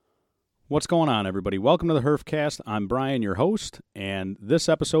What's going on, everybody? Welcome to the Herfcast. I'm Brian, your host, and this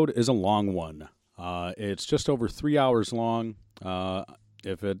episode is a long one. It's just over 3 hours long.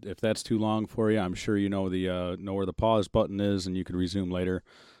 If that's too long for you, I'm sure you know where the pause button is, and you can resume later.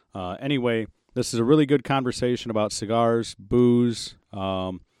 Anyway, this is a really good conversation about cigars, booze,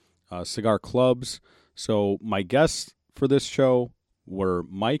 cigar clubs. So my guests for this show were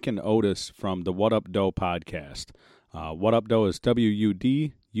Mike and Otis from the WudUpDoe podcast. WudUpDoe is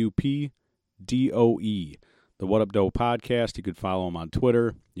WudUpDoe. The WudUpDoe podcast. You could follow them on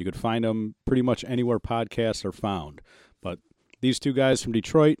Twitter. You could find them pretty much anywhere podcasts are found. But these two guys from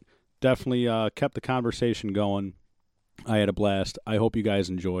Detroit definitely kept the conversation going. I had a blast. I hope you guys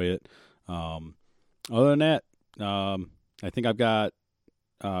enjoy it. Other than that, I think I've got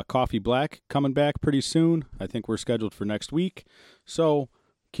Coffee Black coming back pretty soon. I think we're scheduled for next week. So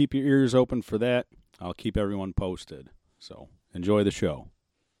keep your ears open for that. I'll keep everyone posted. So enjoy the show.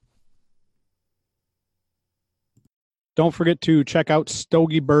 Don't forget to check out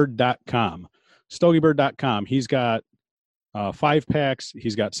StogieBird.com. StogieBird.com. He's got 5 packs.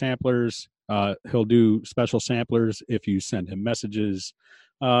 He's got samplers. He'll do special samplers if you send him messages.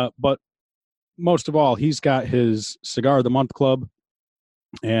 But most of all, he's got his Cigar of the Month Club.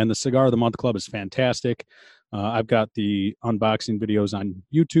 And the Cigar of the Month Club is fantastic. I've got the unboxing videos on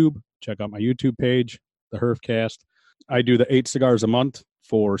YouTube. Check out my YouTube page, the Herfcast. I do the 8 cigars a month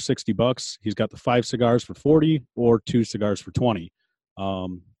for $60. He's got the 5 cigars for $40 or 2 cigars for $20.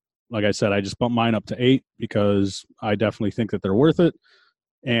 Like I said, I just bumped mine up to 8 because I definitely think that they're worth it.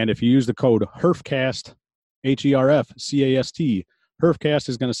 And if you use the code HERFCAST, HERFCAST, HERFCAST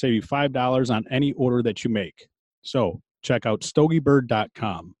is going to save you $5 on any order that you make. So check out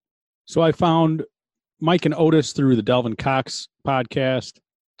StogieBird.com. So I found Mike and Otis through the Delvin Cox podcast.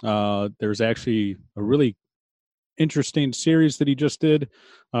 There's actually a really interesting series that he just did.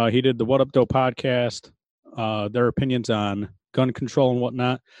 He did the WudUpDoe podcast, their opinions on gun control and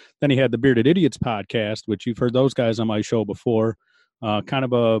whatnot. Then he had the Bearded Idiots podcast, which you've heard those guys on my show before. Kind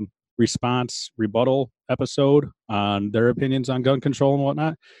of a rebuttal episode on their opinions on gun control and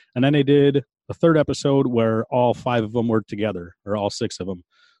whatnot. And then they did a third episode where all 5 of them worked together, or all 6 of them.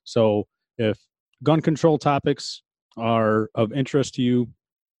 So if gun control topics are of interest to you,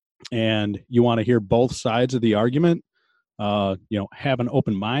 and you want to hear both sides of the argument, have an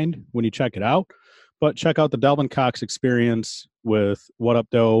open mind when you check it out. But check out the Delvin Cox experience with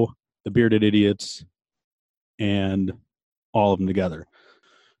WudUpDoe, the Bearded Idiots, and all of them together.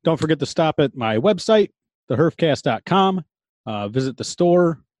 Don't forget to stop at my website, theherfcast.com. Visit the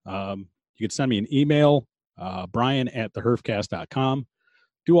store. You can send me an email, brian@theherfcast.com.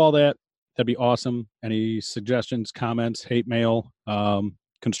 Do all that. That'd be awesome. Any suggestions, comments, hate mail,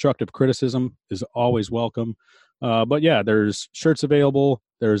 constructive criticism is always welcome. But yeah, there's shirts available.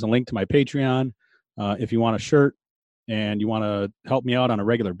 There's a link to my Patreon. If you want a shirt and you want to help me out on a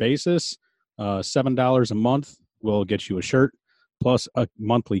regular basis, $7 a month will get you a shirt plus a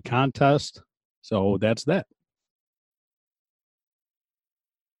monthly contest. So that's that.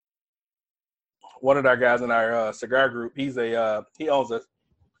 One of our guys in our cigar group, he owns a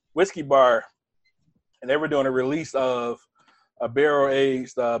whiskey bar, and they were doing a release of a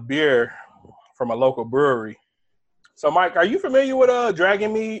barrel-aged beer from a local brewery. So, Mike, are you familiar with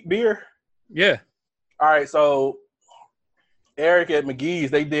Dragon Mead beer? Yeah. All right, so Eric at McGee's,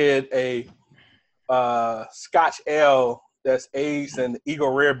 they did a Scotch ale that's aged in the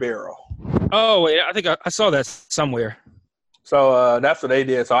Eagle Rare barrel. Oh, yeah, I think I saw that somewhere. So that's what they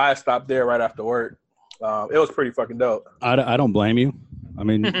did. So I stopped there right after work. It was pretty fucking dope. I don't blame you. I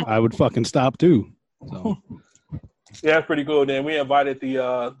mean, I would fucking stop too. So. Yeah, it's pretty cool. Then we invited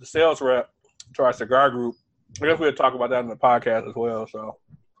the sales rep to our cigar group. I guess we'll talk about that in the podcast as well. So,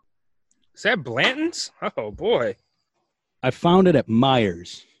 is that Blanton's? Oh boy, I found it at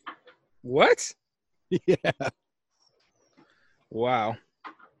Myers. What? Yeah. Wow.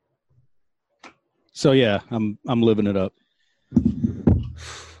 So yeah, I'm living it up.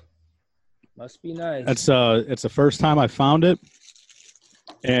 Must be nice. It's the first time I found it,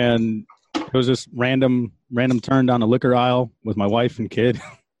 and it was just random turn down the liquor aisle with my wife and kid.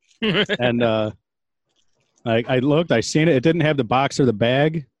 And I looked, I seen it. It didn't have the box or the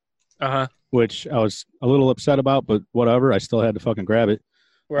bag, which I was a little upset about, but whatever. I still had to fucking grab it.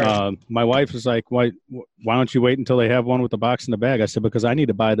 Right. My wife was like, why don't you wait until they have one with the box and the bag? I said, because I need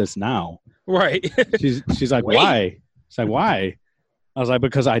to buy this now. Right. She's like, why? She's like, why? I was like,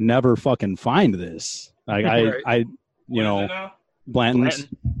 because I never fucking find this. Like I you know, Blanton's.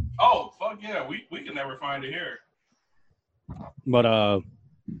 Oh, fuck yeah. We can never find it here. But I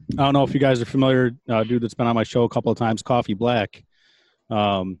don't know if you guys are familiar, dude that's been on my show a couple of times, Coffee Black.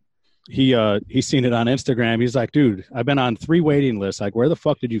 He's seen it on Instagram. He's like, dude, I've been on 3 waiting lists. Like, where the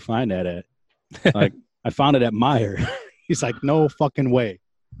fuck did you find that at? Like, I found it at Meijer. He's like, no fucking way.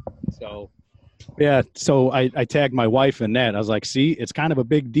 So, yeah. So I tagged my wife in that. I was like, see, it's kind of a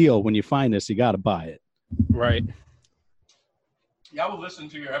big deal when you find this. You got to buy it. Right. Yeah, I was listening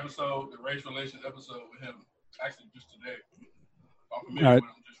to your episode, the race relations episode with him, actually just today. I'm familiar with him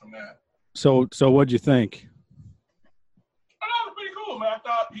just from that. So what'd you think? I thought it was pretty cool, man. I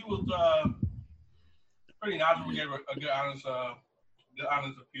thought he was pretty knowledgeable, gave a good, honest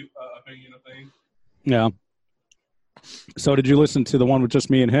opinion of things. Yeah. So did you listen to the one with just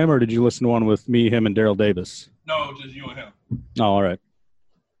me and him, or did you listen to one with me, him, and Daryl Davis? No, just you and him. Oh, all right.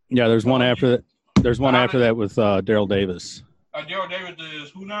 Yeah, there's one after that. There's one after that with Daryl Davis. Daryl Davis is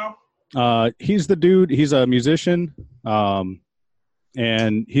who now? He's the dude. He's a musician,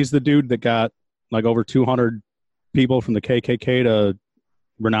 and he's the dude that got like over 200 people from the KKK to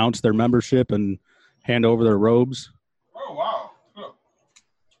renounce their membership and hand over their robes. Oh wow! Cool.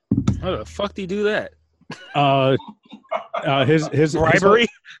 How the fuck did he do that? His bribery.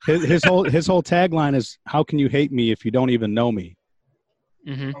 His whole tagline is, "How can you hate me if you don't even know me?"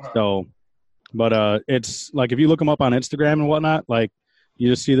 Mm-hmm. Okay. So, but it's like if you look him up on Instagram and whatnot, like you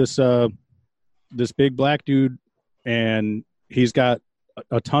just see this this big black dude, and he's got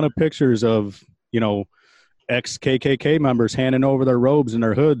a ton of pictures of ex KKK members handing over their robes and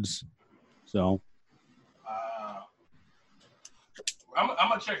their hoods. So, I'm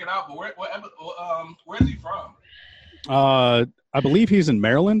gonna check it out. But where's he from? I believe he's in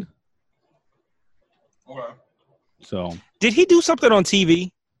Maryland. Okay. So, Did he do something on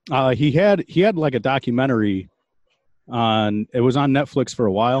TV? he had like a documentary on. It was on Netflix for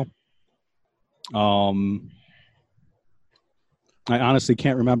a while. I honestly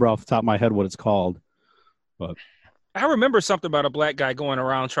can't remember off the top of my head what it's called, but I remember something about a black guy going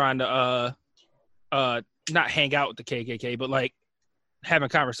around trying to not hang out with the KKK, but like having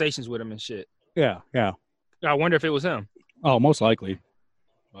conversations with him and shit. yeah. I wonder if it was him. Oh, most likely.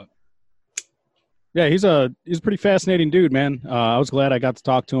 But yeah, he's a pretty fascinating dude, man. I was glad I got to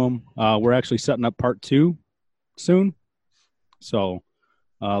talk to him. We're actually setting up part 2 soon, so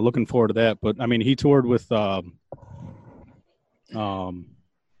looking forward to that. But I mean, he toured with Chuck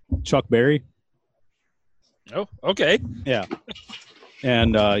Berry. Oh, okay. Yeah,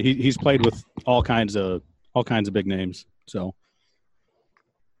 and he's played with all kinds of big names. So,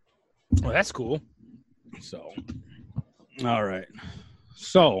 Well, that's cool. All right.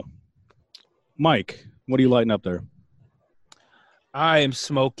 So, Mike, what are you lighting up there? I am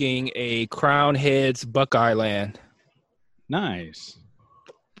smoking a Crown Heads Buckeye Land. Nice.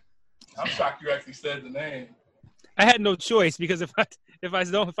 I'm shocked you actually said the name. I had no choice because if I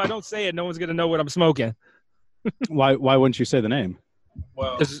don't say it, no one's gonna know what I'm smoking. Why wouldn't you say the name?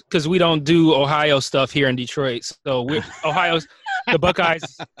 Well, Because we don't do Ohio stuff here in Detroit. So the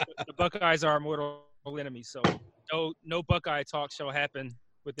Buckeyes are our mortal enemies. So no Buckeye talk shall happen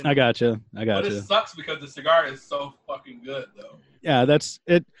within. I gotcha. but it sucks because the cigar is so fucking good, though. Yeah, that's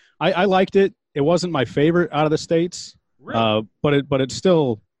it. I liked it. It wasn't my favorite out of the states, Really? but it's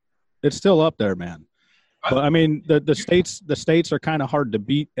still up there, man. But I mean, the states are kind of hard to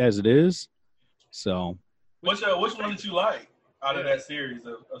beat as it is. So, which one did you like out of that series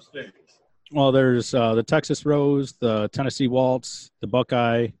of states? well, there's the Texas Rose, the Tennessee Waltz, the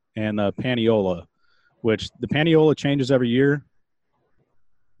Buckeye, and the Paniola, which the Paniola changes every year.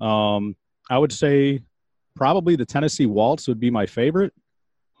 I would say probably the Tennessee Waltz would be my favorite.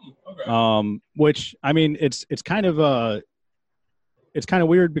 Okay. Which I mean, it's kind of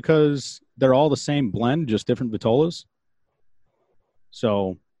weird because they're all the same blend, just different vitolas.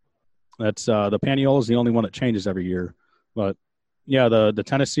 So that's the Paniola is the only one that changes every year. But yeah, the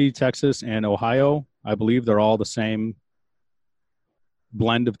Tennessee, Texas, and Ohio, I believe they're all the same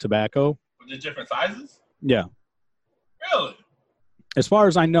blend of tobacco. But they're different sizes? Yeah. Really? As far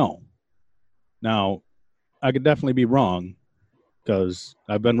as I know. Now, I could definitely be wrong because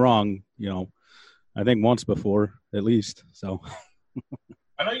I've been wrong, I think once before at least. So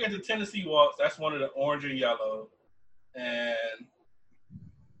I know you got the Tennessee Waltz. That's one of the orange and yellow. And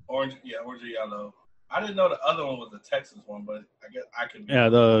orange or yellow. I didn't know the other one was the Texas one, but I guess I could be. Yeah,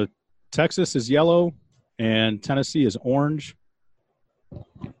 the Texas is yellow and Tennessee is orange.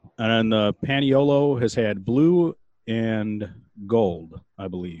 And then the Paniolo has had blue and gold, I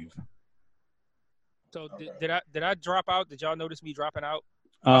believe. So did I drop out? Did y'all notice me dropping out?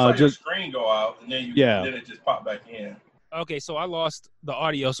 I saw your screen go out, and then then it just popped back in. Okay, so I lost the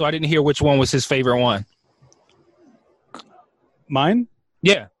audio, so I didn't hear which one was his favorite one. Mine?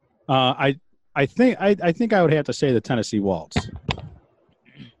 Yeah. I think I would have to say the Tennessee Waltz.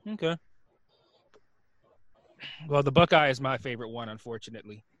 Okay. Well, the Buckeye is my favorite one,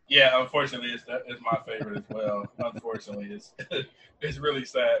 unfortunately. Yeah, unfortunately, it's my favorite as well. Unfortunately, it's really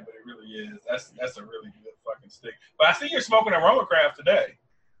sad, but it really is. That's a really good fucking stick. But I see you're smoking a Roma Craft today.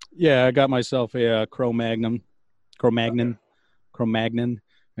 Yeah, I got myself a Cro-Magnon. I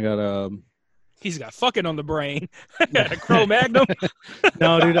got a. He's got fucking on the brain. A Cro-Magnon.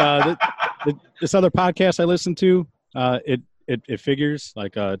 No, dude. This other podcast I listen to, it figures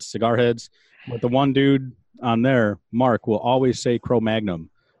like it's Cigar Heads, but the one dude on there, Mark, will always say Cro-Magnon,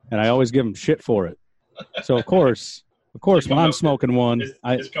 and I always give him shit for it. So of course, when I'm smoking one,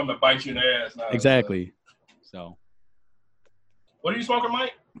 it's coming to bite you in the ass now. Exactly. So, what are you smoking,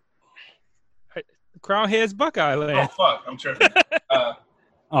 Mike? Crown Heads Buckeye Land. Oh fuck, I'm tripping.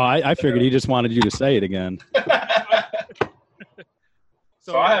 I figured he just wanted you to say it again.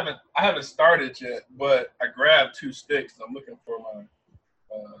 So I haven't started yet, but I grabbed 2 sticks. I'm looking for my.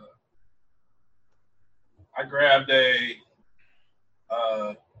 I grabbed a.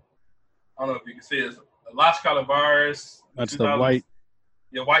 I don't know if you can see it. A Las Calaveras. That's the white.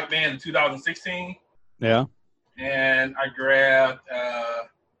 Yeah, White Man in 2016. Yeah. And I grabbed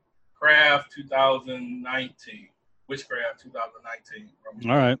Craft 2019. Witchcraft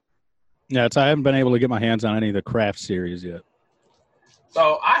 2019. All right. Yeah, I haven't been able to get my hands on any of the Craft series yet.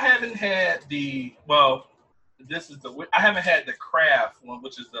 So I haven't had I haven't had the Craft one,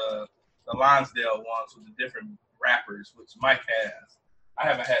 which is the Lonsdale ones with the different wrappers, which Mike has. I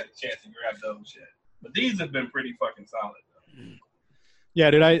haven't had the chance to grab those yet. But these have been pretty fucking solid, though.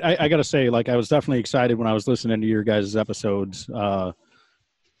 Yeah, dude, I got to say, like, I was definitely excited when I was listening to your guys' episodes,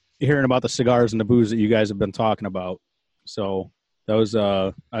 hearing about the cigars and the booze that you guys have been talking about. So that was,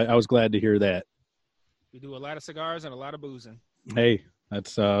 I was glad to hear that. We do a lot of cigars and a lot of boozing. Hey,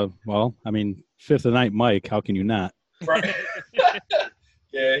 that's, fifth of night Mike, how can you not? Right.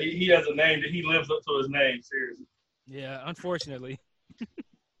 Yeah, he has a name that he lives up to his name, seriously. Yeah, unfortunately.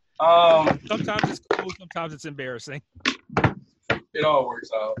 Sometimes it's cool, sometimes it's embarrassing. It all works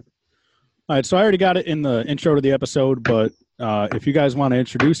out. All right, so I already got it in the intro to the episode, but if you guys want to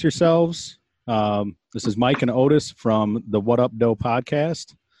introduce yourselves, this is Mike and Otis from the WudUpDoe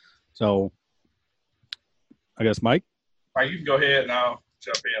podcast. So, I guess Mike? All right, you can go ahead and I'll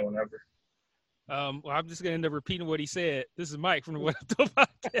jump in whenever. Well, I'm just going to end up repeating what he said. This is Mike from the WudUpDoe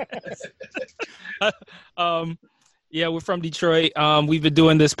podcast. Yeah, we're from Detroit. We've been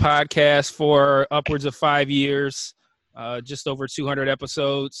doing this podcast for upwards of 5 years, just over 200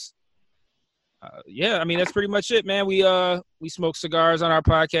 episodes. Yeah, I mean, that's pretty much it, man. We smoke cigars on our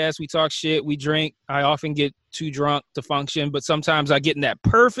podcast. We talk shit. We drink. I often get too drunk to function, but sometimes I get in that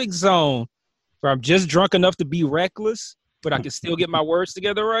perfect zone where I'm just drunk enough to be reckless, but I can still get my words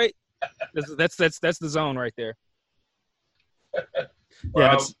together right. That's the zone right there.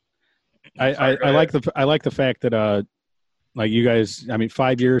 Yeah, I like the fact that like you guys, I mean,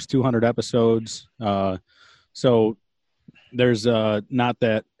 5 years, 200 episodes. So there's not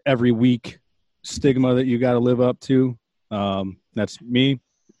that every week stigma that you got to live up to. That's me.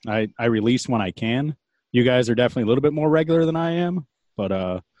 I release when I can. You guys are definitely a little bit more regular than I am,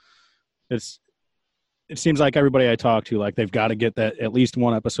 but it seems like everybody I talk to, like, they've got to get that at least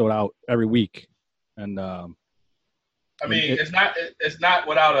one episode out every week. And I mean, it's not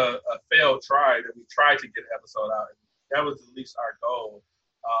without a failed try that we tried to get an episode out. That was at least our goal.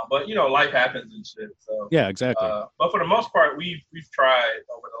 But you know, life happens and shit. So yeah, exactly. But for the most part, we've tried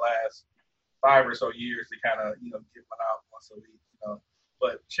over the last 5 or so years to kind of get one out once a week.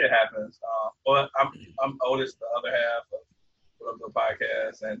 But shit happens. But I'm Otis, the other half of the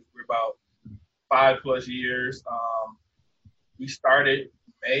podcast, and we're about 5+ years. We started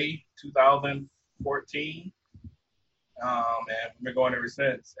May 2014. And we've been going ever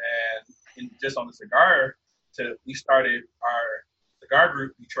since. And just on the cigar, we started our cigar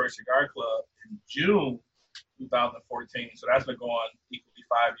group, Detroit Cigar Club, in June 2014. So that's been going equally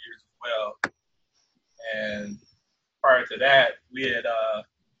 5 years as well. And prior to that, we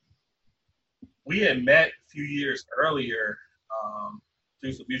had met a few years earlier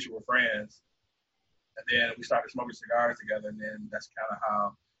through some mutual friends. And then we started smoking cigars together, and then that's kind of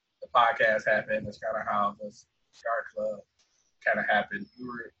how the podcast happened. That's kind of how the cigar club kind of happened. We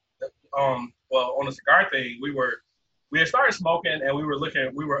were, on the cigar thing, we had started smoking, and we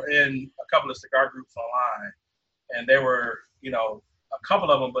were in a couple of cigar groups online, and there were, a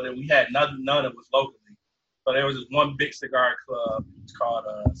couple of them, but we had none that was locally. So there was this one big cigar club. It's called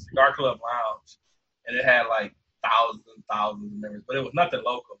Cigar Club Lounge, and it had like thousands and thousands of members, but it was nothing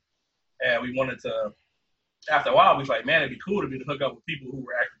local. And we wanted to, after a while, we was like, man, it'd be cool to hook up with people who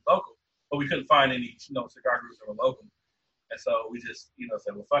were actually local, but we couldn't find any, cigar groups that were local. And so we just,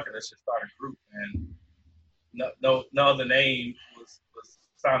 said, well, fuck it, let's just start a group. And no other name was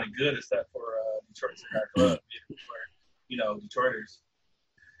sounding good except for Detroit Cigar Club. For Detroiters.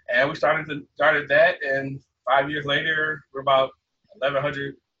 And we started that, and 5 years later, we're about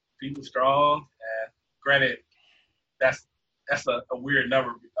 1,100 people strong. And granted, that's a weird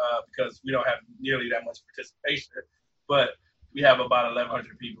number because we don't have nearly that much participation, but we have about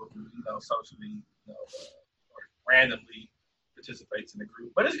 1,100 people who socially or randomly participates in the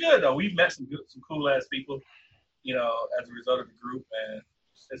group. But it's good though. We've met some cool ass people, as a result of the group, and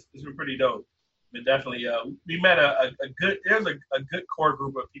it's been pretty dope. But definitely, we met there's a good core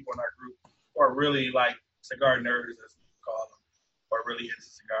group of people in our group who are really like cigar nerds, as we call them, or really into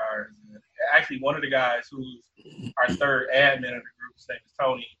cigars. And actually, one of the guys who's our third admin of the group, his name is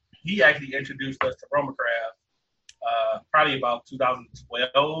Tony, he actually introduced us to Roma Craft probably about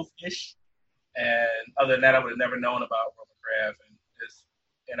 2012-ish. And other than that, I would have never known about Roma Craft.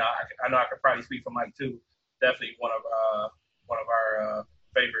 And I know I could probably speak for Mike too. Definitely one of our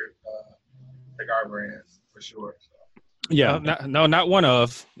favorite cigar brands for sure. So. Yeah, not one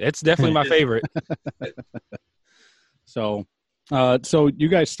of. It's definitely my favorite. So you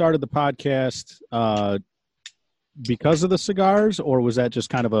guys started the podcast because of the cigars, or was that just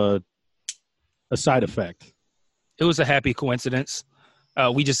kind of a side effect? It was a happy coincidence.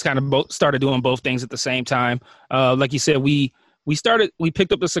 We just kind of started doing both things at the same time. Like you said, we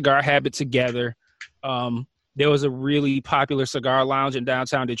picked up the cigar habit together. There was a really popular cigar lounge in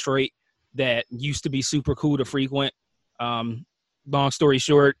downtown Detroit that used to be super cool to frequent. Long story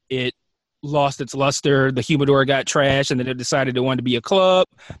short, it lost its luster. The humidor got trashed, and then it decided it wanted to be a club.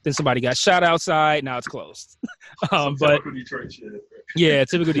 Then somebody got shot outside. Now it's closed. But typical Detroit shit. Yeah,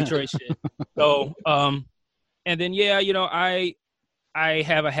 typical Detroit shit. So, and then I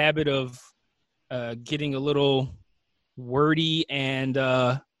have a habit of getting a little wordy and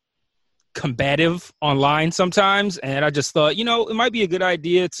combative online sometimes, and I just thought, it might be a good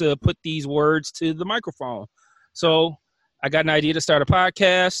idea to put these words to the microphone. So I got an idea to start a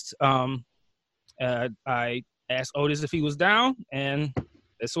podcast. I asked Otis if he was down, and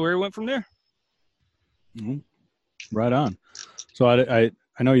that's where it went from there. Mm-hmm. Right on. So I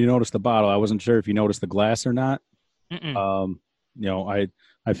know you noticed the bottle. I wasn't sure if you noticed the glass or not. I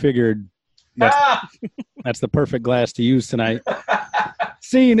figured that's the perfect glass to use tonight.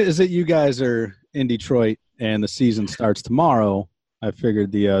 Seeing as that you guys are in Detroit and the season starts tomorrow, I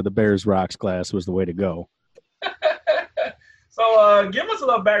figured the Bears Rocks glass was the way to go. So give us a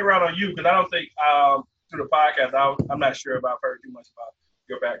little background on you, because I don't think through the podcast, I'm not sure if I've heard too much about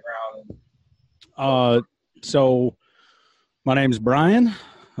your background. So my name's Brian.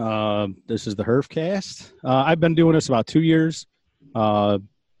 This is the Herfcast. I've been doing this about 2 years.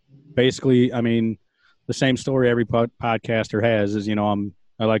 Basically, I mean, the same story every podcaster has is, I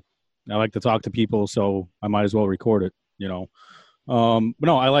like to talk to people, so I might as well record it, But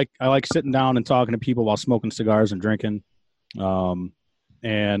no, I like sitting down and talking to people while smoking cigars and drinking. And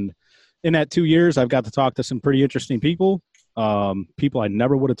in that 2 years, I've got to talk to some pretty interesting people, people I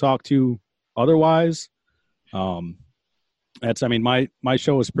never would have talked to otherwise. My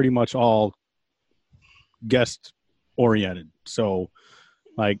show is pretty much all guest oriented. So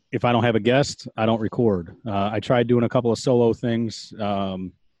like if I don't have a guest, I don't record. I tried doing a couple of solo things. I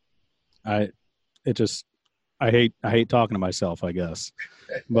hate talking to myself, I guess.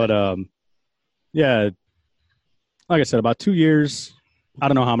 But yeah, like I said, about 2 years. I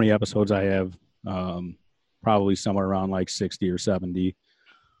don't know how many episodes I have. Probably somewhere around like 60 or 70.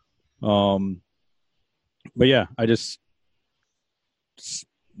 But yeah, I just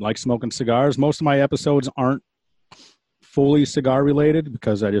like smoking cigars. Most of my episodes aren't fully cigar related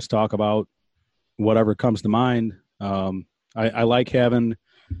because I just talk about whatever comes to mind. I like having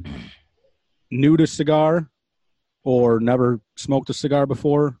new to cigar or never smoked a cigar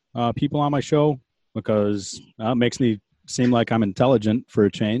before people on my show, because it makes me seem like I'm intelligent for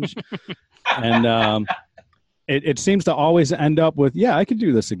a change. And it seems to always end up with, yeah, I could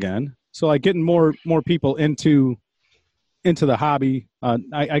do this again. So like getting more people into the hobby.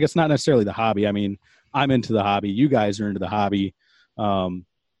 I guess not necessarily the hobby. I mean, I'm into the hobby. You guys are into the hobby.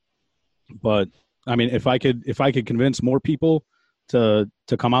 But I mean, if I could convince more people to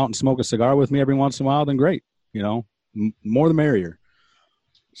come out and smoke a cigar with me every once in a while, then great. More the merrier.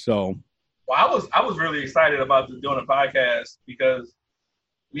 So. Well, I was really excited about doing a podcast because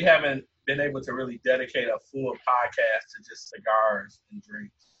we haven't been able to really dedicate a full podcast to just cigars and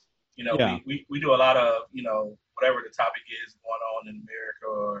drinks. Yeah. We do a lot of, whatever the topic is going on in America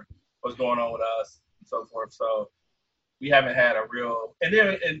or what's going on with us and so forth. So we haven't had a real,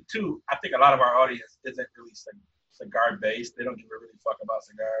 and two, I think a lot of our audience isn't really cigar based. They don't give a really fuck about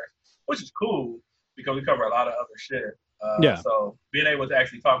cigars, which is cool because we cover a lot of other shit. So being able to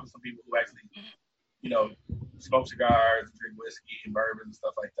actually talk to some people who actually, smoke cigars, drink whiskey and bourbon and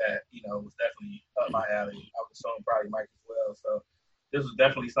stuff like that, was definitely up my alley. I would assume probably Mike as well. So this was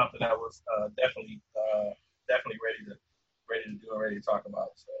definitely something that was definitely ready to do and ready to talk about.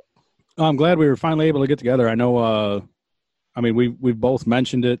 So I'm glad we were finally able to get together. I know. We've both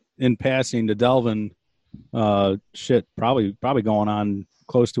mentioned it in passing to Delvin. Probably going on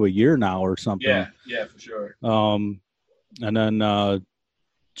close to a year now or something. Yeah, for sure. And then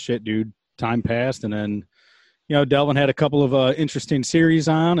dude, time passed, and then Delvin had a couple of interesting series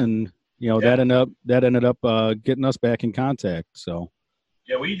on, and that ended up getting us back in contact. So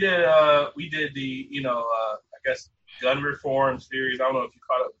yeah, we did the I guess gun reform series. I don't know if you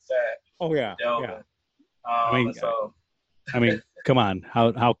caught up with that. Oh yeah, Delvin. yeah. I mean, come on,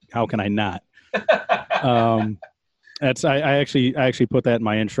 how can I not? That's I actually put that in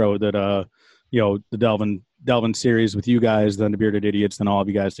my intro that the Delvin series with you guys, then the Bearded Idiots, then all of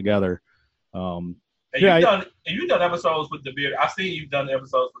you guys together. And you've done episodes with the Beard. I've seen you've done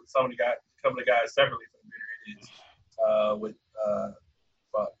episodes with some of the guys separately from the Bearded Idiots.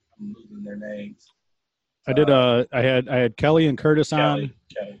 I'm losing their names. I did. I had Kelly and Curtis on.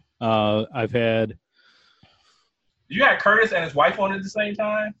 Kelly. I've had. You had Curtis and his wife on at the same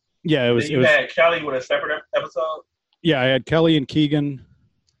time. Yeah, it was. You had Kelly with a separate episode. Yeah, I had Kelly and Keegan.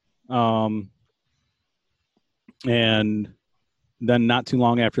 And then not too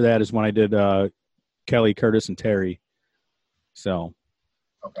long after that is when I did Kelly, Curtis, and Terry. So,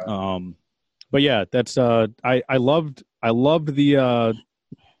 okay. But yeah, that's I loved the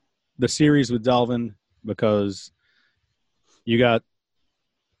series with Delvin because you got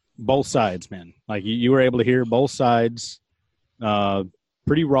both sides, man. Like you were able to hear both sides,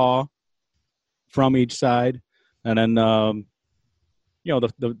 pretty raw from each side, and then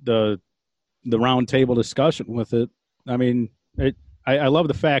the round table discussion with it. I mean, I love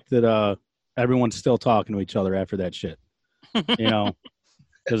the fact that everyone's still talking to each other after that shit.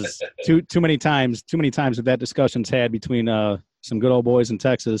 Because too many times that discussion's had between some good old boys in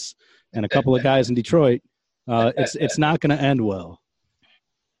Texas and a couple of guys in Detroit, it's not going to end well.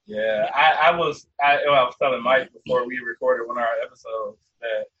 Yeah, I was telling Mike before we recorded one of our episodes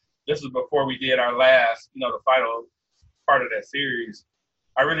that this was before we did our last, the final part of that series.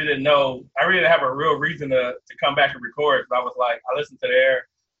 I really didn't have a real reason to come back and record. But I was like, I listened to their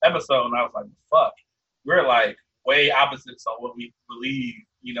episode and I was like, fuck, we're like way opposites on what we believe,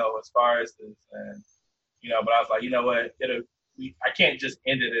 as far as this. And, but I was like, you know what, I can't just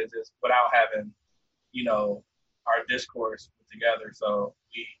end it as this without having, our discourse put together. So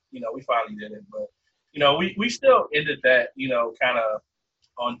we finally did it. But, we still ended that, kind of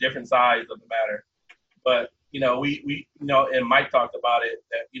on different sides of the matter. But, we and Mike talked about it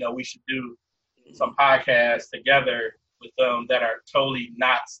that, we should do some podcasts together with them that are totally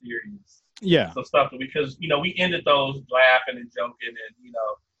not serious. Yeah. Some stuff because, we ended those laughing and joking and,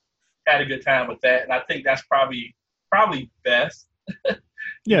 had a good time with that. And I think that's probably best.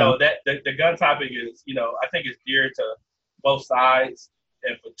 Yeah. That the gun topic is, I think it's geared to both sides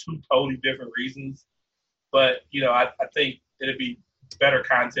and for two totally different reasons. But, I think it'd be better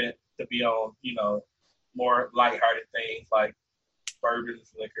content to be on, more lighthearted things like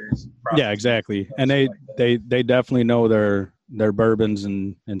bourbons, liquors. Yeah, exactly. And they definitely know their bourbons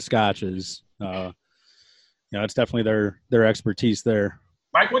and scotches. It's definitely their expertise there.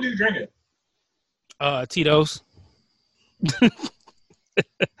 Mike, what are you drinking? Tito's.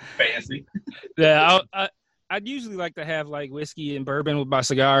 Fancy. Yeah, I'd usually like to have like whiskey and bourbon with my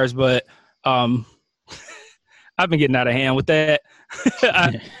cigars, but I've been getting out of hand with that.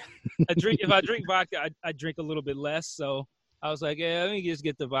 If I drink vodka, I drink a little bit less. So I was like, yeah, let me just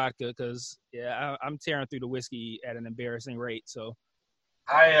get the vodka because, I'm tearing through the whiskey at an embarrassing rate. So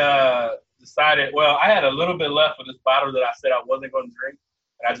I decided, I had a little bit left of this bottle that I said I wasn't going to drink.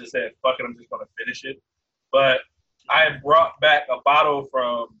 And I just said, fuck it, I'm just going to finish it. But I brought back a bottle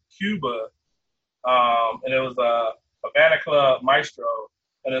from Cuba, and it was a Havana Club Maestro.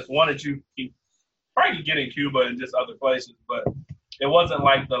 And it's one that you probably get in Cuba and just other places, but it wasn't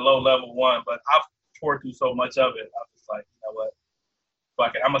like the low-level one. But I've poured through so much of it, I was like, you know what?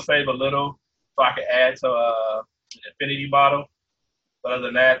 Fuck it. I'm going to save a little so I can add to an infinity bottle. But other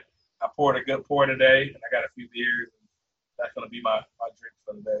than that, I poured a good pour today, and I got a few beers. And that's going to be my drink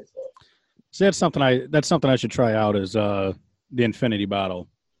for the day. So that's something I should try out is the infinity bottle.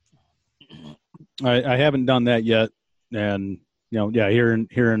 I haven't done that yet, and hearing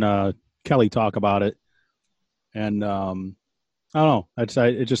Kelly talk about it, and I don't know.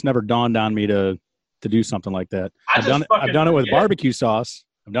 It just never dawned on me to to do something like that. I've I've done it with barbecue sauce.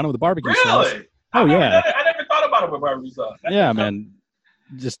 I've done it with barbecue sauce. Really? Oh, yeah. I never thought about it with barbecue sauce. Yeah, man.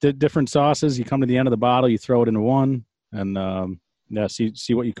 Just different sauces. You come to the end of the bottle, you throw it into one, and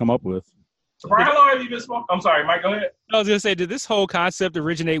see what you come up with. So, Brian, how long have you been smoking? I'm sorry, Mike, go ahead. I was going to say, did this whole concept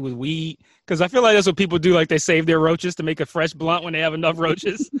originate with weed? Because I feel like that's what people do. Like, they save their roaches to make a fresh blunt when they have enough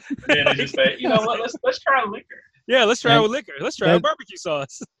roaches. Yeah, they just say, you know what, let's try liquor. Yeah, let's try it with liquor. Let's try it with barbecue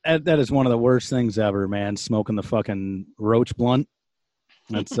sauce. That is one of the worst things ever, man, smoking the fucking roach blunt.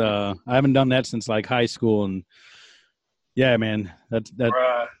 That's I haven't done that since, like, high school. And, yeah, man, that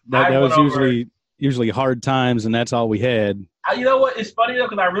was usually hard times, and that's all we had. You know what? It's funny, though,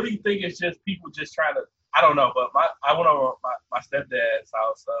 because I really think it's just people just trying to – I don't know, but I went over my stepdad's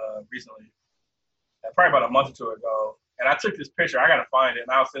house recently, probably about a month or two ago, and I took this picture. I got to find it,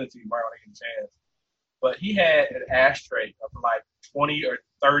 and I'll send it to you, Brian, when I get a chance. But he had an ashtray of like 20 or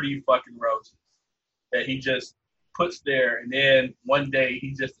 30 fucking roaches that he just puts there, and then one day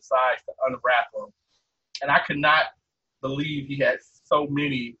he just decides to unwrap them. And I could not believe he had so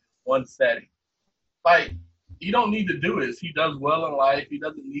many in one setting. Like, you don't need to do this. He does well in life. He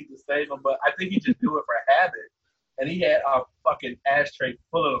doesn't need to save them, but I think he just do it for habit. And he had a fucking ashtray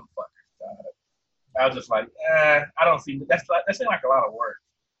full of them fuckers. I was just like, I don't see that seems like a lot of work.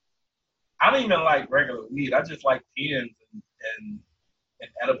 I don't even like regular weed. I just like pens and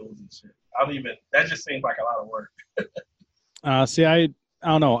edibles and shit. That just seems like a lot of work. See, I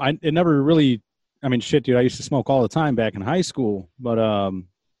don't know. It never really, I mean, shit, dude, I used to smoke all the time back in high school, but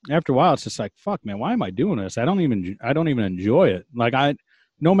after a while, it's just like, fuck, man, why am I doing this? I don't even enjoy it. Like,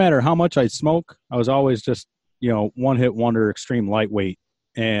 no matter how much I smoke, I was always just, one hit wonder, extreme lightweight.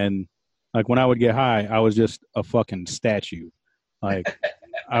 And like, when I would get high, I was just a fucking statue. Like,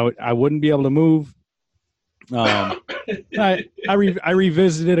 I wouldn't be able to move. I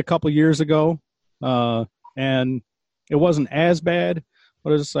revisited a couple years ago, and it wasn't as bad,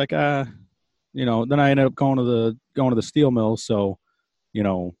 but it's like, then I ended up going to the steel mill. So,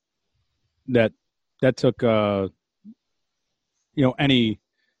 that took,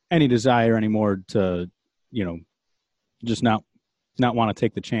 any desire anymore to, just not want to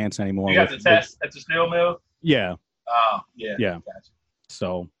take the chance anymore. You got the test at the steel mill? Yeah. Oh, yeah. Yeah. Gotcha.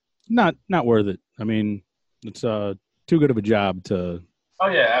 So not worth it. I mean, it's too good of a job to. Oh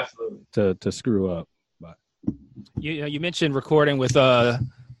yeah, absolutely. To screw up. But you mentioned recording with the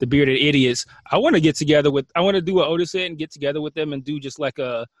Bearded Idiots. I want to do what Otis said and get together with them and do just like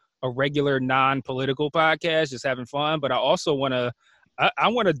a regular non-political podcast, just having fun. But I also want to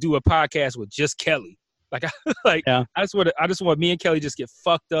do a podcast with just Kelly. I just want me and Kelly just get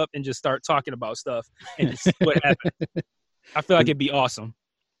fucked up and just start talking about stuff and just see what happens. I feel like it'd be awesome.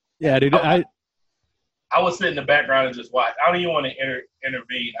 Yeah, dude. I would sit in the background and just watch. I don't even want to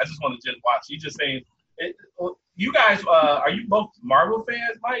intervene. I just want to just watch. You just saying, you guys, are you both Marvel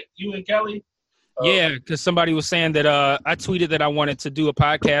fans, Mike? You and Kelly? Yeah, because somebody was saying that I tweeted that I wanted to do a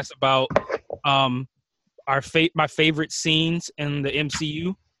podcast about my favorite scenes in the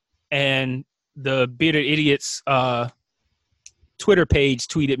MCU, and the Bearded Idiots Twitter page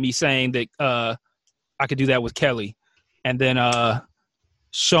tweeted me saying that I could do that with Kelly. And then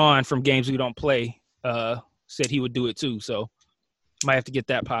Sean from Games We Don't Play said he would do it too. So might have to get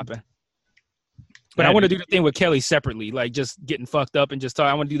that popping. But I want to do the thing with Kelly separately, like just getting fucked up and just talk.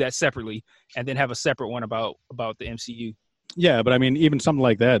 I want to do that separately and then have a separate one about the MCU. Yeah, but I mean, even something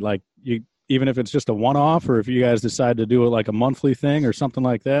like that, like even if it's just a one-off, or if you guys decide to do it like a monthly thing or something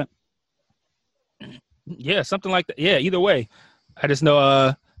like that. Yeah, something like that. Yeah, either way. I just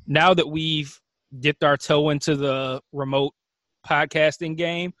know now that we've dipped our toe into the remote podcasting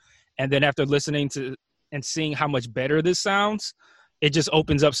game, and then after listening to and seeing how much better this sounds, it just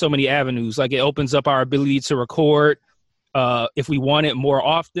opens up so many avenues. Like, it opens up our ability to record if we want it more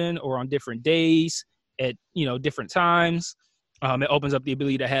often or on different days at different times. It opens up the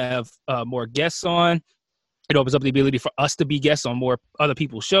ability to have more guests on. It opens up the ability for us to be guests on more other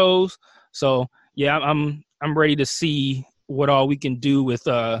people's shows. So yeah, I'm ready to see what all we can do with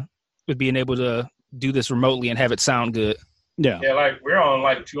being able to do this remotely and have it sound good. Yeah. Yeah, like we're on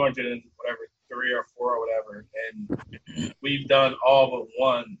like 200 and whatever, 3 or 4 or whatever, and we've done all but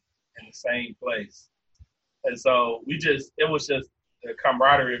one in the same place. And so it was just the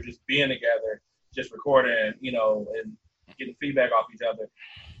camaraderie of just being together, just recording, and getting feedback off each other.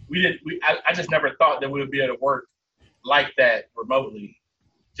 I just never thought that we would be able to work like that remotely,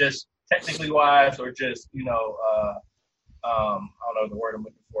 just technically wise, or just, I don't know the word I'm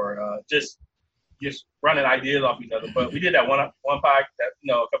looking for, just running ideas off each other. But we did that one podcast,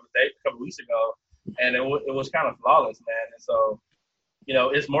 a couple weeks ago, and it was kind of flawless, man. And so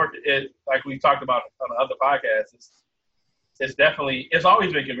it's more. Like we talked about on the other podcasts. It's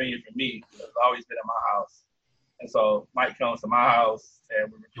always been convenient for me. It's always been at my house, and so Mike comes to my house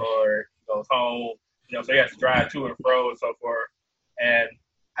and we record. He goes home, so he has to drive to and fro and so forth. And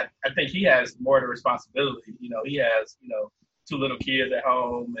I think he has more of the responsibility. He has 2 little kids at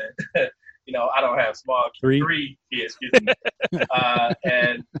home, and I don't have small kids, 3 kids, excuse me.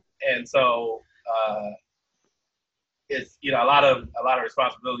 And so it's a lot of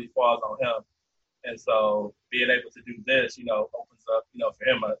responsibility falls on him. And so being able to do this, opens up, for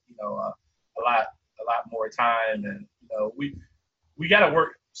him a lot more time. And we got to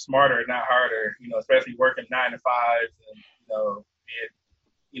work smarter, not harder. Especially working 9 to 5s, and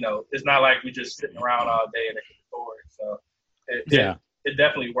it's not like we just sitting around all day and record. So it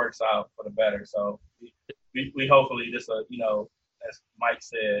definitely works out for the better. So we hopefully this as Mike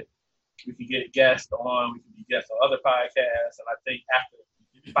said, we can get guests on, we can be guests on other podcasts, and I think after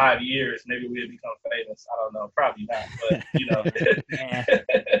 5 years, maybe we'll become famous. I don't know, probably not, but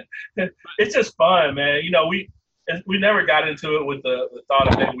it's just fun, man. We never got into it with the thought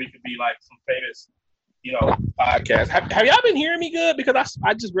of maybe we could be like some famous, podcast. Have y'all been hearing me good? Because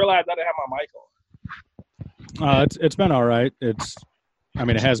I just realized I didn't have my mic on. It's been all right. It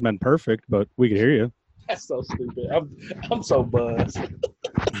hasn't been perfect, but we can hear you. That's so stupid. I'm so buzzed.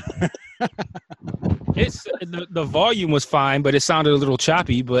 It's the volume was fine, but it sounded a little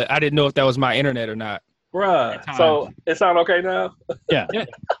choppy. But I didn't know if that was my internet or not. Bruh. So it sound okay now? Yeah.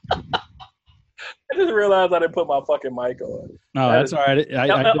 I just realized I didn't put my fucking mic on. No, that's all right.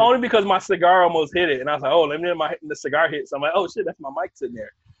 Only because my cigar almost hit it, and I was like, "Oh, let me know the cigar hit." So I'm like, "Oh shit, that's my mic sitting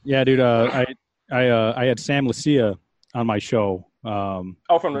there." Yeah, dude. I had Sam Lucia on my show. From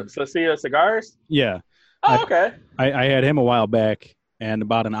the Lucia Cigars? Yeah. Oh, okay. I had him a while back, and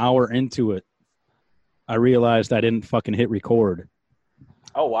about an hour into it, I realized I didn't fucking hit record.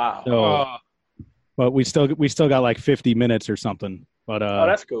 Oh wow. So, but we still got like 50 minutes or something. But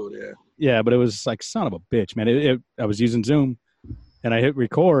that's cool, yeah. Yeah, but it was like son of a bitch, man. I was using Zoom, and I hit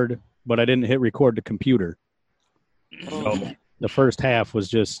record, but I didn't hit record the computer. So the first half was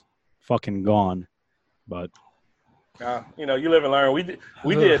just fucking gone. But you live and learn. We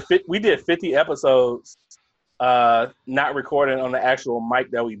did 50 episodes, not recording on the actual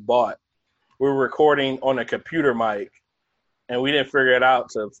mic that we bought. We were recording on a computer mic, and we didn't figure it out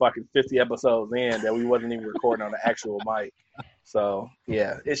to fucking 50 episodes in that we wasn't even recording on the actual mic. So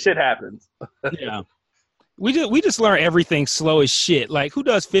yeah, it shit happens. Yeah. We just learn everything slow as shit. Like, who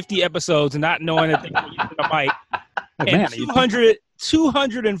does 50 episodes and not knowing that they're using a mic? And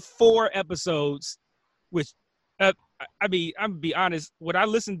 204 episodes, which, I'm going to be honest, when I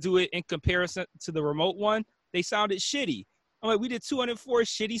listened to it in comparison to the remote one, they sounded shitty. I'm like, we did 204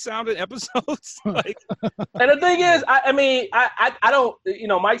 shitty sounding episodes. Like, and the thing is, I don't,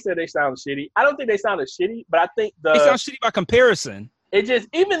 Mike said they sound shitty. I don't think they sounded shitty, but I think they sound shitty by comparison. It just,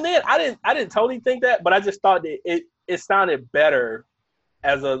 even then, I didn't totally think that, but I just thought that it sounded better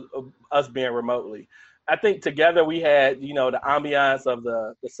as us being remotely. I think together we had, the ambiance of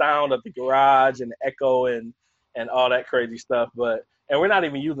the sound of the garage and the echo and all that crazy stuff. And we're not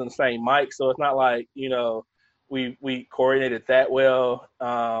even using the same mic, so it's not like, we coordinated that well.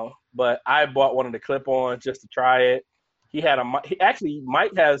 But I bought one of the clip-ons just to try it.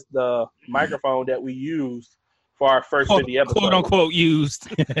 Mike has the microphone that we used for our first 50 episodes. Quote unquote used.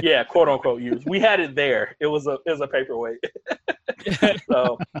 Yeah, quote unquote used. We had it there. It was a paperweight.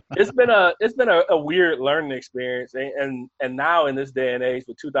 So it's been a weird learning experience. And now in this day and age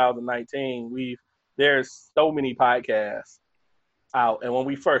for 2019, there's so many podcasts out. And when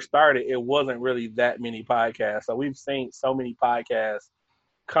we first started, it wasn't really that many podcasts. So we've seen so many podcasts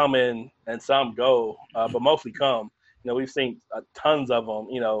come in and some go, but mostly come. We've seen tons of them.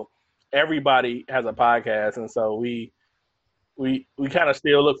 Everybody has a podcast, and so we kind of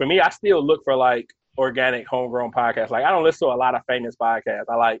still look. For me, I still look for like organic homegrown podcasts. Like, I don't listen to a lot of famous podcasts.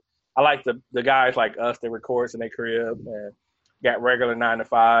 I like the guys like us that records in their crib and got regular 9 to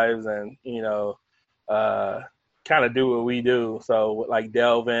 5s and kind of do what we do. So like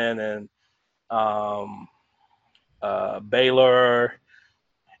Delvin and Baylor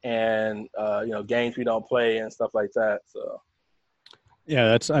and games we don't play and stuff like that. So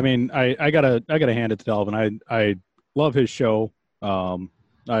yeah, I gotta hand it to Delvin. I love his show.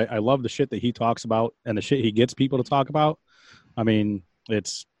 I love the shit that he talks about and the shit he gets people to talk about. I love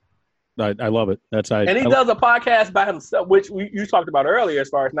it. And he does a podcast by himself, which you talked about earlier as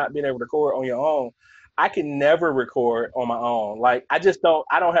far as not being able to record on your own. I can never record on my own. Like, I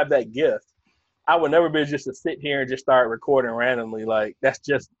don't have that gift. I would never be just to sit here and just start recording randomly. Like,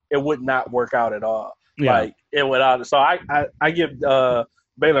 it would not work out at all. Yeah. Like it went out. So I give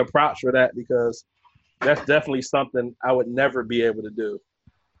Baylor props for that because that's definitely something I would never be able to do.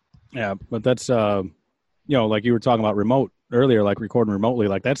 Yeah, but that's like you were talking about remote earlier, like recording remotely,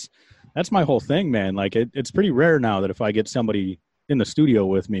 like that's my whole thing, man. Like it's pretty rare now that if I get somebody in the studio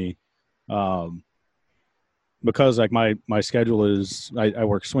with me, because like my schedule is I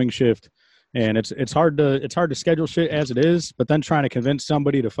work swing shift, and it's hard to schedule shit as it is, but then trying to convince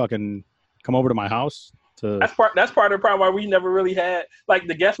somebody to fucking come over to my house to that's part of the problem why we never really had, like,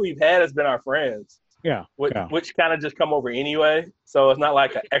 the guests we've had has been our friends. Yeah. Which kind of just come over anyway. So it's not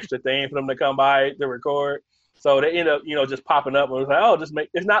like an extra thing for them to come by to record. So they end up, just popping up and it's like, oh,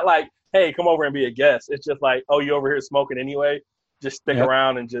 it's not like, hey, come over and be a guest. It's just like, oh, you over here smoking anyway. Just stick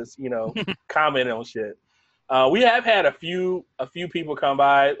around and just, comment on shit. We have had a few people come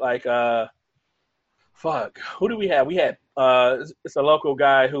by, like, who do we have? We had, it's a local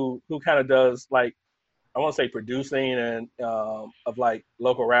guy who kind of does, like, I want to say producing and of like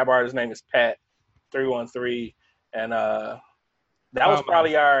local rap artists. His name is Pat 313, and that was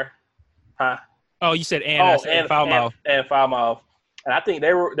probably our, huh? Oh, you said and Foul Mouth. And Foul Mouth. And I think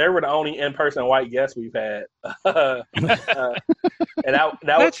they were the only in-person white guests we've had. And that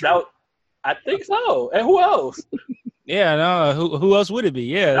was I think so. And who else? Yeah, no. Who else would it be?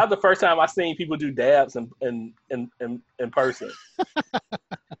 Yeah, that was the first time I seen people do dabs in person.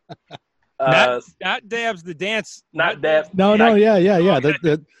 Not dabs, the dance. Not dabs. No, yeah.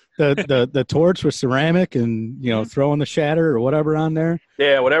 The torch with ceramic and throwing the shatter or whatever on there.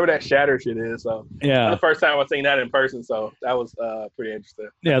 Yeah, whatever that shatter shit is. So yeah, that's the first time I've seen that in person. So that was pretty interesting.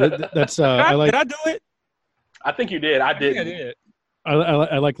 Yeah, that's did I do it? I think you did. I did.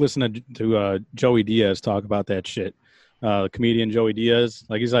 I like listening to Joey Diaz talk about that shit. The comedian Joey Diaz,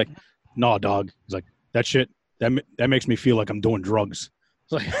 like he's like, "No, dog." He's like, "That shit that makes me feel like I'm doing drugs."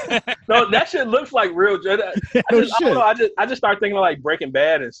 Like, no, that shit looks like real. I don't know. I just start thinking of like Breaking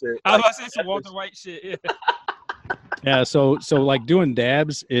Bad and shit. I was about to say some Walter White shit. Yeah. Yeah. So like doing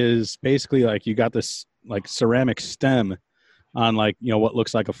dabs is basically like you got this like ceramic stem on like what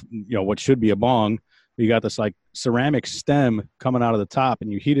looks like what should be a bong. You got this like ceramic stem coming out of the top,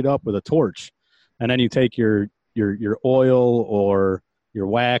 and you heat it up with a torch, and then you take your oil or your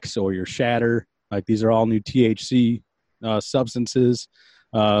wax or your shatter. Like these are all new THC substances.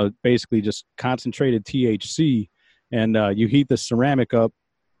 Basically just concentrated THC, and you heat the ceramic up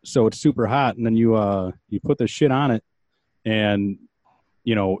so it's super hot, and then you put the shit on it, and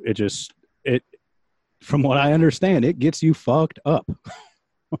it from what I understand, it gets you fucked up.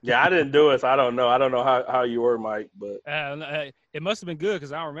 Yeah, I didn't do it, so I don't know. I don't know how you were, Mike, but it must have been good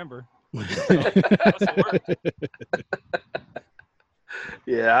because I don't remember.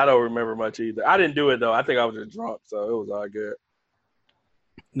 Yeah, I don't remember much either. I didn't do it though. I think I was just drunk, so it was all good.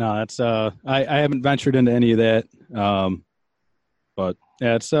 No, that's I haven't ventured into any of that. But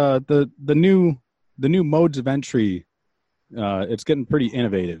yeah, it's the new modes of entry. It's getting pretty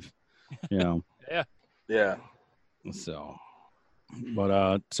innovative, Yeah. So,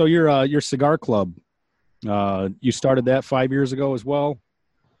 but so your cigar club, you started that 5 years ago as well.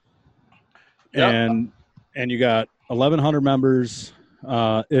 Yep. And you got 1,100 members.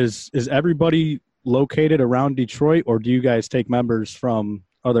 Is everybody located around Detroit, or do you guys take members from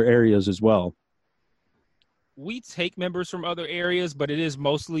other areas as well? We take members from other areas, but it is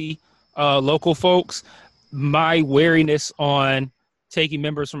mostly local folks. My wariness on taking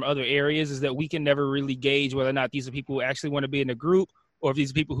members from other areas is that we can never really gauge whether or not these are people who actually want to be in a group, or if these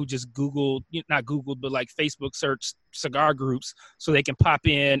are people who just not Googled, but like Facebook search cigar groups so they can pop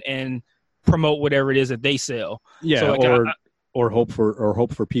in and promote whatever it is that they sell. Yeah, so like or hope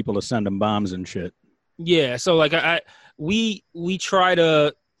for people to send them bombs and shit. Yeah, so like we try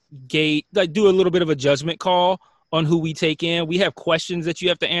to do a little bit of a judgment call on who we take in. We have questions that you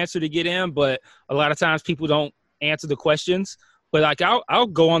have to answer to get in, but a lot of times people don't answer the questions. But like I'll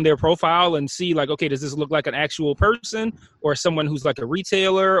go on their profile and see like, okay, does this look like an actual person or someone who's like a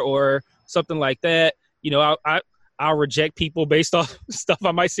retailer or something like that? I'll reject people based off stuff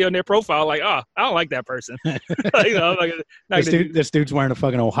I might see on their profile. Like, I don't like that person. This dude's wearing a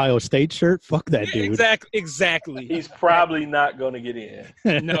fucking Ohio State shirt. Fuck that dude. Exactly. He's probably not going to get in.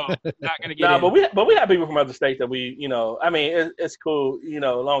 No, not going to get in. But we have people from other states that we, it's cool, as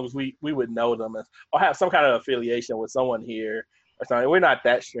long as we would know them or have some kind of affiliation with someone here or something. We're not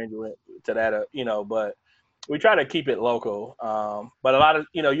that stringent to that, but we try to keep it local. But a lot of,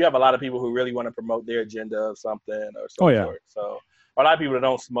 you have a lot of people who really want to promote their agenda of something or so forth. So a lot of people that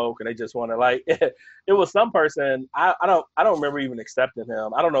don't smoke and they just want to like, it was some person, I don't remember even accepting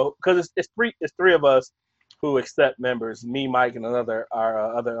him. I don't know. Cause it's three of us who accept members, me, Mike, and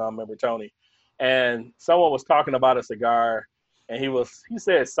our other member, Tony. and someone was talking about a cigar, and he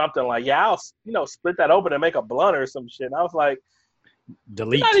said something like, "Yeah, I'll split that open and make a blunt or some shit." And I was like,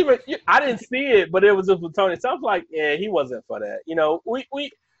 Delete. I didn't see it, but it was just with Tony. So I was like, yeah, he wasn't for that.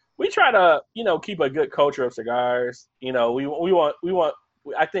 We try to keep a good culture of cigars. We want.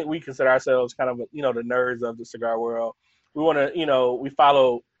 I think we consider ourselves kind of the nerds of the cigar world. We want to we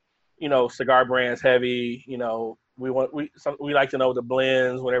follow cigar brands heavy. We like to know the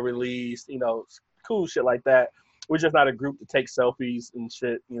blends when they're released. Cool shit like that. We're just not a group to take selfies and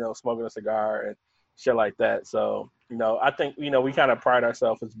shit. Smoking a cigar and shit like that. So I think we kind of pride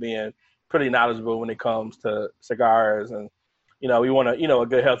ourselves as being pretty knowledgeable when it comes to cigars, and we want a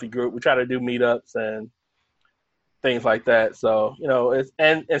good healthy group. We try to do meetups and things like that. So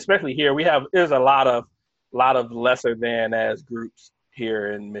and especially here there's a lot of lesser than as groups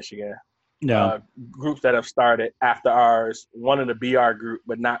here in Michigan. Yeah, groups that have started after ours, wanting to be our group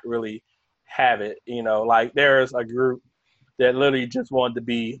but not really have it. Like there's a group that literally just wanted to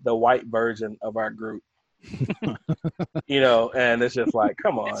be the white version of our group. And it's just like,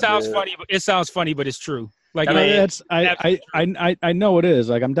 come on. It sounds dude. funny. It sounds funny, but it's true. Like I know it is.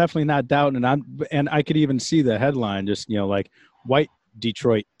 Like I'm definitely not doubting, and I could even see the headline, just like White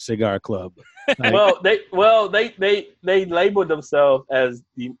Detroit Cigar Club. Like, they labeled themselves as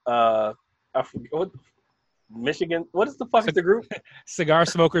the I forget what Michigan. What is the fuck is the group? Cigar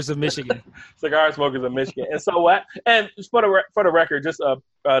Smokers of Michigan. Cigar Smokers of Michigan. And so what? And for the record, just to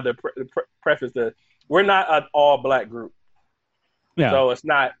preface this, we're not an all black group. Yeah. So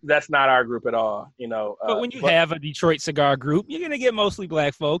that's not our group at all. But when you have a Detroit cigar group, you're gonna get mostly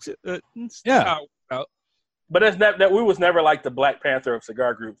black folks. Yeah. But it's that we was never like the Black Panther of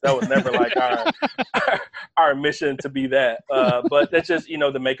cigar groups. That was never like our mission to be that. But that's just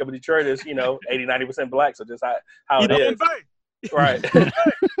the makeup of Detroit is 80-90% black. So just how it is. Right.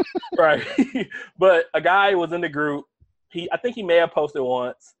 Right. But a guy was in the group. I think he may have posted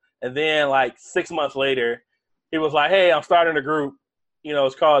once, and then like 6 months later, he was like, "Hey, I'm starting a group.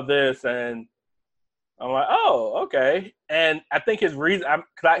 It's called this," and I'm like, "Oh, okay." And I think his reason,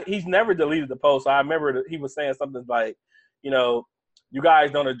 he's never deleted the post. So I remember that he was saying something like, "You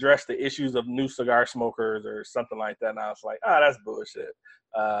guys don't address the issues of new cigar smokers or something like that." And I was like, that's bullshit.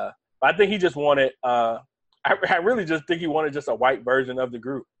 But I think he just wanted. I really just think he wanted just a white version of the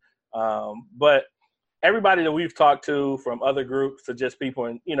group. But everybody that we've talked to, from other groups to just people,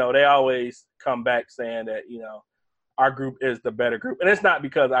 and they always come back saying that our group is the better group, and it's not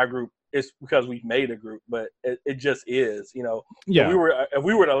because our group. It's because we've made a group, but it just is, Yeah. If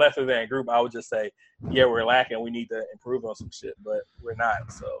we were the lesser than group, I would just say, yeah, we're lacking. We need to improve on some shit, but we're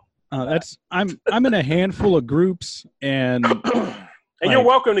not. So I'm in a handful of groups, and and you're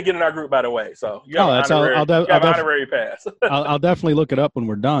welcome to get in our group, by the way. So you have an honorary pass. I'll definitely look it up when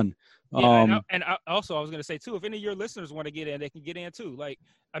we're done. Yeah, and also I was going to say too, if any of your listeners want to get in, they can get in too. Like,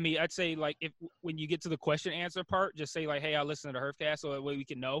 I mean, I'd say like when you get to the question answer part, just say like, "Hey, I listen to the Herfcast," so that way we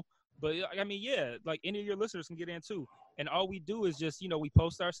can know. But I mean, yeah, like any of your listeners can get in too. And all we do is just, we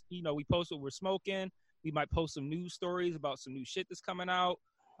post we post what we're smoking. We might post some news stories about some new shit that's coming out,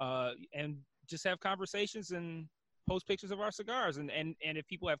 and just have conversations and post pictures of our cigars. And if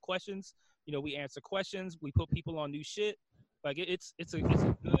people have questions, we answer questions. We put people on new shit. Like it's a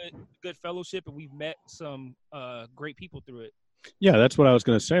good fellowship, and we've met some great people through it. Yeah, that's what I was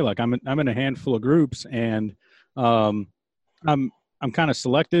going to say. Like I'm in a handful of groups, and I'm kind of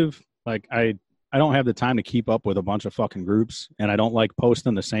selective. Like I don't have the time to keep up with a bunch of fucking groups, and I don't like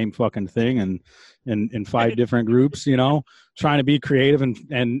posting the same fucking thing and in 5 different groups, trying to be creative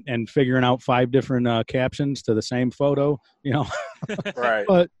and figuring out 5 different captions to the same photo, Right.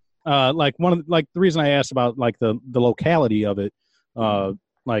 But the reason I asked about like the locality of it,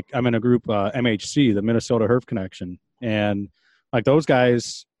 like I'm in a group, MHC, the Minnesota Herf Connection, and like those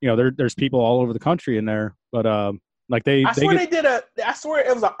guys, there's people all over the country in there, but I swear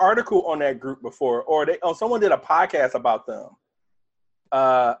it was an article on that group before, or someone did a podcast about them.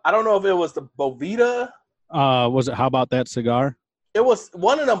 I don't know if it was the Bovita. Was it How About That Cigar? It was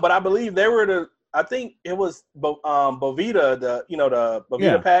one of them, but I believe they were I think it was Bovita, the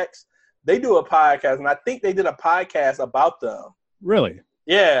Bovita packs. They do a podcast, and I think they did a podcast about them. Really?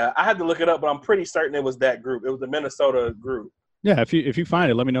 Yeah, I had to look it up, but I'm pretty certain it was that group. It was the Minnesota group. Yeah, if you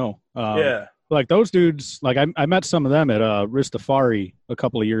find it, let me know. Yeah. Like those dudes, like I met some of them at Ristafari a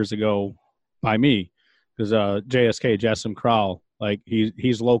couple of years ago by me, because JSK, Jessim Krall, like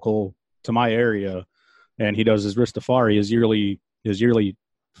he's local to my area, and he does his Ristafari, his yearly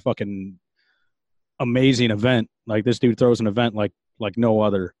fucking amazing event. Like this dude throws an event like no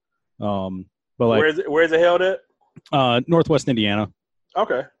other. But like where is it held at? Northwest Indiana.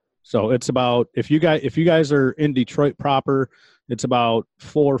 Okay. So it's about if you guys are in Detroit proper, it's about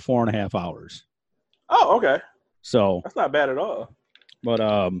 4.5 hours. Oh, okay. So that's not bad at all.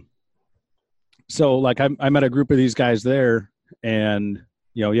 But so like I met a group of these guys there, and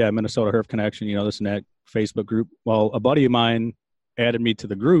Minnesota Herf Connection, this and that Facebook group. Well, a buddy of mine added me to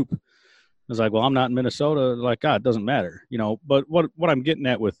the group. I was like, well, I'm not in Minnesota. Like, God, it doesn't matter, But what I'm getting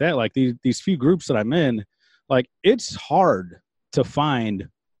at with that, like these few groups that I'm in, like it's hard to find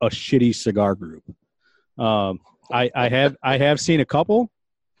a shitty cigar group. I have seen a couple,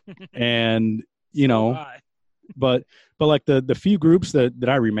 and but like the few groups that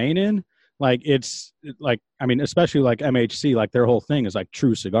I remain in, like it's like, I mean, especially like MHC, like their whole thing is like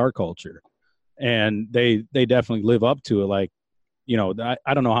true cigar culture, and they definitely live up to it. Like,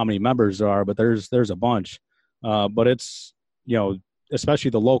 I don't know how many members there are, but there's a bunch. But it's,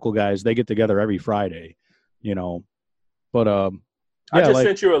 especially the local guys, they get together every Friday, But I just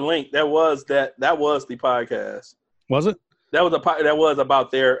sent you a link. That was the podcast. Was it? That was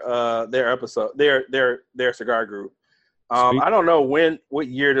about their episode, their cigar group. I don't know what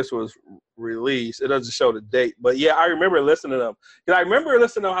year this was released. It doesn't show the date, but yeah, I remember listening to them. Because I remember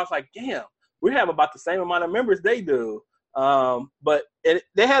listening to them, I was like, damn, we have about the same amount of members they do. But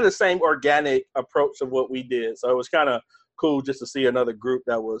they had the same organic approach of what we did, so it was kind of cool just to see another group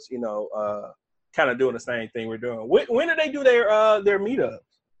that was, kind of doing the same thing we're doing. When did they do their meetups?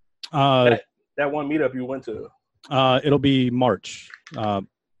 That one meetup you went to. It'll be March.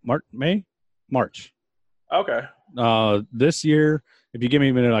 March. Okay. This year, if you give me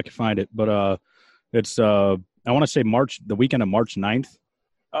a minute, I can find it. But it's I want to say the weekend of March 9th.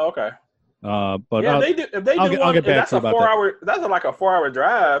 Oh, okay. But yeah, if they do I'll get back to you about that. That's like a 4-hour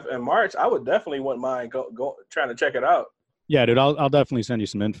drive in March. I would definitely wouldn't mind go trying to check it out. Yeah, dude, I'll definitely send you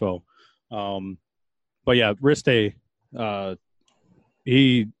some info. But yeah, Riste,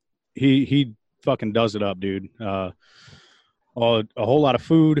 he fucking does it up, dude. A whole lot of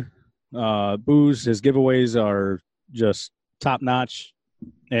food, booze. His giveaways are just top notch,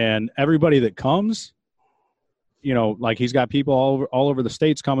 and everybody that comes, like he's got people all over the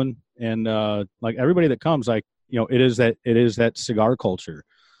states coming, and like everybody that comes, like it is that cigar culture,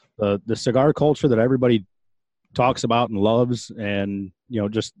 the cigar culture that everybody talks about and loves, and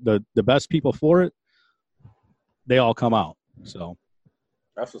just the best people for it, they all come out. So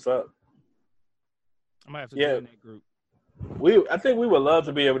that's what's up. I might have to join that group. I think we would love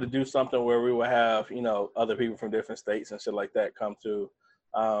to be able to do something where we would have other people from different states and shit like that come to.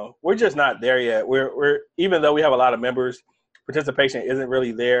 We're just not there yet. We're even though we have a lot of members, participation isn't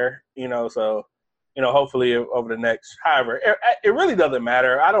really there. So hopefully over the next, however, it really doesn't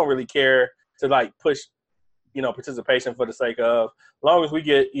matter. I don't really care to like push participation for the sake of, as long as we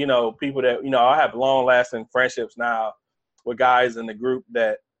get people that I have long lasting friendships now with guys in the group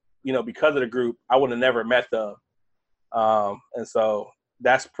that because of the group I would have never met them. And so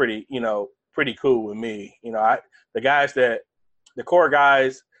that's pretty cool with me. The core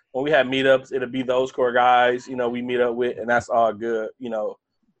guys, when we have meetups, it'll be those core guys, we meet up with, and that's all good,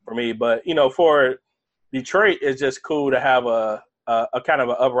 for me. But, for Detroit, it's just cool to have a kind of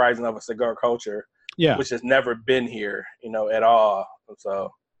an uprising of a cigar culture, which has never been here, at all.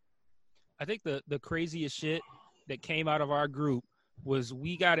 So I think the craziest shit that came out of our group was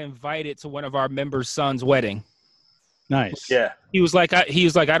we got invited to one of our members' son's wedding. Nice. Yeah. He was like, I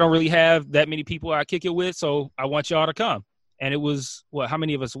don't really have that many people I kick it with, so I want y'all to come. And it was how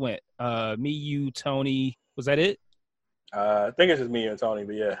many of us went? Me, you, Tony. Was that it? I think it's just me and Tony,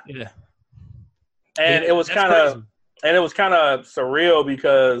 but yeah. Yeah. And it was kind of surreal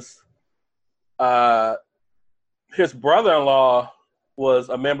because his brother-in-law was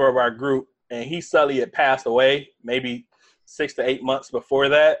a member of our group, and he suddenly had passed away maybe 6 to 8 months before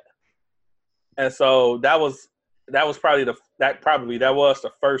that. And so that was probably that was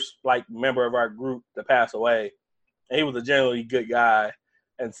the first like member of our group to pass away. And he was a generally good guy.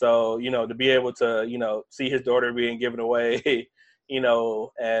 And so, to be able to, see his daughter being given away,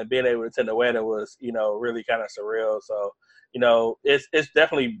 and being able to attend the wedding was, really kind of surreal. So, it's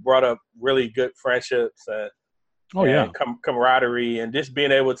definitely brought up really good friendships and camaraderie, and just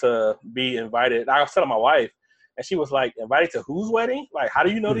being able to be invited. I was telling my wife, and she was like, invited to whose wedding? Like, how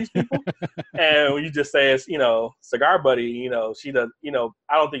do you know these people? And when you just say it's, cigar buddy, she does,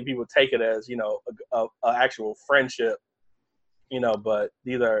 I don't think people take it as, a actual friendship, but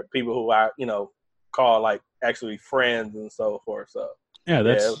these are people who I, call like actually friends and so forth. So yeah,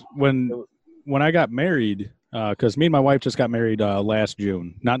 that's when I got married, because me and my wife just got married last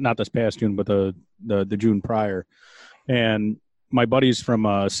June, not this past June, but the June prior. And my buddies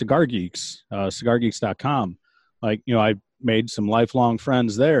from Cigar Geeks, cigargeeks.com, like, made some lifelong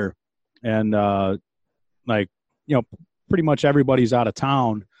friends there. And like, you know, pretty much everybody's out of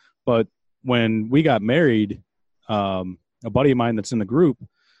town. But when we got married, a buddy of mine that's in the group,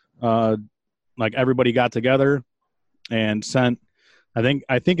 like everybody got together and sent, I think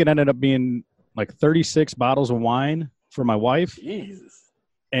it ended up being like 36 bottles of wine for my wife. Jesus.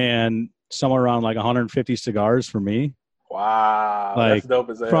 And somewhere around like 150 cigars for me. Wow, like that's dope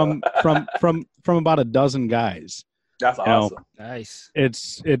as hell. from about a dozen guys. That's awesome. Nice.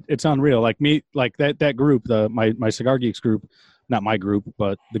 It's unreal. Like me, like that group, my Cigar Geeks group, not my group,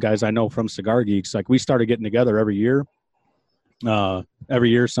 but the guys I know from Cigar Geeks. Like we started getting together every year. Every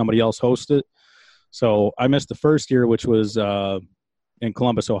year somebody else hosts it. So I missed the first year, which was in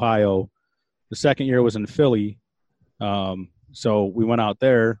Columbus, Ohio. The second year was in Philly. So we went out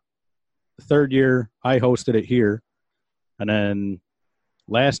there. The third year I hosted it here. And then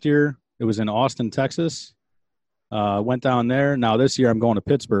last year, it was in Austin, Texas. Went down there. Now this year, I'm going to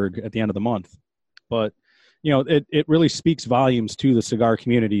Pittsburgh at the end of the month. But, you know, it really speaks volumes to the cigar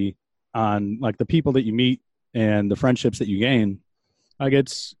community on, like, the people that you meet and the friendships that you gain. Like,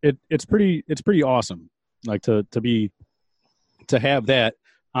 it's pretty awesome, like, to have that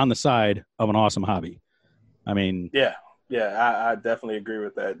on the side of an awesome hobby. I mean. Yeah, I definitely agree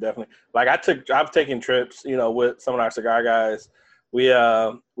with that. Definitely. Like I've taken trips, you know, with some of our cigar guys. We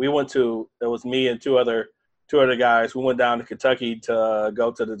went to, it was me and two other guys. We went down to Kentucky to go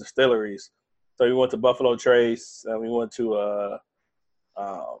to the distilleries. So we went to Buffalo Trace and we went to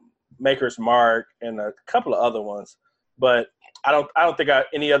Maker's Mark and a couple of other ones. But I don't think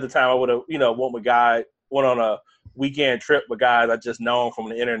any other time I would have, you know, went on a weekend trip with guys I just known from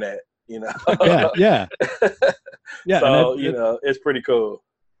the internet. You know. Yeah. So you know, it's pretty cool.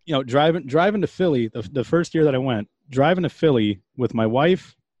 You know, driving to Philly, the first year that I went, driving to Philly with my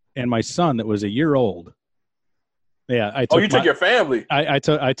wife and my son that was a year old. Yeah, I took. You took your family. I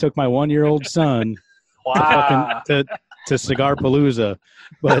took my 1-year-old son. Wow. to Cigar Palooza,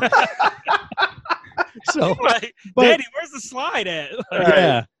 but so. Like, but, Daddy, where's the slide at? Like,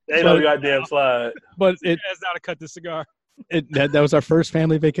 yeah, ain't no goddamn slide. But it has how to cut the cigar. That was our first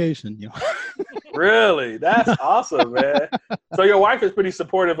family vacation. You know. Really? That's awesome, man. So your wife is pretty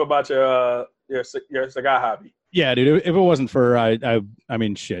supportive about your cigar hobby. Yeah, dude. If it wasn't for I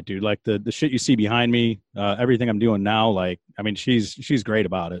mean, shit, dude. Like the shit you see behind me, everything I'm doing now. Like, I mean, she's great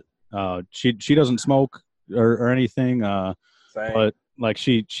about it. She doesn't smoke or anything. But like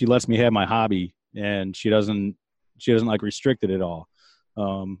she lets me have my hobby, and she doesn't like restrict it at all.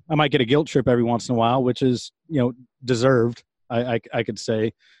 I might get a guilt trip every once in a while, which is, you know, deserved. I could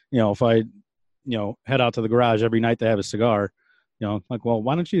say, you know, if I, you know, head out to the garage every night to have a cigar, you know, like, well,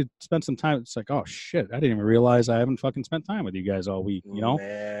 why don't you spend some time? It's like, oh shit, I didn't even realize I haven't fucking spent time with you guys all week, you know.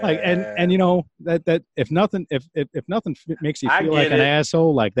 Man. Like, and you know that if nothing makes you feel like an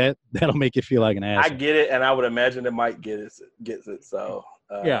asshole, like that'll make you feel like an asshole. I get it, and I would imagine it might gets it. So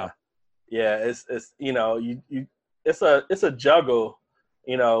yeah, it's you know, it's a juggle.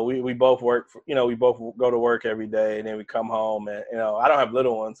 You know, we both work, you know, we both go to work every day, and then we come home, and, you know, I don't have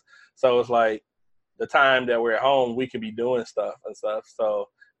little ones. So it's like the time that we're at home, we can be doing stuff. So,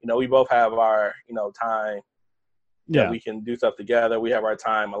 you know, we both have our, you know, time that we can do stuff together. We have our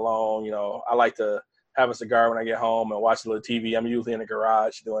time alone. You know, I like to have a cigar when I get home and watch a little TV. I'm usually in the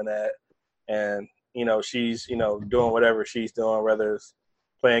garage doing that. And, you know, she's, you know, doing whatever she's doing, whether it's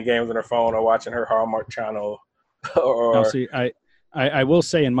playing games on her phone or watching her Hallmark channel or. Now, see, I will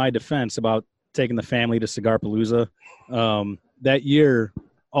say in my defense about taking the family to Cigar Palooza, that year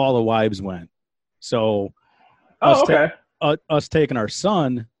all the wives went. So us taking our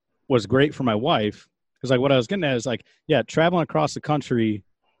son was great for my wife, because like what I was getting at is like, yeah, traveling across the country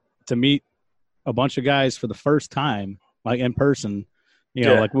to meet a bunch of guys for the first time, like in person, you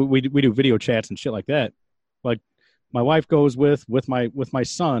know, like we do video chats and shit like that. Like my wife goes with my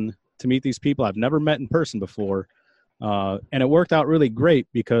son to meet these people I've never met in person before. And it worked out really great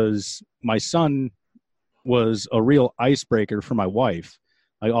because my son was a real icebreaker for my wife.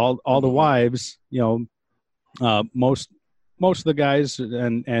 Like all the wives, you know, most of the guys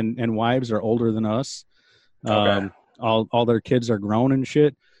and wives are older than us. All their kids are grown and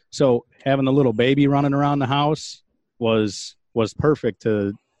shit. So having a little baby running around the house was perfect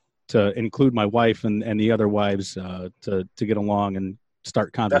to include my wife and the other wives to get along and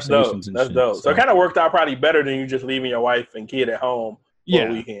start conversations. That's dope. So it kind of worked out probably better than you just leaving your wife and kid at home for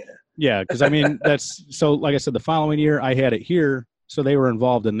a weekend. Yeah, because I mean that's so. Like I said, the following year I had it here, so they were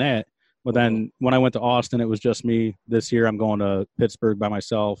involved in that. But then when I went to Austin, it was just me. This year I'm going to Pittsburgh by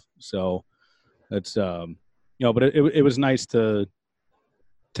myself. So it's you know, but it was nice to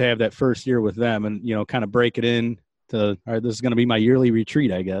have that first year with them and, you know, kind of break it in all right, this is going to be my yearly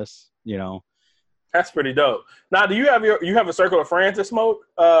retreat, I guess. You know, That's pretty dope. Now, do you have a circle of friends that smoke,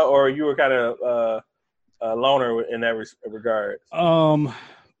 or you were kind of a loner in that regard?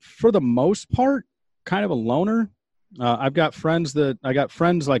 For the most part, kind of a loner. I got friends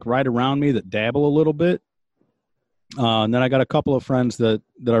like right around me that dabble a little bit. And then I got a couple of friends that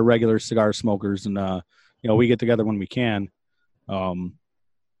are regular cigar smokers, and we get together when we can.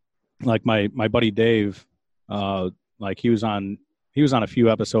 Like my buddy Dave, like he was on a few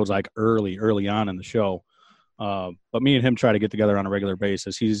episodes like early on in the show. But me and him try to get together on a regular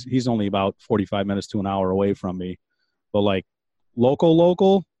basis. He's only about 45 minutes to an hour away from me. But like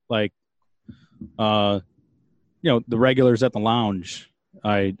local, like the regulars at the lounge,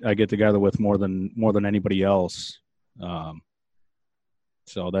 I get together with more than anybody else.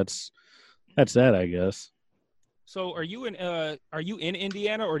 So that's that, I guess. So are you in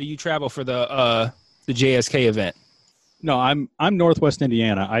Indiana, or do you travel for the JSK event? No, I'm Northwest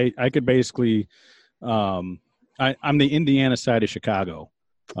Indiana. I could basically I'm the Indiana side of Chicago.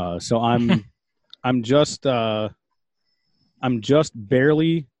 So I'm just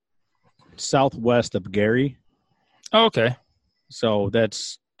barely southwest of Gary. Oh, okay. So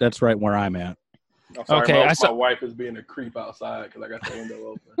that's right where I'm at. I'm sorry, Okay, my wife is being a creep outside because I got the window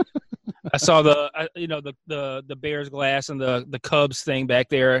open. I saw the Bears glass and the Cubs thing back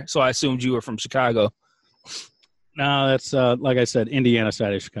there, so I assumed you were from Chicago. No, that's like I said, Indiana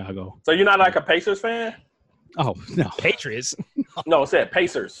side of Chicago. So you're not like a Pacers fan? Oh no, Patriots. No, it said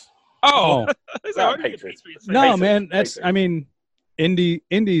Pacers. Oh, Not Patriots. No, Pacers. man, that's Pacers. I mean,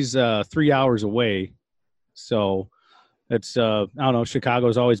 Indy's 3 hours away, so it's I don't know.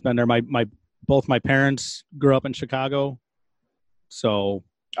 Chicago's always been there. Both my parents grew up in Chicago, so.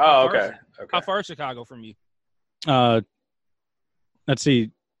 Oh, okay. How far is Chicago from you? Let's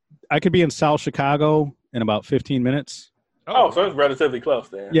see. I could be in South Chicago in about 15 minutes. Oh, so it's relatively close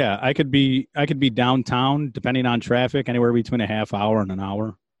then. Yeah, I could be downtown, depending on traffic, anywhere between a half hour and an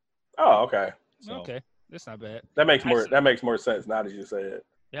hour. Oh, okay. So. Okay, that's not bad. That makes more sense now that you say it.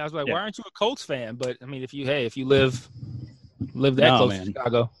 Yeah, I was like, why aren't you a Colts fan? But I mean, if you live that close to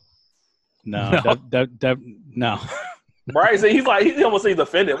Chicago. No. No. Right, so he's almost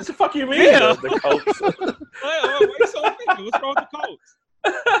offended. What the fuck you mean? Yeah. The Colts. Why are you so offended? What's wrong with the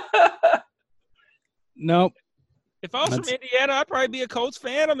Colts? Nope. If I was from Indiana, I'd probably be a Colts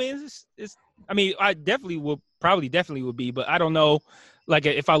fan. I mean, I definitely would be, but I don't know. Like,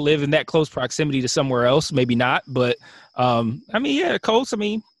 if I live in that close proximity to somewhere else, maybe not. But the Colts. I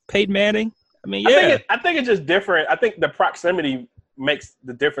mean, Peyton Manning. I mean, yeah. I think it's just different. I think the proximity makes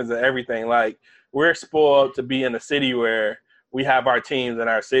the difference in everything. Like, we're spoiled to be in a city where we have our teams in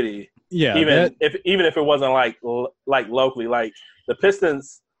our city. Yeah. Even if it wasn't like locally, like the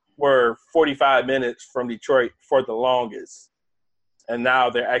Pistons were 45 minutes from Detroit for the longest, and now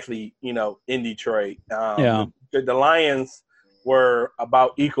they're actually in Detroit. The Lions were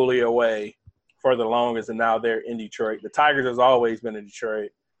about equally away for the longest, and now they're in Detroit. The Tigers has always been in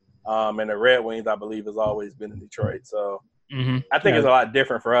Detroit, and the Red Wings, I believe, has always been in Detroit. So. Mm-hmm. I think it's a lot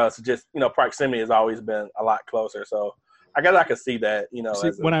different for us. Just proximity has always been a lot closer. So I guess I could see that.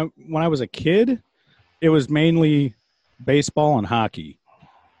 When I was a kid, it was mainly baseball and hockey.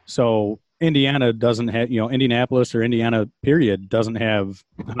 So Indiana doesn't have Indianapolis or Indiana period doesn't have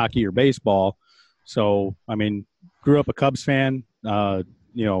hockey or baseball. So I mean, grew up a Cubs fan. I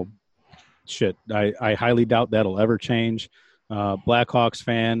highly doubt that'll ever change. Blackhawks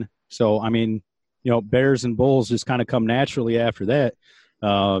fan. So I mean. Bears and Bulls just kind of come naturally after that.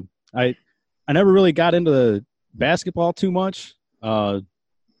 I never really got into the basketball too much. I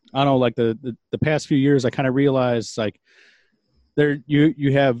don't know, like the past few years, I kind of realized like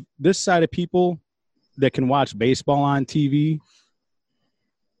you have this side of people that can watch baseball on TV,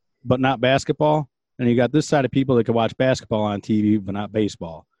 but not basketball, and you got this side of people that can watch basketball on TV but not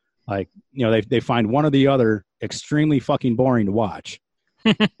baseball. Like they find one or the other extremely fucking boring to watch.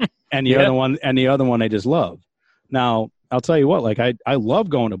 And the other one they just love. Now, I'll tell you what, like I love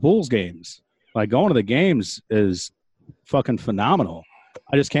going to Bulls games. Like going to the games is fucking phenomenal.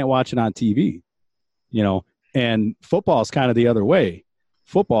 I just can't watch it on TV. And football is kind of the other way.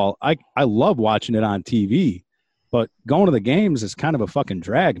 Football, I love watching it on TV, but going to the games is kind of a fucking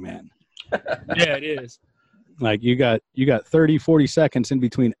drag, man. Yeah, it is. Like you got 30, 40 seconds in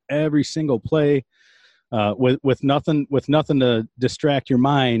between every single play. With nothing to distract your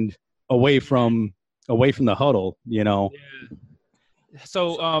mind away from the huddle, Yeah.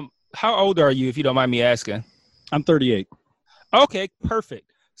 So, how old are you, if you don't mind me asking? I'm 38. Okay,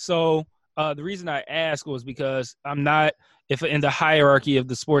 perfect. So, the reason I asked was because I'm not, if in the hierarchy of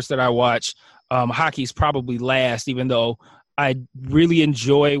the sports that I watch, hockey's probably last, even though I really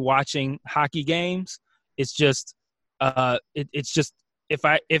enjoy watching hockey games. It's just it's just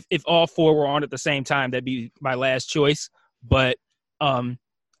if all four were on at the same time, that'd be my last choice. But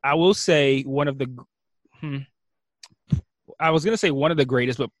I will say one of the I was going to say one of the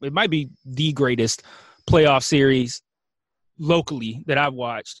greatest, but it might be the greatest playoff series locally that I've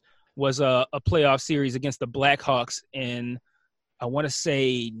watched was a playoff series against the Blackhawks in, I want to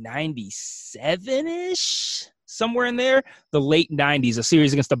say 97-ish, somewhere in there, the late 90s, a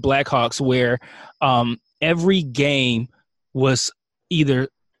series against the Blackhawks where every game was either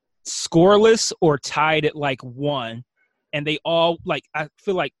scoreless or tied at like 1. And they all, like, I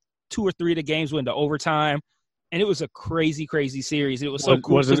feel like 2 or 3 of the games went to overtime. And it was a crazy, crazy series. It was so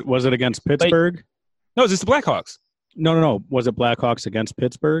cool. Was it against Pittsburgh? No, it's just the Blackhawks. No. Was it Blackhawks against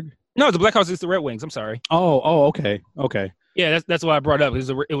Pittsburgh? No, it's the Blackhawks against the Red Wings. I'm sorry. Oh, okay. Yeah, that's why I brought it up.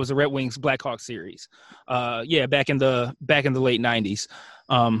 It was a Red Wings Blackhawks series. Back in the late 90s.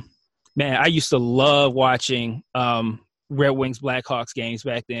 Man, I used to love watching Red Wings Blackhawks games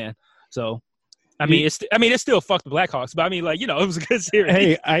back then. So it's still fuck the Blackhawks, but I mean, like, you know, it was a good series.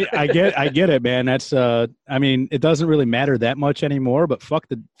 Hey, I get it, man. That's it doesn't really matter that much anymore, but fuck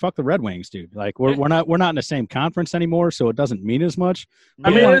the Red Wings, dude. Like we're not in the same conference anymore, so it doesn't mean as much. For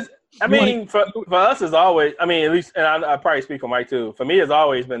us it's always, at least, and I probably speak for Mike too. For me, it's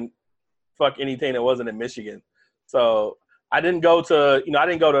always been fuck any team that wasn't in Michigan. So I didn't go to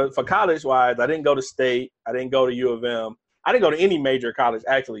for college wise. I didn't go to State. I didn't go to U of M. I didn't go to any major college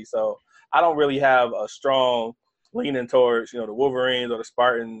actually. So I don't really have a strong leaning towards, the Wolverines or the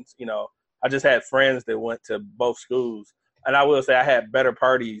Spartans. I just had friends that went to both schools. And I will say I had better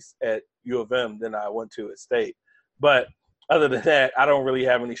parties at U of M than I went to at State. But other than that, I don't really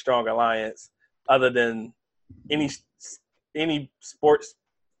have any strong alliance other than any sports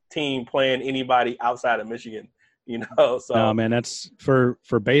team playing anybody outside of Michigan, So no, man, that's for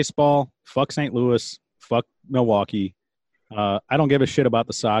baseball, fuck St. Louis, fuck Milwaukee. I don't give a shit about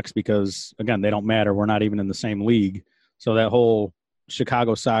the Sox because, again, they don't matter. We're not even in the same league. So that whole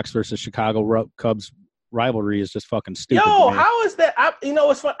Chicago Sox versus Chicago Cubs rivalry is just fucking stupid. Yo, how is that?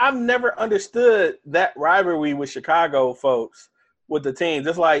 It's fun. I've never understood that rivalry with Chicago folks with the teams.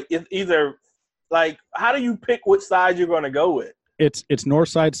 It's like it's either like, how do you pick which side you're going to go with? It's north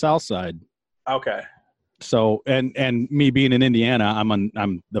side, south side. Okay. So and me being in Indiana,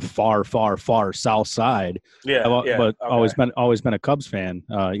 I'm the far south side. Yeah, but okay. always been a Cubs fan,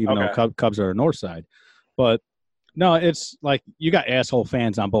 even though Cubs are north side. But no, it's like you got asshole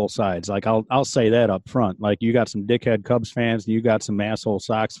fans on both sides. Like I'll say that up front. Like you got some dickhead Cubs fans, and you got some asshole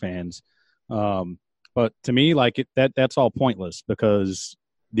Sox fans. But to me, like that's all pointless because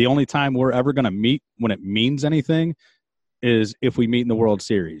the only time we're ever going to meet when it means anything is if we meet in the World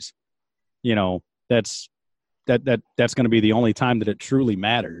Series. That's going to be the only time that it truly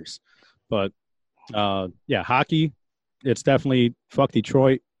matters. But hockey, it's definitely fuck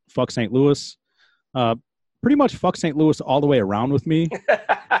Detroit, fuck St. Louis. Pretty much fuck St. Louis all the way around with me.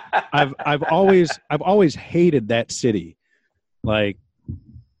 I've always hated that city, like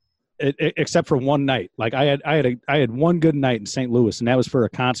except for one night. Like I had one good night in St. Louis, and that was for a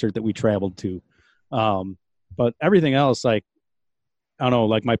concert that we traveled to. But everything else, like, I don't know,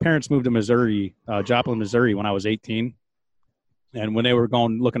 like my parents moved to Missouri, Joplin, Missouri when I was 18. And when they were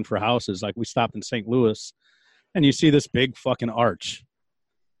going looking for houses, like we stopped in St. Louis and you see this big fucking arch.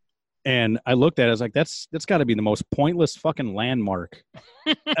 And I looked at it, I was like, that's got to be the most pointless fucking landmark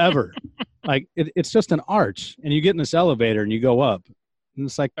ever. Like it's just an arch and you get in this elevator and you go up and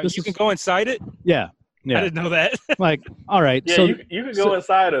it's like, you can go inside it. Yeah. I didn't know that. Like, all right. Yeah, so you can go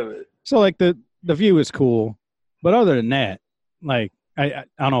inside of it. So like the view is cool, but other than that, like, I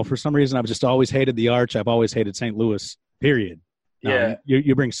don't know. For some reason, I've just always hated the arch. I've always hated St. Louis, period. Yeah.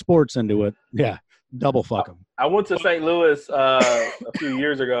 You bring sports into it. Yeah. Double fuck them. I went to St. Louis a few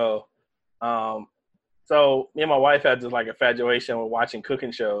years ago. So me and my wife had just like a infatuation with watching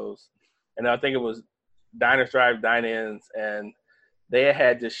cooking shows. And I think it was Diners, Drive, Dine-Ins. And they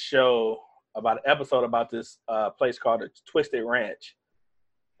had this show about an episode about this place called the Twisted Ranch.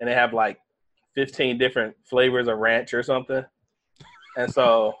 And they have like 15 different flavors of ranch or something. And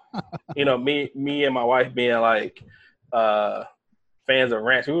so, me and my wife being like fans of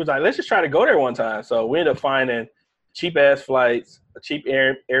ranch, we was like, let's just try to go there one time. So we ended up finding cheap ass flights, a cheap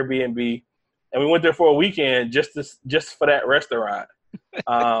Airbnb, and we went there for a weekend just for that restaurant.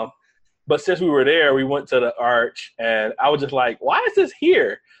 But since we were there, we went to the arch, and I was just like, why is this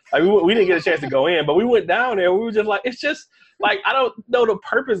here? Like we didn't get a chance to go in, but we went down there. We were just like, it's just like I don't know the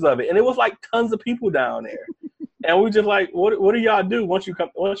purpose of it, and it was like tons of people down there. And we just like, what do y'all do once you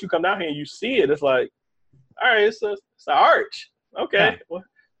come down here and you see it? It's like, all right, it's an arch. Okay. Yeah.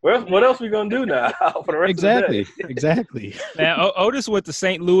 What else we gonna do now for the rest of the day? Exactly. Man, Otis went to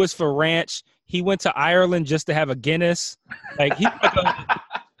St. Louis for ranch. He went to Ireland just to have a Guinness. Like he's like a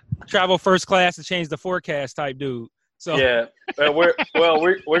travel first class to change the forecast type dude. So yeah, we're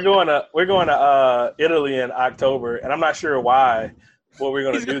going to Italy in October, and I'm not sure what we're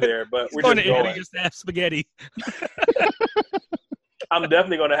gonna do there, but we're going just to going. Italy just to have spaghetti. I'm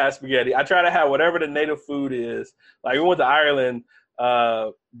definitely gonna have spaghetti. I try to have whatever the native food is. Like we went to Ireland,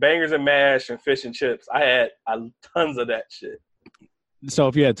 bangers and mash and fish and chips. I had tons of that shit. So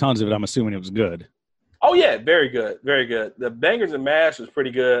if you had tons of it, I'm assuming it was good. Oh yeah, very good, very good. The bangers and mash was pretty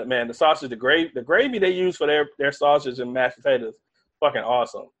good, man. The sausage, the gravy they use for their sausage and mashed potatoes, fucking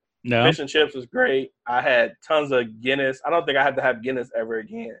awesome. No. Fish and chips was great. I had tons of Guinness. I don't think I have to have Guinness ever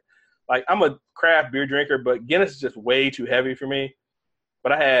again. Like I'm a craft beer drinker, but Guinness is just way too heavy for me.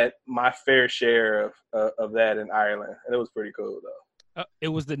 But I had my fair share of that in Ireland, and it was pretty cool though. It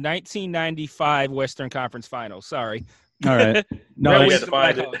was the 1995 Western Conference Finals. Sorry. All right. No, you had to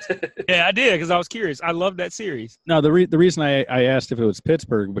find it. Yeah, I did because I was curious. I love that series. No, the reason I asked if it was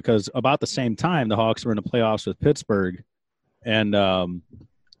Pittsburgh because about the same time the Hawks were in the playoffs with Pittsburgh, and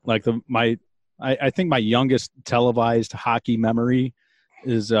like I think my youngest televised hockey memory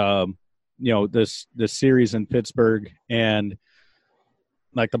is this series in Pittsburgh, and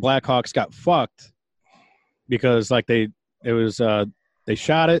like the Blackhawks got fucked because like they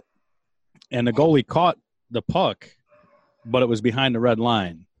shot it and the goalie caught the puck, but it was behind the red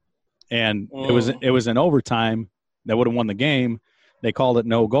line. And it was in overtime that would have won the game. They called it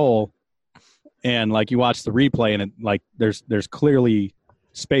no goal. And like you watch the replay and it like there's clearly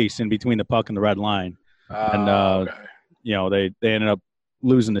space in between the puck and the red line. And okay. They ended up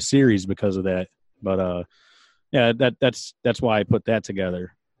losing the series because of that. But yeah, that's why I put that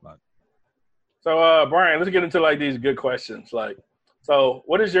together. So Brian, let's get into like these good questions. Like, so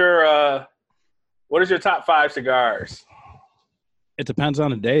what is your top 5 cigars? It depends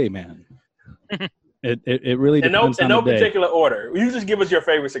on the day, man. It really depends on the day. In no particular order. You just give us your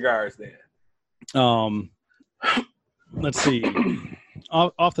favorite cigars then. Let's see.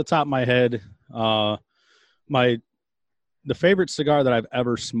 Off the top of my head, the favorite cigar that I've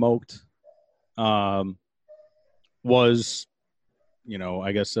ever smoked was,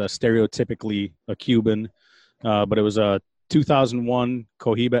 I guess stereotypically a Cuban, but it was a 2001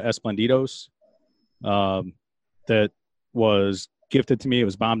 Cohiba Esplendidos that was gifted to me. It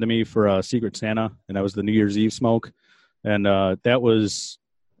was bombed to me for a Secret Santa, and that was the New Year's Eve smoke. And that was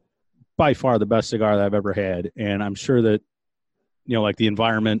by far the best cigar that I've ever had. And I'm sure that, like the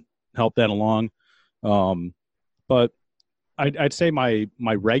environment helped that along. But I'd say my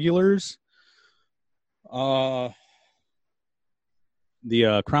regulars, the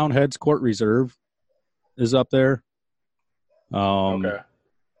Crown Heads Court Reserve is up there. Okay.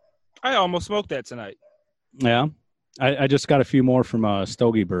 I almost smoked that tonight. Yeah. I just got a few more from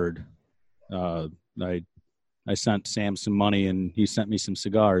Stogie Bird. I sent Sam some money and he sent me some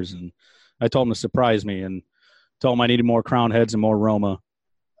cigars, and I told him to surprise me and told him I needed more Crown Heads and more Roma.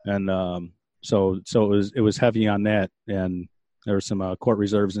 And so it was heavy on that, and there were some Court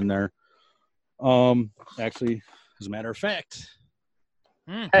Reserves in there. Actually, as a matter of fact.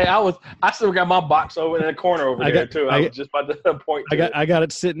 Hey, I still got my box over in the corner over there too. I was just about to point to I got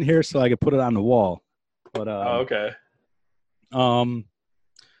it sitting here so I could put it on the wall. But okay.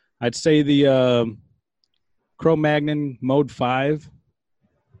 I'd say the Cro-Magnon Mode 5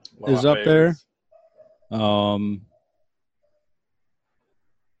 is up there. The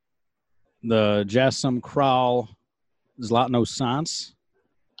Jassum Kral Zlatno Sans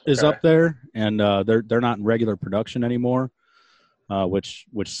is up there, and they're not in regular production anymore, which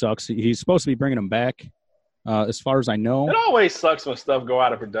sucks. He's supposed to be bringing them back, as far as I know. It always sucks when stuff go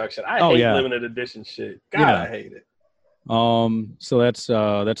out of production. I hate limited edition shit. God, I hate it. So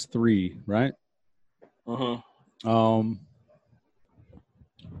that's 3, right?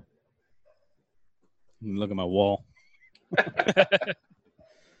 Look at my wall.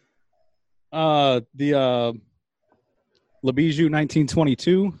 The LeBijou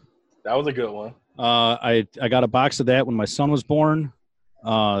 1922. That was a good one. I got a box of that when my son was born,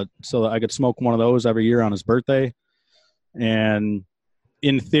 so that I could smoke one of those every year on his birthday. And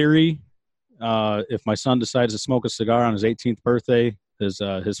in theory, if my son decides to smoke a cigar on his 18th birthday,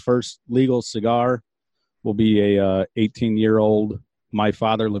 his first legal cigar will be a 18-year-old My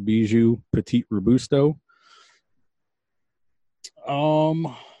Father LeBijou Petit Robusto.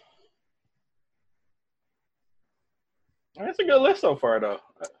 That's a good list so far, though.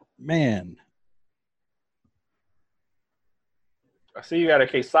 Man, I see you got a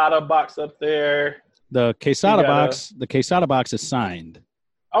Quesada box up there. The Quesada box is signed.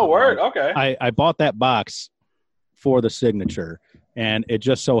 Oh, word. Okay. I bought that box for the signature, and it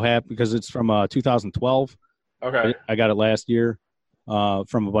just so happened because it's from 2012. Okay. I got it last year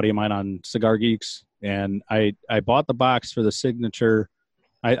from a buddy of mine on Cigar Geeks, and I bought the box for the signature.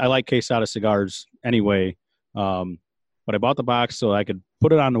 I like Quesada cigars anyway, but I bought the box so I could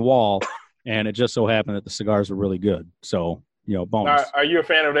put it on the wall, and it just so happened that the cigars were really good. So, bonus. Are you a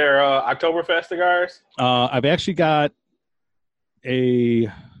fan of their Oktoberfest cigars? I've actually got I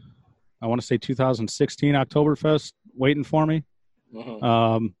want to say 2016 Oktoberfest waiting for me.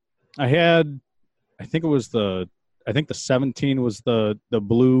 Mm-hmm. I think the 17 was the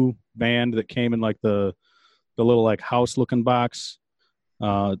blue band that came in like the little like house looking box.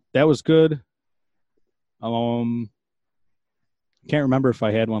 That was good. Can't remember if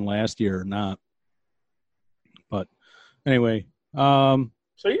I had one last year or not. But anyway, so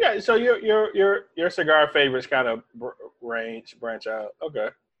your cigar favorites kind of branch out. Okay.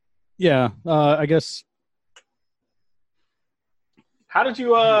 Yeah, I guess. How did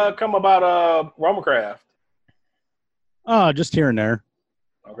you come about Romacraft? Just here and there.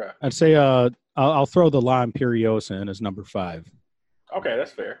 Okay. I'd say I'll throw the La Imperiosa in as number 5. Okay,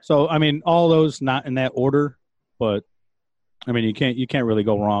 that's fair. So I mean, all those not in that order, but I mean you can't really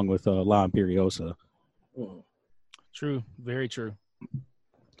go wrong with La Imperiosa. True, very true.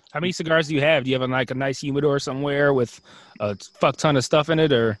 How many cigars do you have? Do you have a nice humidor somewhere with a fuck ton of stuff in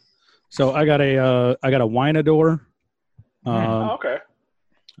it, or? So I got a WudUpDoe. Okay.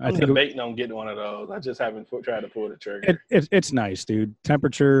 I'm debating on getting one of those. I just haven't tried to pull the trigger. It's nice, dude.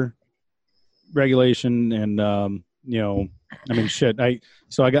 Temperature regulation and I mean shit. I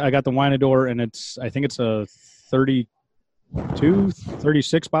got the WudUpDoe, and I think it's a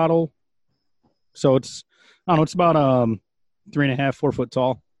 36 bottle. So it's about 3.5, 4 foot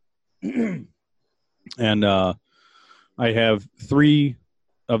tall. And I have 3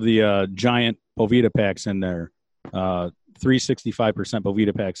 of the giant Bovita packs in there. 365%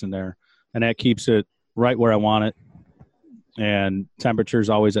 Bovita packs in there, and that keeps it right where I want it. And temperature is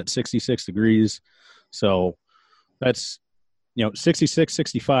always at 66 degrees. So that's 66,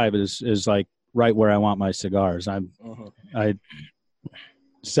 65 is like right where I want my cigars.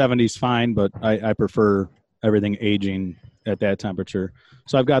 70's fine, but I prefer everything aging at that temperature.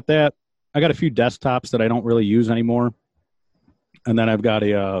 So I've got that. I got a few desktops that I don't really use anymore. And then I've got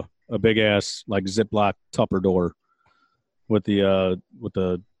a big ass like Ziploc Tupperware with the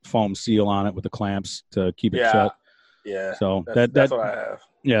foam seal on it with the clamps to keep it shut. Yeah. So that's what I have.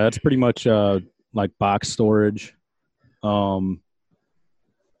 Yeah, that's pretty much like box storage. And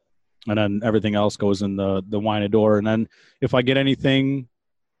then everything else goes in the WudUpDoe. And then if I get anything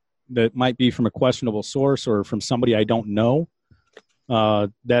that might be from a questionable source or from somebody I don't know,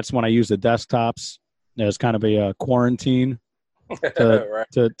 that's when I use the desktops as kind of a quarantine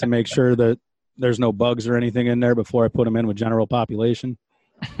to make sure that there's no bugs or anything in there before I put them in with general population.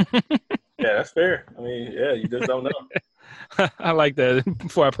 Yeah, that's fair. I mean, yeah, you just don't know. I like that.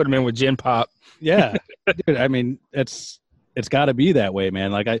 Before I put them in with Gen Pop. Yeah, dude. I mean, it's got to be that way,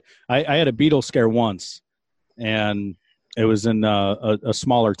 man. Like I had a beetle scare once, and it was in a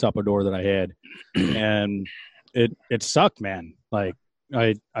smaller Tupperware that I had, and it sucked, man. Like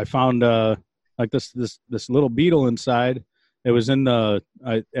I found like this little beetle inside. It was in at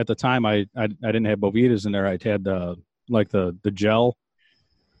the time I didn't have Bovitas in there. I had the gel,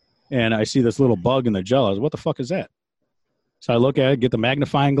 and I see this little bug in the gel. I was, what the fuck is that? So I look at it, get the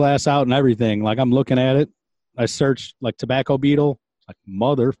magnifying glass out and everything. Like I'm looking at it. I searched like tobacco beetle, like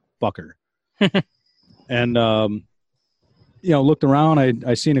motherfucker, and looked around.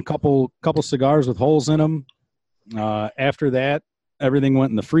 I seen a couple cigars with holes in them. After that, everything went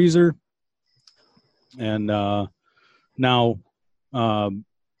in the freezer, and now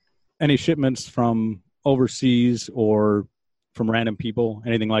any shipments from overseas or from random people,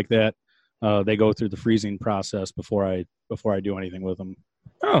 anything like that, they go through the freezing process before I do anything with them.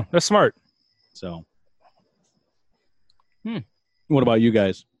 Oh, that's smart. So, what about you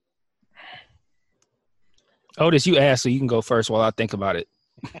guys? Otis, you asked, so you can go first while I think about it.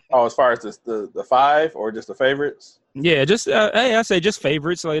 Oh, as far as the 5 or just the favorites? Yeah, just hey, I say just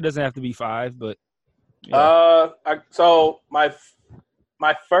favorites, so it doesn't have to be 5, but yeah. So my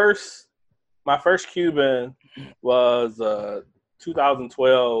first Cuban was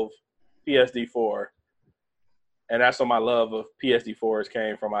 2012 PSD4, and that's where my love of PSD4s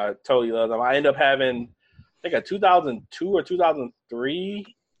came from. I totally love them. I ended up having, I think, a 2002 or 2003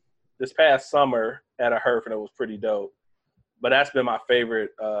 this past summer at a Herf, and it was pretty dope. But that's been my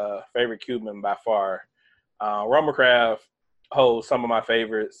favorite Cuban by far. Romacraft, holds some of my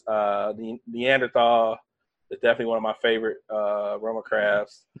favorites. The Neanderthal is definitely one of my favorite Roma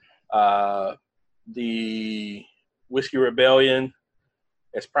crafts. The Whiskey Rebellion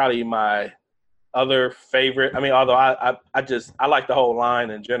is probably my other favorite. I mean, although I like the whole line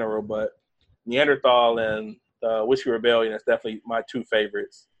in general, but Neanderthal and the Whiskey Rebellion is definitely my two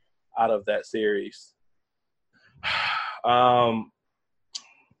favorites out of that series. The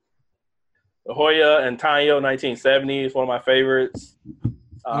Hoya and Tanyo 1970 is one of my favorites.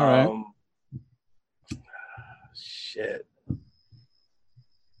 All right. Shit.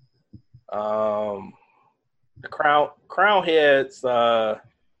 The Crown Heads,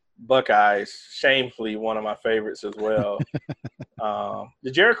 Buckeyes, shamefully one of my favorites as well.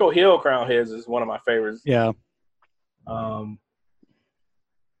 The Jericho Hill Crown Heads is one of my favorites. Yeah.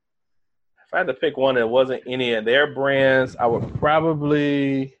 If I had to pick one that wasn't any of their brands, I would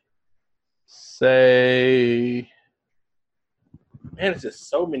probably say, man, it's just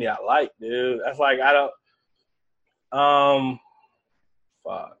so many I like, dude. That's like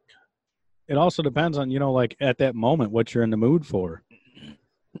fuck. It also depends on, like at that moment, what you're in the mood for.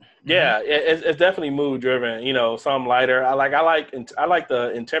 Yeah, it's definitely mood driven. Some lighter. I like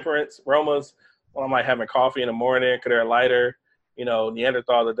the intemperance aromas when I'm like having coffee in the morning because they're lighter.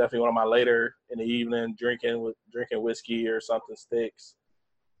 Neanderthal are definitely one of my later in the evening drinking whiskey or something sticks.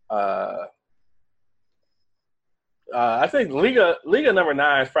 I think Liga number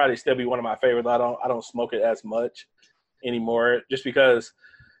 9 is probably still be one of my favorites. I don't smoke it as much anymore just because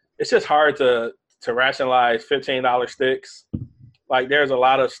it's just hard to rationalize $15 sticks. Like there's a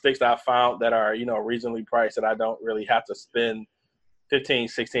lot of sticks that I found that are, reasonably priced that I don't really have to spend $15,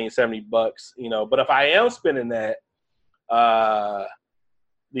 $16, $70. But if I am spending that,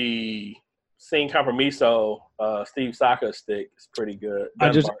 the Sin Compromiso Steve Saka stick is pretty good.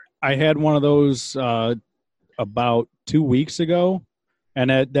 I had one of those about 2 weeks ago, and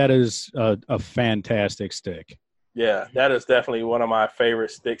that is a fantastic stick. Yeah, that is definitely one of my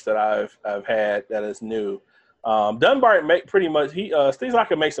favorite sticks that I've had that is new. Dunbar make pretty much Steve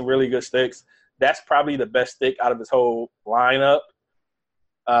Saka makes some really good sticks. That's probably the best stick out of his whole lineup.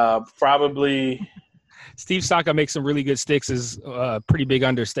 Probably Steve Saka makes some really good sticks is a pretty big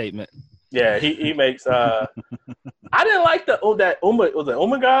understatement. Yeah, he makes I didn't like was it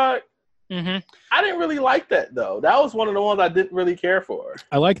Umagog? Mm-hmm. I didn't really like that though. That was one of the ones I didn't really care for.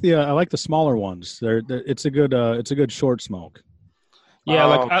 I like the smaller ones. It's a good short smoke. Yeah,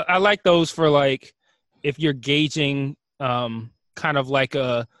 I like those for like if you're gauging kind of like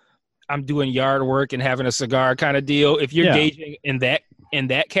I'm doing yard work and having a cigar kind of deal. If you're gauging in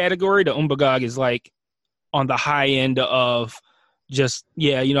that category, the Umbagog is like on the high end of just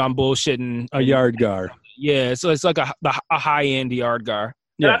I'm bullshitting a yard gar. Yeah, so it's like a high end yard gar.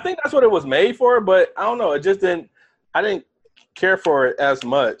 Yeah, and I think that's what it was made for, but I don't know. It just didn't. I didn't care for it as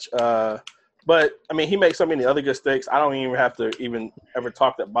much. But I mean, he makes so many other good sticks. I don't even have to ever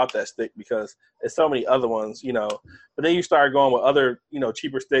talk about that stick because there's so many other ones, But then you start going with other,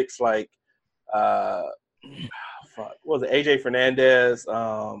 cheaper sticks like, what was it? AJ Fernandez,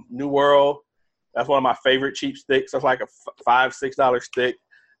 New World. That's one of my favorite cheap sticks. That's like a $5-6 stick.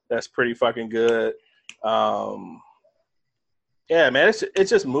 That's pretty fucking good. Yeah, man, it's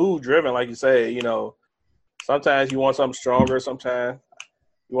just mood driven, like you say. Sometimes you want something stronger, sometimes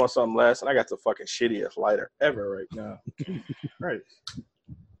you want something less. And I got the fucking shittiest lighter ever right now. Right.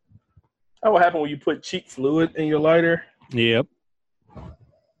 That what happened when you put cheap fluid in your lighter? Yep.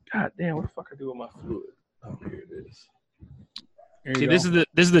 God damn, what the fuck I do with my fluid? Oh, here it is. See, this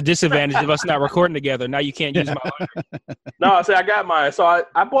is the disadvantage of us not recording together. Now you can't use my lighter. No, I got mine. So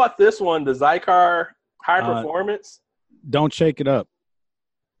I bought this one, the Zycar High Performance. Don't shake it up.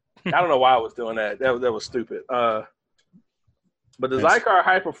 I don't know why I was doing that. That was stupid. But the Zycar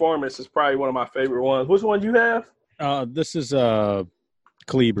High Performance is probably one of my favorite ones. Which one do you have? This is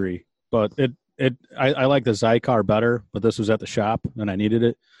Calibri, but I like the Zycar better. But this was at the shop and I needed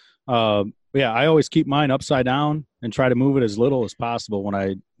it. Yeah, I always keep mine upside down and try to move it as little as possible when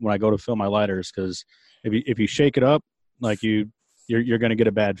I go to fill my lighters because if you shake it up, like you're gonna get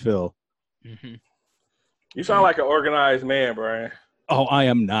a bad fill. Mm-hmm. You sound like an organized man, Brian. Oh, I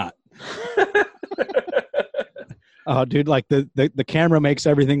am not. Oh, dude, like the camera makes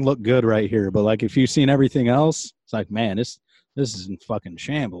everything look good right here, but like if you've seen everything else, it's like, man, this is in fucking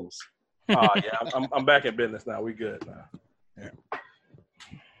shambles. Oh yeah, I'm back in business now. We good now. Yeah.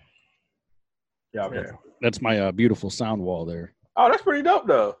 Yeah, okay. That's my beautiful sound wall there. Oh, that's pretty dope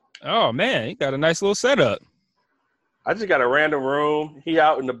though. Oh man, you got a nice little setup. I just got a random room. He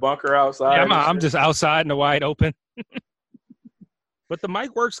out in the bunker outside. Yeah, I'm just outside in the wide open. But the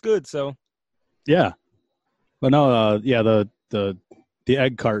mic works good, so. Yeah. But no, the the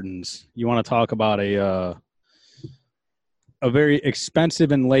egg cartons. You want to talk about a very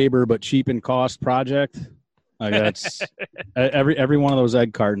expensive in labor but cheap in cost project? Like that's every one of those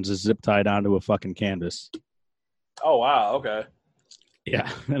egg cartons is zip tied onto a fucking canvas. Oh wow, okay. Yeah,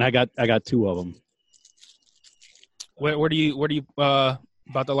 and I got 2 of them. What are you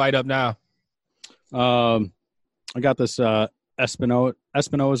about to light up now? I got this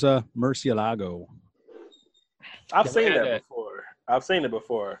Espinosa Murcielago. I've seen that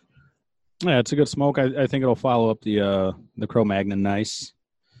before. Yeah, it's a good smoke. I think it'll follow up the Cro-Magnon nice.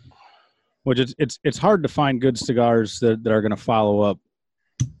 Which it's hard to find good cigars that are going to follow up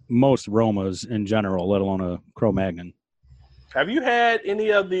most Romas in general, let alone a Cro-Magnon. Have you had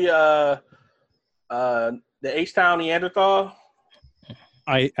any of the H-Town Neanderthal?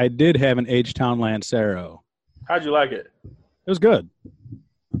 I did have an H-Town Lancero. How'd you like it? It was good.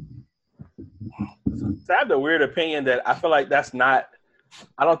 So I have the weird opinion that I feel like that's not.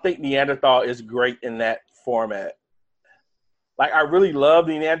 I don't think Neanderthal is great in that format. Like I really love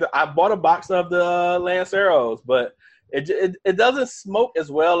the Neanderthal. I bought a box of the Lanceros, but it doesn't smoke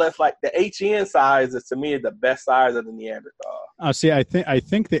as well as like the HN size is to me the best size of the Neanderthal. See, I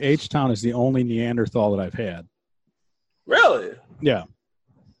think the H-Town is the only Neanderthal that I've had. Really? Yeah.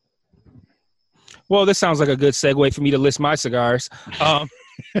 Well, this sounds like a good segue for me to list my cigars.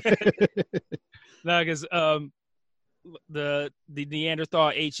 Because the Neanderthal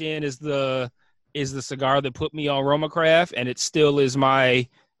HN is the cigar that put me on Romacraft, and it still is my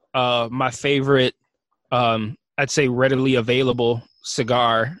favorite. I'd say readily available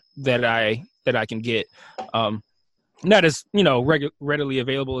cigar that I can get. Not as readily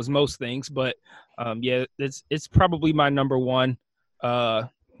available as most things, but yeah, it's probably my number one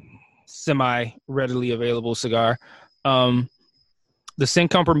semi readily available cigar. The Sin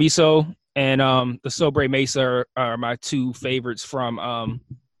Compromiso and the Sobre Mesa are my 2 favorites from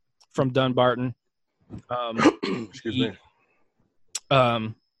Dunbarton. Excuse me.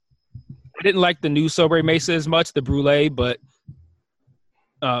 I didn't like the new Sobre Mesa as much, the Brulee, but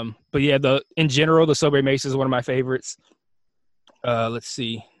yeah, in general, the Sobre Mesa is one of my favorites. Let's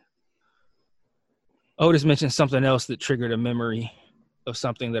see. Otis mentioned something else that triggered a memory of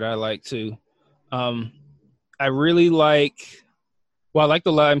something that I like too. I really like. Well, I like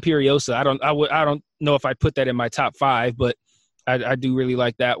the La Imperiosa. I don't know if I'd put that in my top 5, but I do really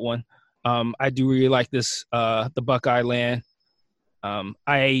like that one. I do really like this the Buckeye Land.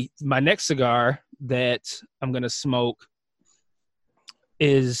 My next cigar that I'm gonna smoke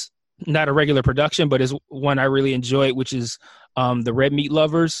is not a regular production, but is one I really enjoy, which is the Red Meat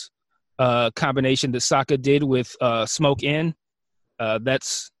Lovers combination that Saka did with Smoke Inn.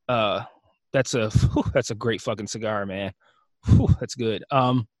 That's a great fucking cigar, man. Whew, that's good.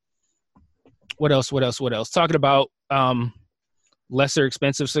 What else? Talking about lesser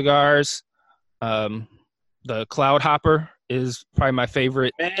expensive cigars. The Cloud Hopper is probably my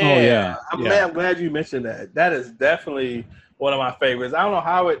favorite. Man, oh yeah. Man, I'm glad you mentioned that. That is definitely one of my favorites. I don't know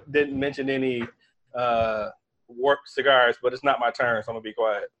how it didn't mention any warp cigars, but it's not my turn, so I'm gonna be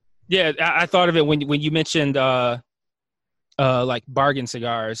quiet. Yeah, I thought of it when you mentioned like bargain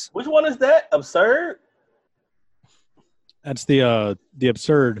cigars. Which one is that? Absurd? That's the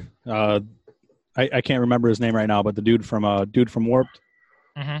Absurd. I can't remember his name right now, but the dude from Warped.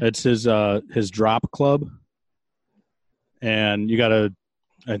 Mm-hmm. It's his drop club, and you gotta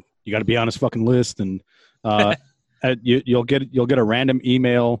be on his fucking list, and you'll get a random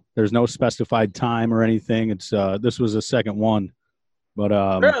email. There's no specified time or anything. It's this was the second one, but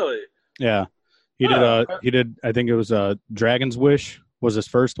really, yeah, he did. I think it was Dragon's Wish was his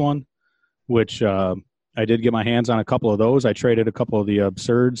first one, which I did get my hands on a couple of those. I traded a couple of the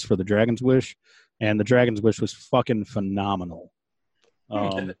Absurds for the Dragon's Wish, and the Dragon's Wish was fucking phenomenal.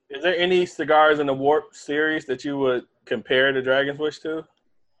 Is there any cigars in the Warp series that you would compare the Dragon's Wish to?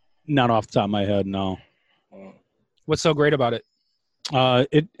 Not off the top of my head, no. What's so great about it?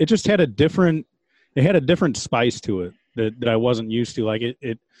 It just had a different spice to it that I wasn't used to. Like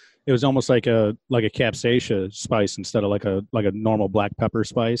it was almost like a capsaicin spice instead of like a normal black pepper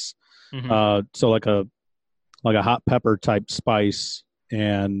spice. Mm-hmm. So like a hot pepper type spice,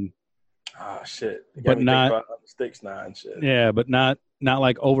 and shit. But not sticks now and shit. Yeah, but not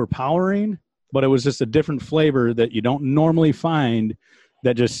like overpowering. But it was just a different flavor that you don't normally find.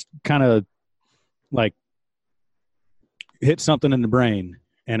 That just kind of like hit something in the brain,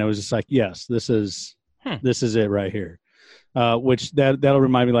 and it was just like, yes, this is it right here. Which that'll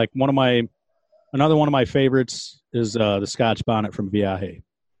remind me, like another one of my favorites is the Scotch Bonnet from Viaje.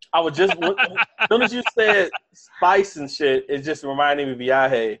 I was just as soon as you said spice and shit, it just reminded me of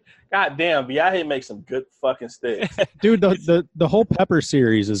Viaje. God damn, Viaje makes some good fucking sticks. Dude, the whole pepper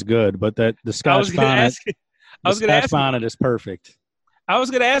series is good, but the Scotch bonnet, is perfect. I was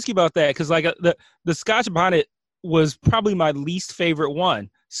going to ask you about that because like the Scotch bonnet was probably my least favorite one.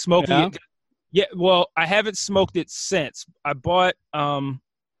 Smoking it. Yeah, well, I haven't smoked it since. I bought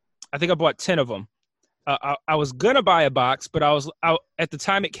I think I bought 10 of them. I was going to buy a box, but at the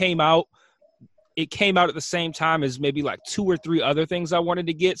time it came out at the same time as maybe like 2 or 3 other things I wanted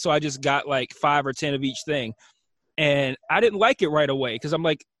to get. So I just got like 5 or 10 of each thing. And I didn't like it right away because I'm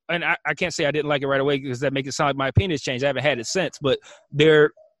like, and I can't say I didn't like it right away because that makes it sound like my opinion has changed. I haven't had it since, but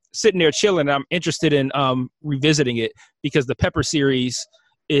they're sitting there chilling. And I'm interested in revisiting it because the pepper series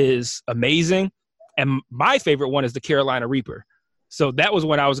is amazing. And my favorite one is the Carolina Reaper. So that was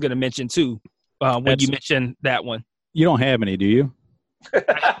one I was going to mention too. When you mentioned that one. You don't have any, do you?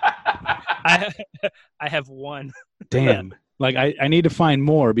 I have one. Damn. Like I need to find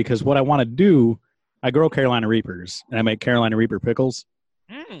more because what I want to do, I grow Carolina Reapers and I make Carolina Reaper pickles.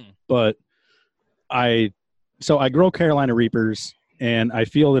 But I grow Carolina Reapers and I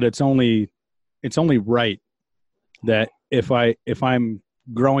feel that it's only right that if I'm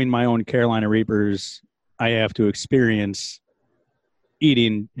growing my own Carolina Reapers, I have to experience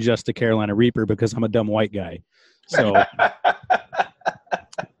eating just a Carolina Reaper because I'm a dumb white guy. So,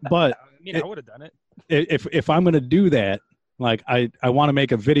 but I would have done it. If I'm going to do that, like I want to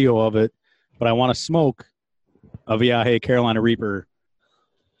make a video of it, but I want to smoke a Viaje Carolina Reaper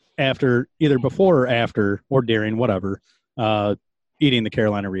after, either before or after or during, whatever, eating the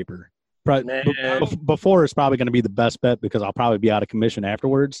Carolina Reaper. Before is probably going to be the best bet because I'll probably be out of commission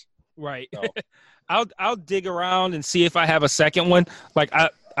afterwards. Right. So. I'll dig around and see if I have a second one. Like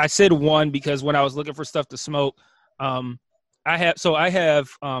I said one because when I was looking for stuff to smoke, I have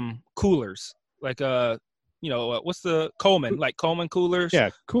coolers like what's the Coleman, like Coleman coolers? Yeah,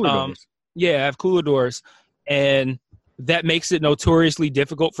 cooler doors. Yeah, I have cooler doors, and that makes it notoriously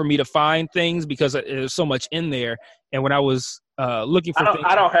difficult for me to find things because there's so much in there. And when I was looking for things,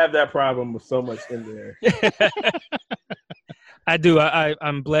 I don't have that problem with so much in there. I do.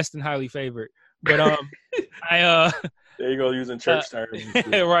 I'm blessed and highly favored. But there you go, using church terms.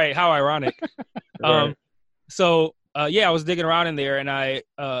 Right? How ironic. Right. I was digging around in there, and I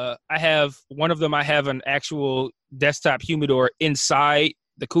have one of them. I have an actual desktop humidor inside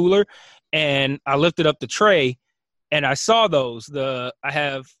the cooler, and I lifted up the tray, and I saw those.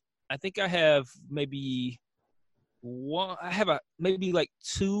 I think I have maybe one. I have maybe like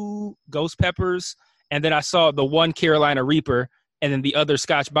 2 ghost peppers, and then I saw the one Carolina Reaper, and then the other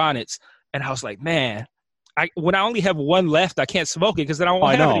Scotch bonnets. And I was like, man, when I only have one left, I can't smoke it because then I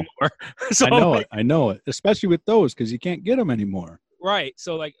won't have it anymore. So I know it, especially with those because you can't get them anymore. Right.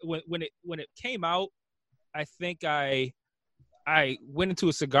 So like when it came out, I think I went into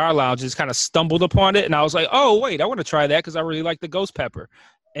a cigar lounge and just kind of stumbled upon it, and I was like, oh wait, I want to try that because I really like the ghost pepper,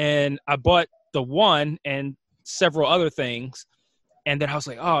 and I bought the one and several other things, and then I was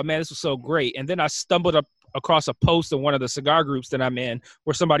like, oh man, this was so great, and then I stumbled across a post in one of the cigar groups that I'm in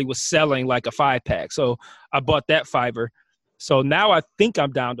where somebody was selling like a 5-pack. So I bought that 5er. So now I think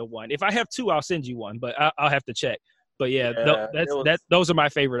I'm down to 1. If I have 2, I'll send you one, but I'll have to check. But those are my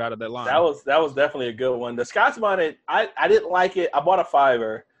favorite out of that line. That was definitely a good one. The Scotch bonnet, I didn't like it. I bought a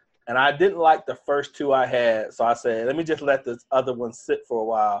 5er and I didn't like the first 2 I had. So I said, let me just let this other one sit for a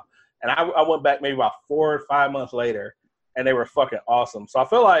while. And I went back maybe about 4 or 5 months later and they were fucking awesome. So I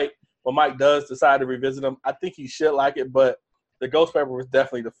feel like when Mike does decide to revisit them, I think he should like it, but the ghost pepper was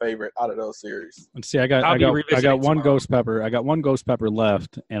definitely the favorite out of those series. Let's see, I got one ghost pepper. I got one ghost pepper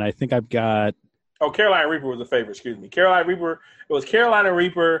left, and I think I've got. Oh, Carolina Reaper was a favorite. Excuse me, Carolina Reaper. It was Carolina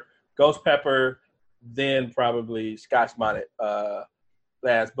Reaper, ghost pepper, then probably Scotch bonnet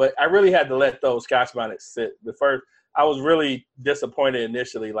last. But I really had to let those Scotch bonnets sit. The first, I was really disappointed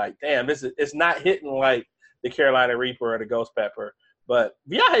initially. Like, damn, it's not hitting like the Carolina Reaper or the ghost pepper. But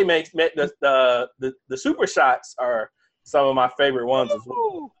Viaje makes the super shots are some of my favorite ones as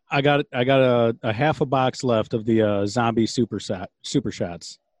well. I got a half a box left of the zombie super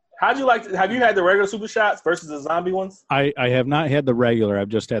shots. How'd you like? Have you had the regular super shots versus the zombie ones? I have not had the regular. I've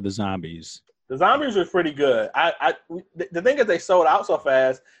just had the zombies. The zombies were pretty good. The thing is they sold out so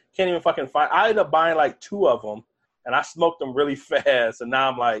fast, can't even fucking find. I ended up buying like 2 of them, and I smoked them really fast. And now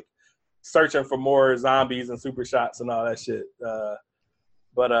I'm like searching for more zombies and super shots and all that shit.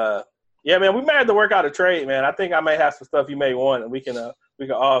 Yeah, man, we may have to work out a trade, man. I think I may have some stuff you may want, and we can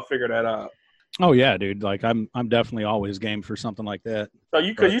all figure that out. Oh yeah, dude. Like I'm definitely always game for something like that. So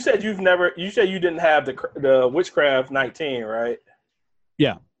because you said you didn't have the Witchcraft 19, right?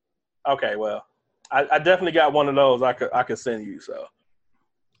 Yeah. Okay, well, I definitely got one of those I could send you. So,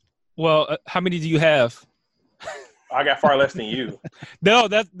 Well, how many do you have? I got far less than you. No,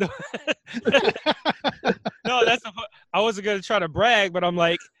 that's no, that's. I wasn't gonna try to brag, but I'm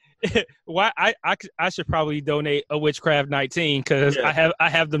like, why? I should probably donate a Witchcraft 19 because I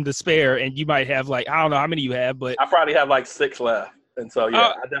have them to spare, and you might have like I don't know how many you have, but I probably have like 6 left, and so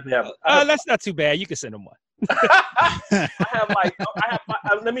I definitely have. That's not too bad. You can send them one. I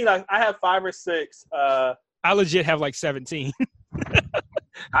have 5 or 6. I legit have like 17.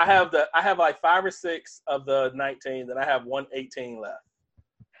 I have like 5 or 6 of the 19, then I have 118 left.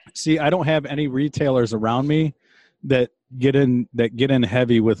 See, I don't have any retailers around me that get in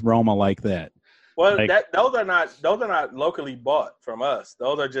heavy with Roma like that. Well, those are not locally bought from us.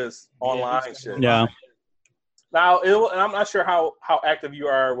 Those are just online shit. Yeah. Now, and I'm not sure how active you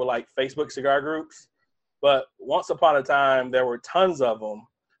are with like Facebook cigar groups, but once upon a time there were tons of them.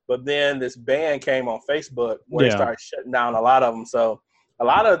 But then this ban came on Facebook where it started shutting down a lot of them. So a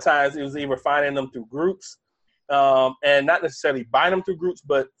lot of the times it was either finding them through groups and not necessarily buying them through groups,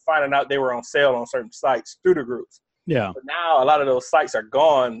 but finding out they were on sale on certain sites through the groups. Yeah. But now a lot of those sites are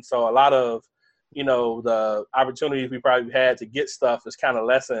gone. So a lot of, the opportunities we probably had to get stuff is kind of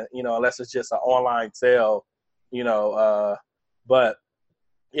lessened, unless it's just an online sale, but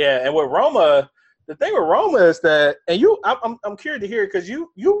yeah. And with Roma, the thing with Roma is that, and I'm curious to hear because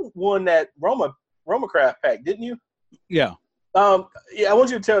you won that Roma Craft pack, didn't you? Yeah. Yeah, I want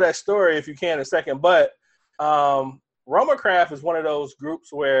you to tell that story if you can in a second. But Roma Craft is one of those groups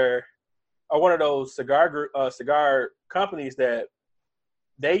or one of those cigar companies that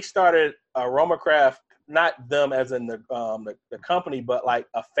they started a Roma Craft, not them as in the company, but like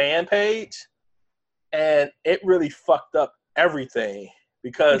a fan page, and it really fucked up everything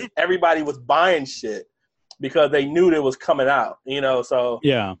because everybody was buying shit because they knew it was coming out, So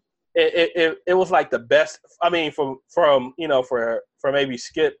yeah. It was like the best. I mean, from maybe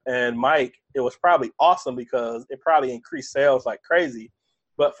Skip and Mike, it was probably awesome because it probably increased sales like crazy.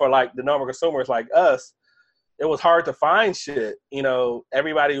 But for like the normal consumers like us, it was hard to find shit.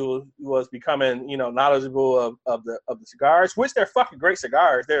 Everybody was becoming knowledgeable of the cigars, which they're fucking great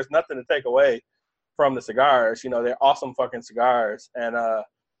cigars. There's nothing to take away from the cigars. They're awesome fucking cigars, and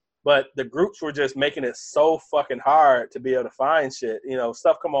but the groups were just making it so fucking hard to be able to find shit.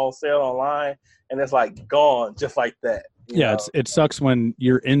 Stuff come on sale online and it's like gone just like that. Yeah, it sucks when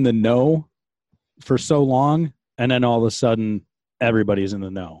you're in the know for so long and then all of a sudden everybody's in the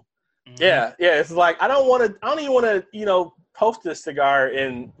know. Yeah. It's like I don't even want to, post this cigar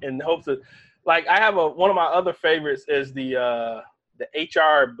in hopes of, like, I have one of my other favorites is the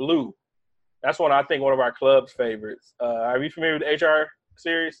HR Blue. That's one I think one of our club's favorites. Are you familiar with the HR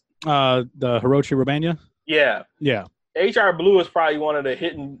series? The Hirochi Robanya? Yeah. Yeah. HR Blue is probably one of the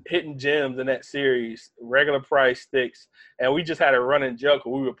hidden gems in that series. Regular price sticks, and we just had a running joke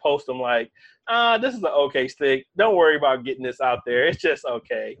where we would post them like, this is an okay stick. Don't worry about getting this out there. It's just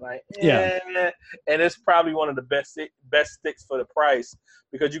okay. Like, yeah. And it's probably one of the best sticks for the price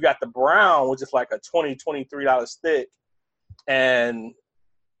because you got the brown, which is like a $23 stick, and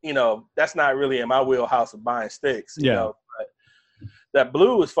that's not really in my wheelhouse of buying sticks. But that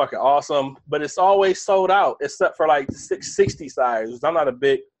blue is fucking awesome, but it's always sold out except for like 660 size. I'm not a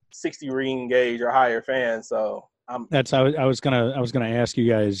big 60 ring gauge or higher fan, so I was gonna ask you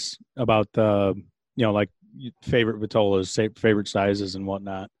guys about the like favorite Vitolas, favorite sizes and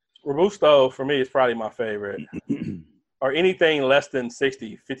whatnot. Robusto for me is probably my favorite, or anything less than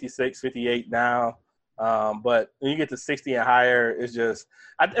 60, 56, 58 now. But when you get to 60 and higher, it's just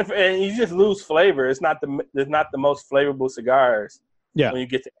and you just lose flavor. It's not the most flavorful cigars. Yeah. When you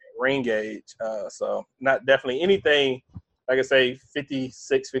get to ring gauge. So not definitely anything, like I say,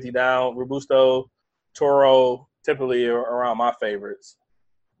 56, 50 down, Robusto, Toro, typically are around my favorites.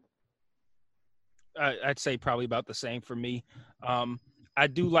 I'd say probably about the same for me. I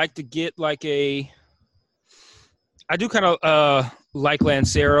do like to get like I do kind of like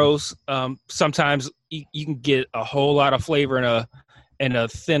Lanceros. Sometimes you can get a whole lot of flavor in a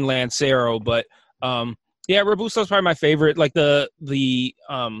thin Lancero, but yeah, Robusto's probably my favorite. Like the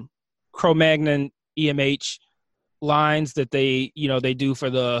Cro-Magnon EMH lines that they do for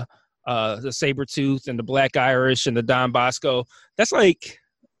the Sabertooth and the Black Irish and the Don Bosco. That's like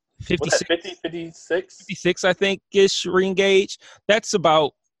 56, 56, I think, ish ring gauge. That's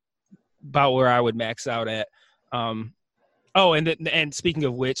about where I would max out at. And speaking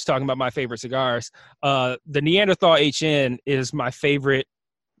of which, talking about my favorite cigars, the Neanderthal HN is my favorite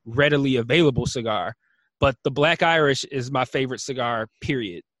readily available cigar, but the Black Irish is my favorite cigar.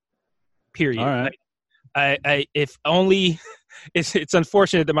 Period. All right. I if only it's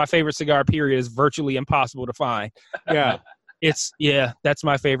unfortunate that my favorite cigar period is virtually impossible to find. Yeah. That's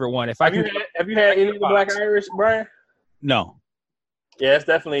my favorite one. If have you had any of the Black Irish, Brian? No. Yeah, it's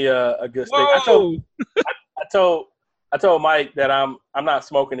definitely a good stick. Whoa! I told Mike that I'm not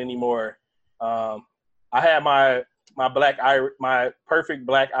smoking anymore. I had my perfect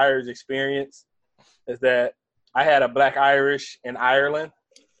Black Irish experience is that I had a Black Irish in Ireland.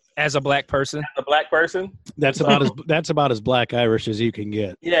 As a black person? That's about as Black Irish as you can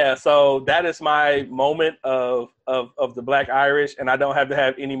get. Yeah, so that is my moment of the Black Irish, and I don't have to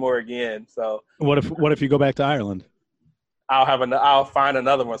have any more again. So what if you go back to Ireland? I'll find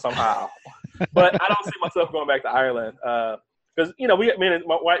another one somehow. But I don't see myself going back to Ireland because me and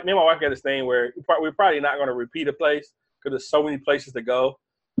my wife got this thing where we're probably not going to repeat a place because there's so many places to go.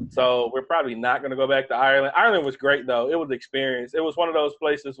 So we're probably not going to go back to Ireland. Ireland was great though; it was an experience. It was one of those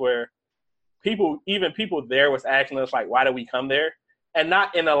places where people there was asking us like, "Why did we come there?" And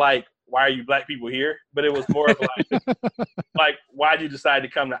not in a like, "Why are you black people here?" But it was more of like, "Why did you decide to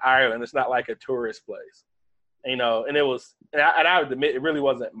come to Ireland?" It's not like a tourist place. And it was, and I would admit, it really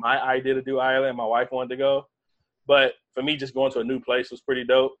wasn't my idea to do Ireland. My wife wanted to go, but for me, just going to a new place was pretty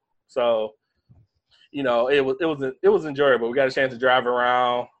dope. So, it was enjoyable. We got a chance to drive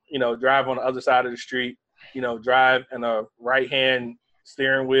around, drive on the other side of the street, drive in a right-hand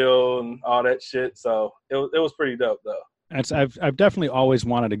steering wheel and all that shit. So it was pretty dope though. I've definitely always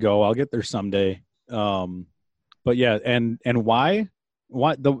wanted to go. I'll get there someday. But yeah, and why?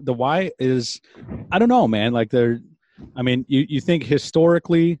 What the why is, I don't know, man. Like you think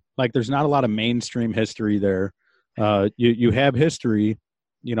historically, like there's not a lot of mainstream history there. You have history,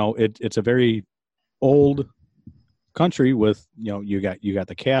 it's a very old country with, you got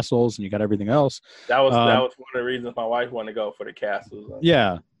the castles and you got everything else. That was one of the reasons my wife wanted to go, for the castles.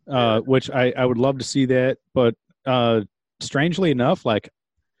 Yeah. Which I would love to see that, but strangely enough, like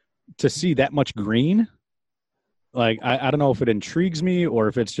to see that much green, like I don't know if it intrigues me or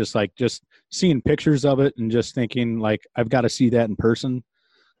if it's just seeing pictures of it and just thinking like I've got to see that in person.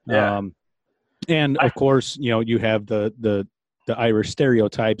 Yeah. And of course, you have the Irish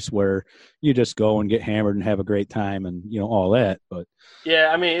stereotypes where you just go and get hammered and have a great time and all that. But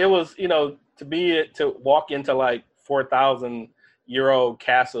yeah, I mean, it was to walk into like 4,000-year-old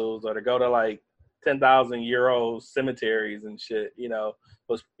castles or to go to like 10,000-year-old cemeteries and shit,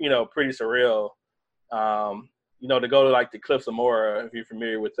 was pretty surreal. To go to like the Cliffs of Moher, if you're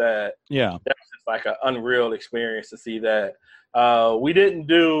familiar with that. Yeah. That was just like an unreal experience to see that. We didn't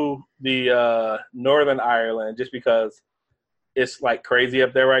do the Northern Ireland just because it's like crazy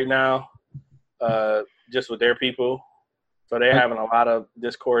up there right now, just with their people. So they're having a lot of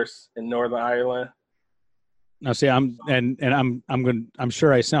discourse in Northern Ireland. Now, see, I'm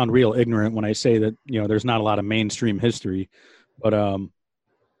sure I sound real ignorant when I say that, there's not a lot of mainstream history, but,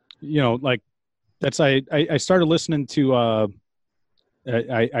 like that's, I started listening to,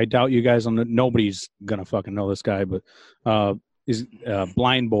 I doubt you guys nobody's going to fucking know this guy, but, is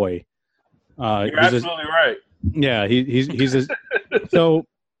Blind Boy. You're absolutely right. Yeah. He's so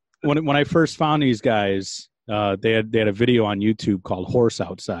when I first found these guys, they had a video on YouTube called Horse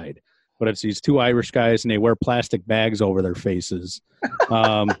Outside. But it's these two Irish guys, and they wear plastic bags over their faces,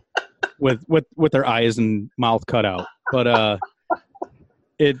 with their eyes and mouth cut out. But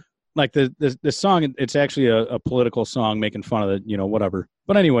it like the song, it's actually a political song making fun of it, whatever.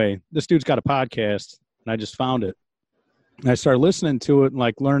 But anyway, this dude's got a podcast, and I just found it. And I started listening to it and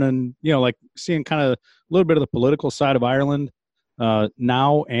like learning, like seeing kind of a little bit of the political side of Ireland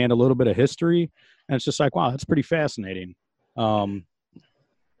now, and a little bit of history, and it's just like, wow, that's pretty fascinating.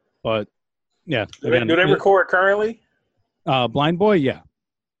 But yeah, do they record currently? Blind Boy, yeah.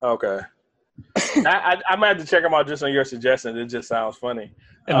 Okay. I might have to check them out just on your suggestion. It just sounds funny.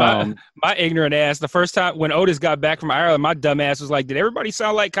 My ignorant ass, the first time when Otis got back from Ireland, my dumb ass was like, did everybody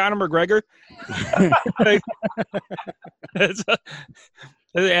sound like Conor McGregor?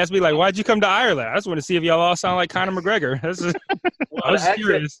 They asked me, like, why'd you come to Ireland? I just want to see if y'all all sound like Conor McGregor. I was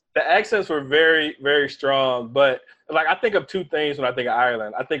curious. The accents were very, very strong, but like I think of two things when I think of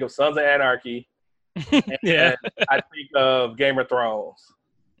Ireland. I think of Sons of Anarchy, and I think of Game of Thrones.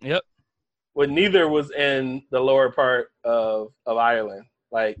 Yep. But neither was in the lower part of Ireland.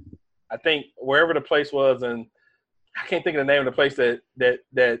 Like I think wherever the place was, and I can't think of the name of the place that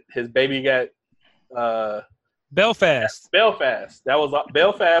his baby got. Belfast. Belfast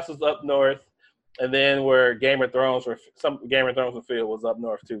was up north, and then where Game of Thrones and Field was up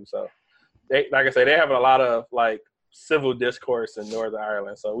north too. So they, like I say, they're having a lot of like civil discourse in Northern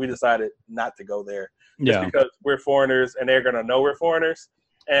Ireland. So we decided not to go there, just because we're foreigners and they're gonna know we're foreigners,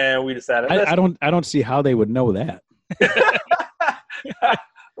 and we decided I don't see how they would know that.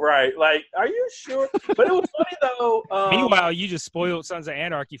 Right. Like, are you sure? But it was funny though. Meanwhile, you just spoiled Sons of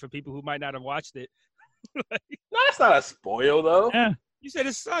Anarchy for people who might not have watched it. No, that's not a spoil though. Yeah. You said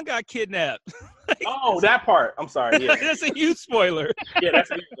his son got kidnapped. Oh, that part. I'm sorry. Yeah, That's a huge spoiler. yeah,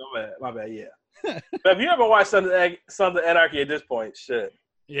 that's my bad. Yeah. But if you ever watched Sons of Anarchy at this point, shit.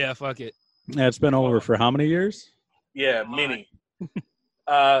 Yeah, fuck it. Yeah, it's been over for how many years? Yeah, many.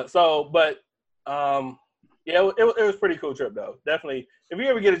 Yeah, it was a pretty cool trip though. Definitely, if you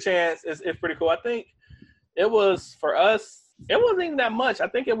ever get a chance, it's pretty cool. I think it was for us. It wasn't even that much. I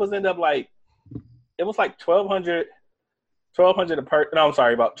think it was like 1,200 a person. No, I'm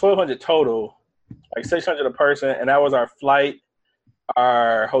sorry, about 1,200 total, like 600 a person, and that was our flight,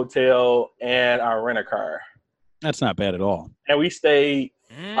 our hotel, and our rent a car. That's not bad at all. And we stayed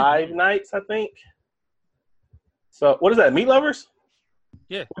 5 nights, I think. So what is that? Meat lovers?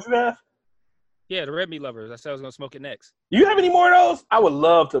 Yeah. What you have? Yeah, the Red Meat Lovers. I said I was gonna smoke it next. You have any more of those? I would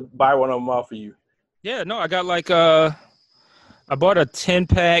love to buy one of them off of you. Yeah, no, I got like I bought a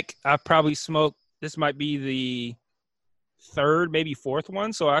 10-pack. I probably smoked. This might be the third, maybe fourth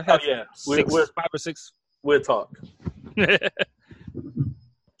one. So I have 5 or 6. We'll talk.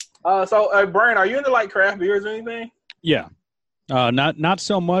 So Brian, are you into like craft beers or anything? Yeah. Not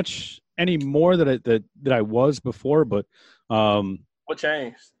so much anymore that I was before, but What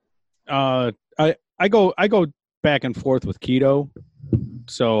changed? I go back and forth with keto.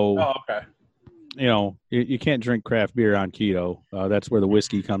 So okay. You can't drink craft beer on keto. That's where the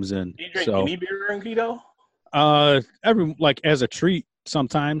whiskey comes in. Do you drink any beer on keto? As a treat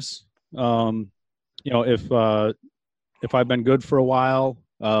sometimes. If I've been good for a while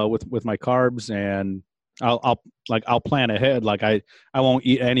with my carbs, and I'll plan ahead. Like I won't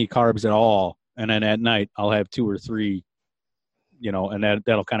eat any carbs at all, and then at night I'll have 2 or 3. And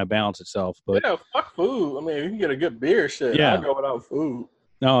that'll kind of balance itself. But yeah, fuck food. I mean, if you can get a good beer, shit. Yeah. I'll go without food.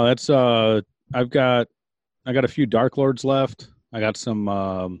 No, that's I got a few Dark Lords left. I got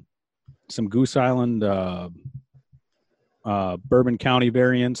some Goose Island Bourbon County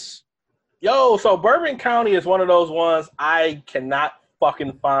variants. Yo, so Bourbon County is one of those ones I cannot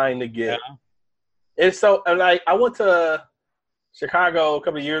fucking find to get. Yeah. It's so like I went to Chicago a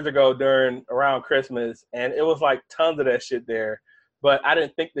couple of years ago around Christmas, and it was like tons of that shit there. But I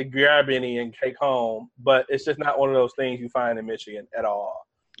didn't think to grab any and take home. But it's just not one of those things you find in Michigan at all.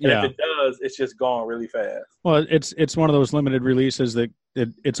 And if it does, it's just gone really fast. Well, it's one of those limited releases that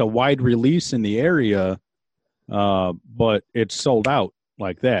it's a wide release in the area, but it's sold out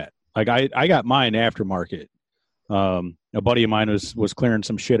like that. Like I got mine aftermarket. A buddy of mine was clearing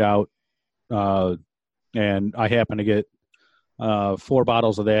some shit out, and I happened to get 4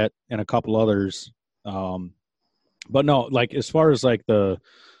 bottles of that and a couple others. But no, like as far as like the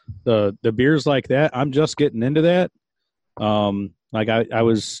beers like that, I'm just getting into that. Like I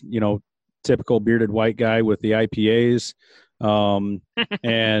was, typical bearded white guy with the IPAs,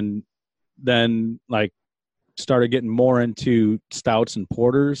 and then like started getting more into stouts and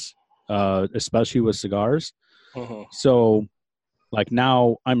porters, especially with cigars. Uh-huh. So like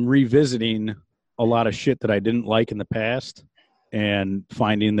now I'm revisiting a lot of shit that I didn't like in the past and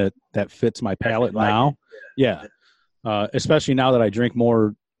finding that fits my palate now. Yeah. Especially now that I drink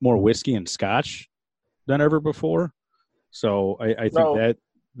more whiskey and scotch than ever before. So I think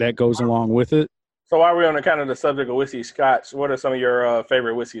that goes along with it. So while we're on the kind of the subject of whiskey scotch, what are some of your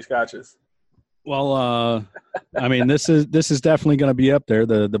favorite whiskey scotches? Well, I mean, this is definitely going to be up there.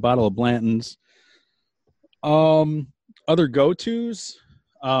 The bottle of Blanton's. Other go-tos.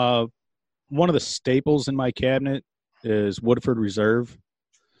 One of the staples in my cabinet is Woodford Reserve.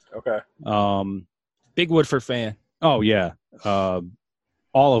 Okay. Big Woodford fan. Oh yeah. All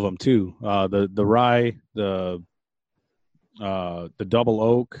of them too. The rye, the double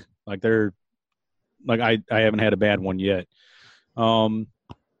oak, like they're like I haven't had a bad one yet.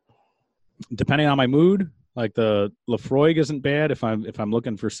 Depending on my mood, like the Lafroig isn't bad if I'm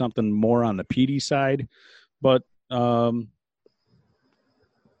looking for something more on the peaty side, but a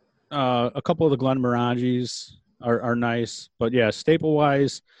couple of the Glenmorangies are nice. But yeah, staple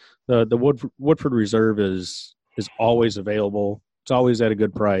wise, the Woodford Reserve is always available. It's always at a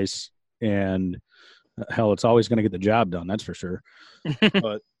good price, and hell, it's always going to get the job done. That's for sure.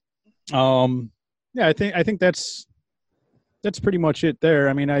 But yeah, I think that's pretty much it there.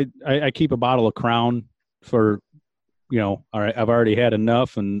 I mean, I keep a bottle of Crown for, all right, I've already had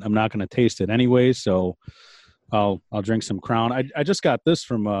enough and I'm not going to taste it anyway. So I'll drink some Crown. I just got this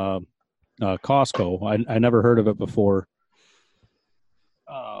from Costco. I never heard of it before.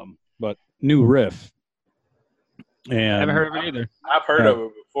 But New Riff. And I haven't heard of it either. I've heard of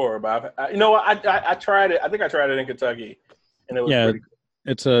it before, but you know what? I tried it. I think I tried it in Kentucky, and it was pretty good.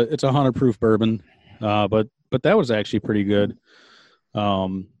 It's a 100 proof bourbon, but that was actually pretty good.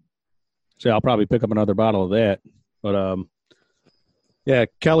 So I'll probably pick up another bottle of that. But yeah,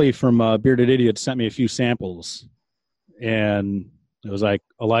 Kelly from Bearded Idiot sent me a few samples, and it was like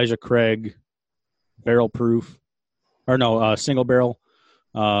Elijah Craig, barrel proof, or no, single barrel,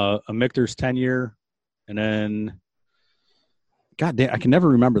 a Michter's 10-year, and then, God damn, I can never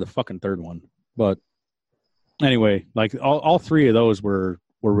remember the fucking third one. But anyway, like all three of those were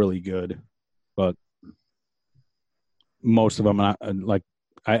really good, but most of them, I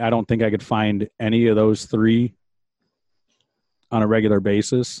don't think I could find any of those three on a regular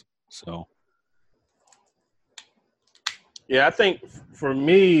basis. So, yeah, I think for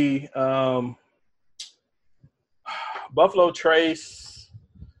me, Buffalo Trace,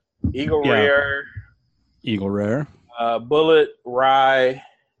 Eagle Rare, Bullet Rye,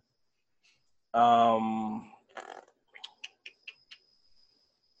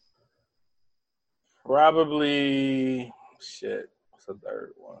 probably what's the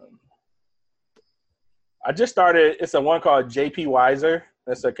third one? I just started. It's a one called JP Weiser.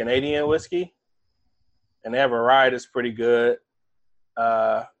 That's a Canadian whiskey, and they have a rye that's pretty good.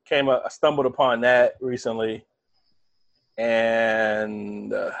 I stumbled upon that recently,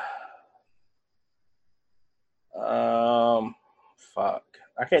 and I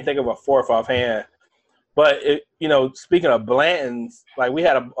can't think of a fourth offhand. But speaking of Blanton's, like we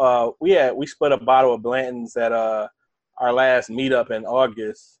split a bottle of Blanton's at our last meetup in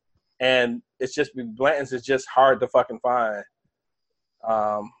August, and it's just Blanton's is just hard to fucking find.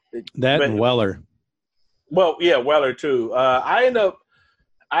 And Weller. Well, yeah, Weller too. I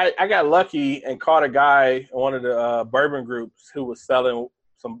got lucky and caught a guy in one of the bourbon groups who was selling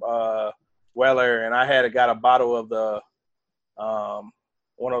some Weller, and I got a bottle of the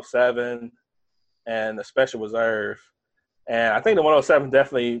 107 and the Special Reserve, and I think the 107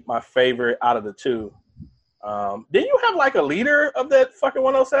 definitely my favorite out of the two. Didn't you have like a liter of that fucking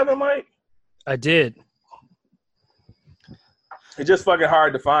 107, Mike? I did. It's just fucking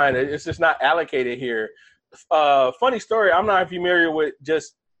hard to find. It's just not allocated here. Funny story. I'm not familiar with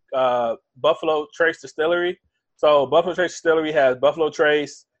just Buffalo Trace Distillery. So Buffalo Trace Distillery has Buffalo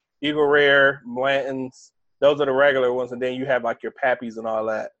Trace, Eagle Rare, Blanton's. Those are the regular ones, and then you have like your Pappies and all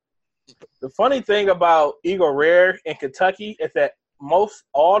that. The funny thing about Eagle Rare in Kentucky is that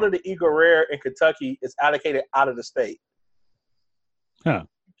all of the Eagle Rare in Kentucky is allocated out of the state. Huh.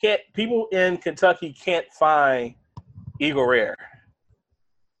 People in Kentucky can't find Eagle Rare.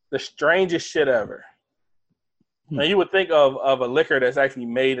 The strangest shit ever. Now you would think of a liquor that's actually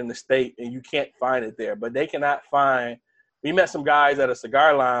made in the state and you can't find it there, but they cannot find. We met some guys at a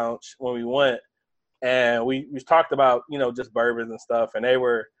cigar lounge when we went, and we talked about just bourbons and stuff, and they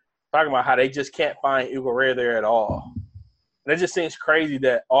were talking about how they just can't find Eagle Rare there at all. And it just seems crazy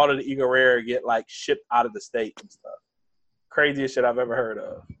that all of the Eagle Rare get like shipped out of the state and stuff. Craziest shit I've ever heard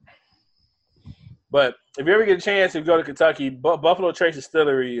of. But if you ever get a chance to go to Kentucky, Buffalo Trace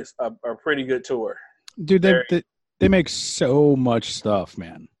Distillery is a pretty good tour. Dude, they make so much stuff,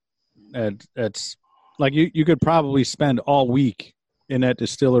 man. It's like you could probably spend all week in that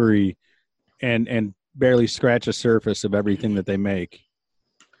distillery and barely scratch the surface of everything that they make.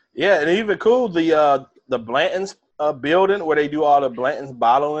 Yeah, and even cool, the Blanton's building where they do all the Blanton's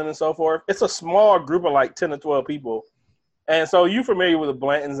bottling and so forth. It's a small group of like 10 to 12 people. And so you're familiar with the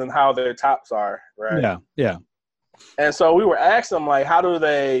Blanton's and how their tops are, right? Yeah. And so we were asking them, like, how do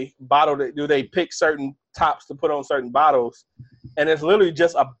they bottle it? Do they pick certain tops to put on certain bottles? And it's literally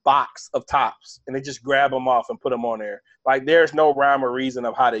just a box of tops, and they just grab them off and put them on there. Like, there's no rhyme or reason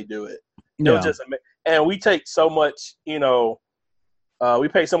of how they do it. And we take so much, we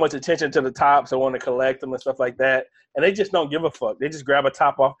pay so much attention to the tops and want to collect them and stuff like that. And they just don't give a fuck. They just grab a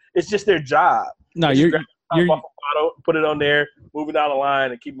top off. It's just their job. No, you're off a bottle, put it on there, move it down the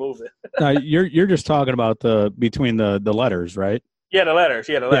line, and keep moving. No, you're just talking about between the letters, right? Yeah, the letters.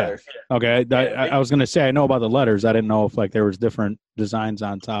 Yeah. Okay, I was gonna say I know about the letters. I didn't know if like there was different designs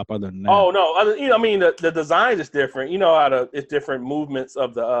on top other than that. Oh no, the design is different. It's different movements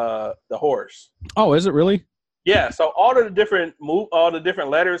of the horse. Oh, is it really? Yeah. So all the different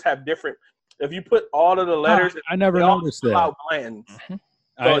letters have different. If you put all of the letters, I never noticed that. Blanton's. Mm-hmm.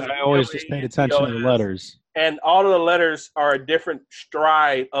 So I always just paid attention to the letters. And all of the letters are a different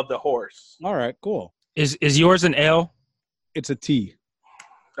stride of the horse. All right, cool. Is yours an L? It's a T.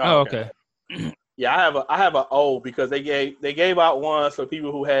 Oh, okay. Yeah, I have an O because they gave out one for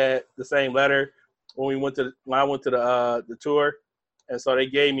people who had the same letter when I went to the tour, and so they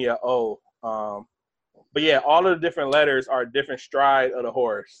gave me an O. But yeah, all of the different letters are a different stride of the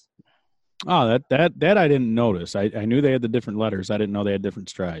horse. Oh, that I didn't notice. I knew they had the different letters. I didn't know they had different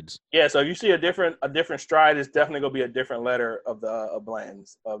strides. Yeah, so if you see a different stride, it's definitely gonna be a different letter of the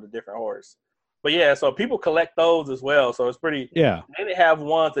blends of the different horse. But yeah, so people collect those as well. So it's pretty. Yeah. Then they have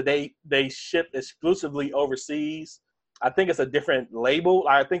ones that they ship exclusively overseas. I think it's a different label.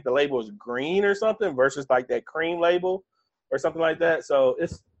 I think the label is green or something versus like that cream label or something like that. So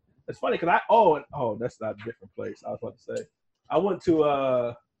it's funny because that's not a different place. I was about to say I went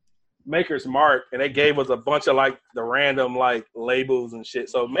to Maker's Mark and they gave us a bunch of like the random like labels and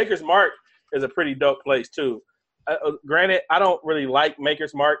shit. So Maker's Mark is a pretty dope place too. Granted, I don't really like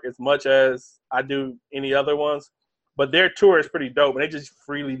Maker's Mark as much as I do any other ones, but their tour is pretty dope, and they just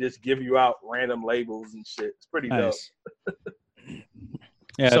freely just give you out random labels and shit. It's pretty Nice. dope.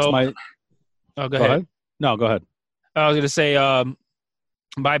 Yeah, So- it's my. Oh, go ahead. No, go ahead. I was gonna say,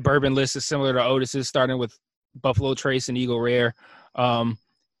 my bourbon list is similar to Otis's, starting with Buffalo Trace and Eagle Rare.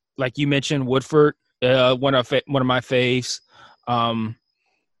 Like you mentioned, Woodford, one of my faves.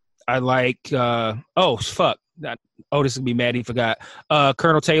 I like. Otis would be mad he forgot.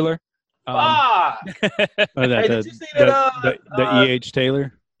 Colonel Taylor. Did you see that? The E.H.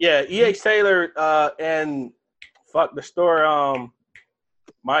 Taylor. Yeah, E.H. Taylor and the store.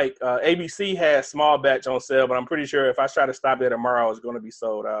 Mike, ABC has small batch on sale, but I'm pretty sure if I try to stop there tomorrow, it's going to be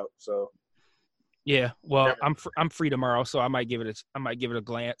sold out. So. Yeah, well, I'm free tomorrow, so I might give it a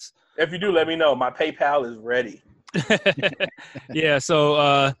glance. If you do, let me know. My PayPal is ready. Yeah,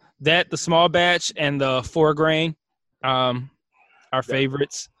 so the small batch and the 4 grain, our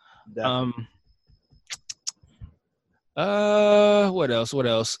favorites. Definitely. What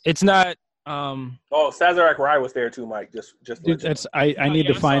else? It's not. Sazerac Rye was there too, Mike. Just Dude, that's I need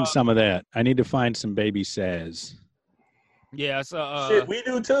to find some of that. I need to find some baby Saz. Yeah, so shit, we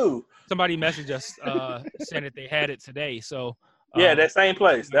do too. Somebody messaged us saying that they had it today. So yeah, that same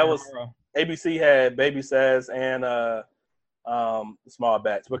place. That was ABC had baby Saz and small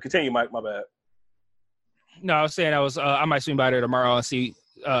batch. But continue, Mike. My bad. No, I was saying I might swing by there tomorrow and see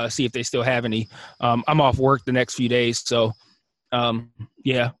if they still have any. I'm off work the next few days, so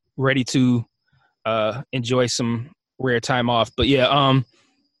yeah, ready to enjoy some rare time off. But yeah,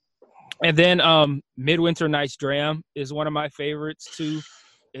 and then Midwinter Night's Dram is one of my favorites too.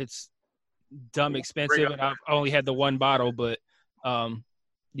 It's dumb expensive, and I've only had the one bottle, but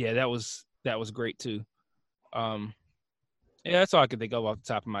yeah, that was great too. Yeah, that's all I could think of off the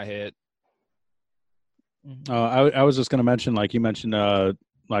top of my head. I was just going to mention, like you mentioned,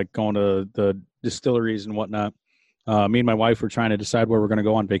 like going to the distilleries and whatnot. Me and my wife were trying to decide where we're going to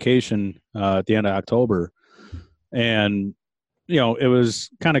go on vacation at the end of October, and it was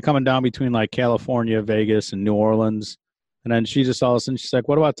kind of coming down between like California, Vegas, and New Orleans. And then she just all of a sudden she's like,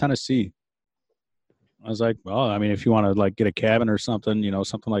 "What about Tennessee?" I was like, "Well, I mean, if you want to like get a cabin or something,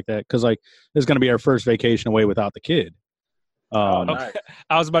 something like that, because like this is going to be our first vacation away without the kid." Nice.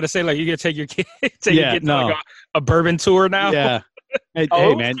 I was about to say, like, you gonna take your kid, to like a bourbon tour now? Yeah. Hey,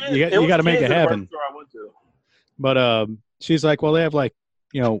 man, you got to make it happen. But she's like, "Well, they have like,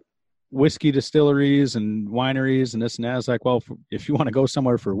 whiskey distilleries and wineries and this and that." I was like, "Well, if you want to go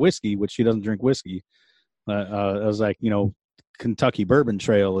somewhere for whiskey," which she doesn't drink whiskey, I was like, Kentucky Bourbon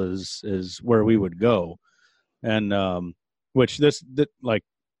Trail is where we would go, and my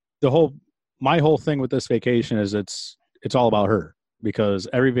whole thing with this vacation is it's all about her, because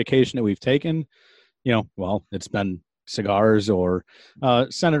every vacation that we've taken, it's been cigars or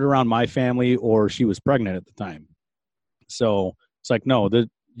centered around my family, or she was pregnant at the time. So it's like, no,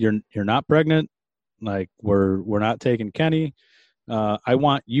 you're not pregnant. Like we're not taking Kenny. I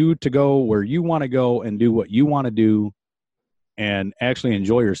want you to go where you want to go and do what you want to do and actually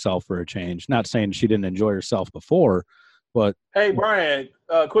enjoy yourself for a change. Not saying she didn't enjoy herself before, but. Hey, Brian,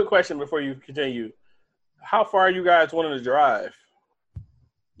 quick question before you continue. How far are you guys wanting to drive?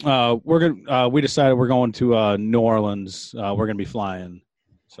 We decided we're going to New Orleans. We're gonna be flying.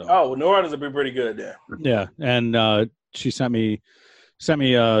 So. New Orleans would be pretty good there. Yeah, and she sent me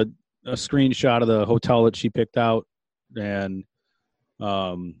a screenshot of the hotel that she picked out, and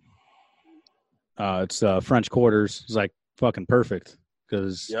it's French Quarters. It's like fucking perfect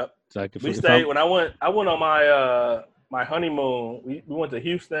because it's like we stayed when I went on my my honeymoon. We went to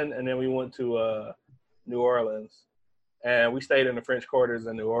Houston and then we went to New Orleans, and we stayed in the French Quarters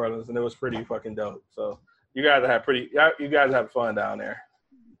in New Orleans, and it was pretty fucking dope. So you guys have fun down there.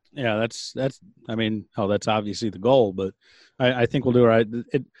 Yeah, that's obviously the goal, but I think we'll do all right.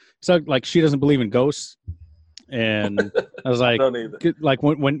 It's like she doesn't believe in ghosts, And I was like, don't either. like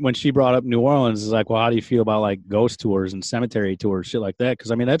when she brought up New Orleans, it's like, well, how do you feel about like ghost tours and cemetery tours, shit like that?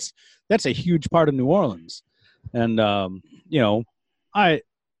 Because I mean, that's a huge part of New Orleans, and you know, I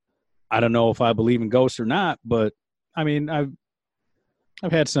don't know if I believe in ghosts or not, but I mean, I've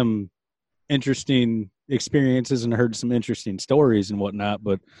had some interesting experiences and heard some interesting stories and whatnot,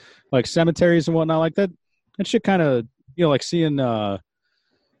 but like cemeteries and whatnot like that shit kind of, you know, like seeing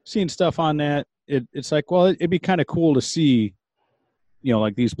stuff on that. It's like, well, it'd be kind of cool to see, you know,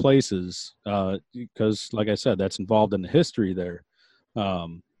 like these places, because like I said, that's involved in the history there.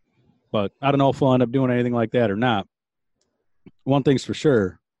 But I don't know if we'll end up doing anything like that or not. One thing's for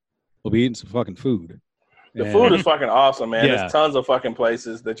sure, we'll be eating some fucking food. The food is fucking awesome, man. Yeah. There's tons of fucking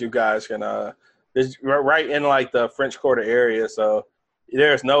places that you guys can there's right in like the French Quarter area, so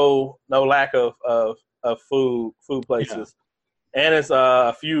there's no lack of food places. Yeah. And it's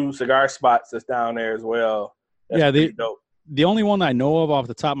a few cigar spots that's down there as well. That's pretty dope. The only one I know of off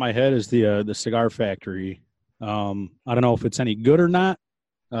the top of my head is the Cigar Factory. I don't know if it's any good or not,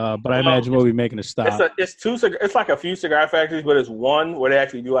 but I imagine we'll be making a stop. It's like a few cigar factories, but it's one where they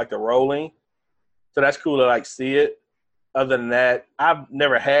actually do like the rolling. So that's cool to like see it. Other than that, I've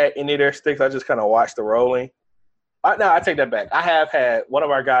never had any of their sticks. I just kind of watched the rolling. No, I take that back. I have had one of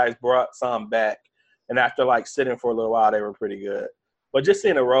our guys brought some back, and after like sitting for a little while, they were pretty good. But just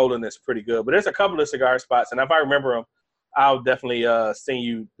seeing the rolling is pretty good. But there's a couple of cigar spots, and if I remember them, I'll definitely send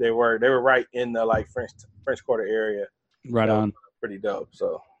you. They were right in the like French Quarter area. Right on. Pretty dope.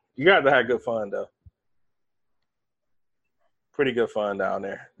 So you guys have had good fun though. Pretty good fun down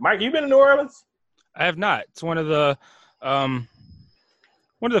there. Mike, you been to New Orleans? I have not. It's one of the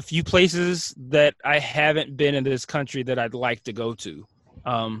few places that I haven't been in this country that I'd like to go to.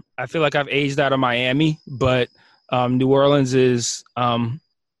 I feel like I've aged out of Miami, but New Orleans is one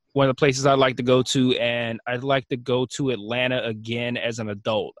of the places I'd like to go to, and I'd like to go to Atlanta again as an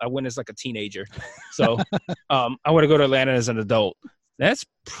adult. I went as like a teenager, so I want to go to Atlanta as an adult. That's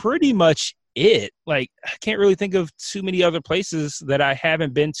pretty much it. Like, I can't really think of too many other places that I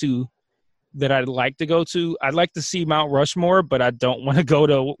haven't been to that I'd like to go to. I'd like to see Mount Rushmore, but I don't want to go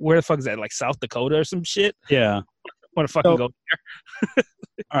to, where the fuck is that, like South Dakota or some shit? Yeah. I want to fucking go there.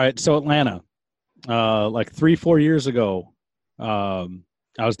 All right, so Atlanta. Like 3-4 years ago, I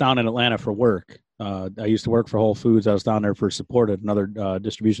was down in Atlanta for work. I used to work for Whole Foods. I was down there for support at another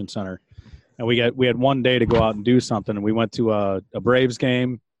distribution center. And we had one day to go out and do something, and we went to a Braves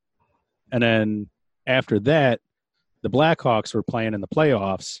game. And then after that, the Blackhawks were playing in the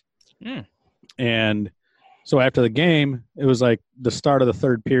playoffs. Mm. And so after the game, it was like the start of the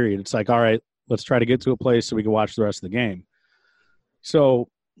third period. It's like, all right, let's try to get to a place so we can watch the rest of the game. So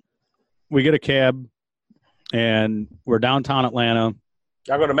we get a cab, and we're downtown Atlanta.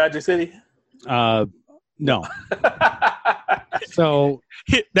 Y'all go to Magic City? No. So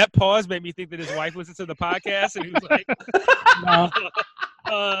that pause made me think that his wife listened to the podcast, and he was like,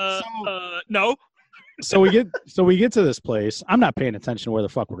 "No." So we get to this place. I'm not paying attention to where the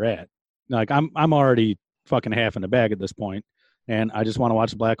fuck we're at. Like I'm already fucking half in the bag at this point, and I just want to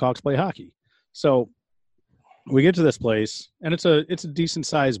watch the Blackhawks play hockey. So we get to this place, and it's a decent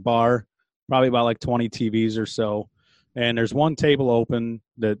sized bar, probably about like 20 TVs or so. And there's one table open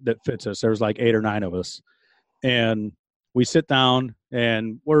that fits us. There's like 8 or 9 of us, and we sit down,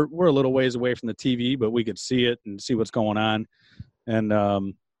 and we're a little ways away from the TV, but we could see it and see what's going on.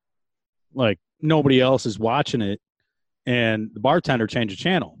 And like nobody else is watching it, and the bartender changed the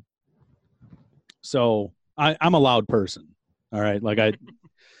channel. So I'm a loud person, all right.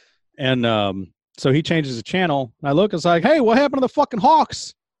 So he changes the channel, and I look, it's like, hey, what happened to the fucking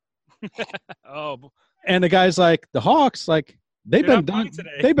Hawks? Oh. And the guy's like, the Hawks, like they've been done.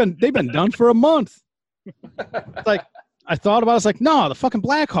 They've been done for a month. It's like, I thought about it. It's like, no, the fucking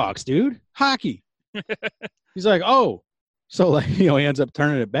Blackhawks, dude, hockey. He's like, oh, so like, he ends up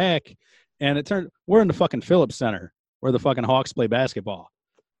turning it back, and we're in the fucking Phillips Center where the fucking Hawks play basketball.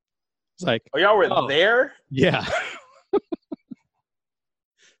 It's like, oh, y'all were there? Yeah.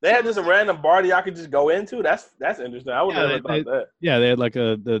 They had just a random bar that y'all could just go into. That's interesting. I would never thought that. Yeah, they had like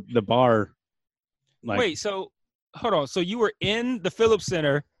the bar. Like, wait, so hold on. So you were in the Phillips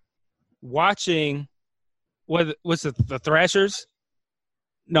Center watching what's it, the Thrashers?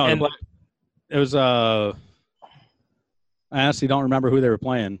 No, it was I honestly don't remember who they were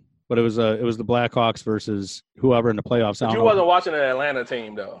playing, but it was the Blackhawks versus whoever in the playoffs. But you wasn't watching an Atlanta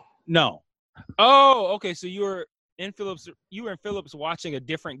team though. No. Oh, okay. So you were in Phillips. You were in Phillips watching a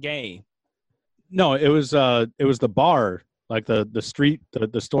different game. No, it was the bar, like the street, the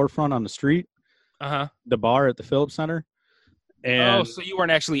storefront on the street. Uh-huh. The bar at the Phillips Center. And so you weren't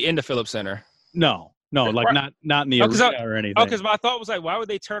actually in the Phillips Center. No. No, like not in the arena or anything. Oh, because my thought was like, why would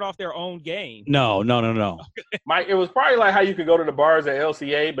they turn off their own game? No. Mike, it was probably like how you could go to the bars at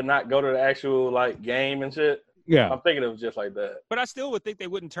LCA, but not go to the actual like game and shit. Yeah, I'm thinking it was just like that. But I still would think they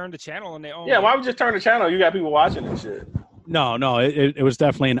wouldn't turn the channel on their own. Yeah, why would you just turn the channel? You got people watching and shit. No, it was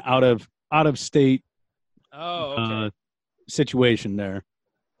definitely an out of state situation there.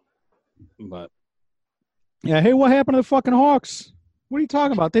 But yeah, hey, what happened to the fucking Hawks? What are you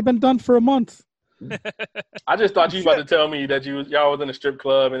talking about? They've been done for a month. I just thought you were about to tell me that y'all was in a strip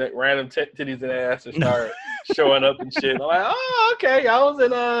club and random titties and ass and start showing up and shit. I'm like, oh, okay, y'all was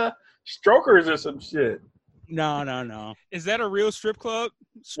in Strokers or some shit. No. Is that a real strip club?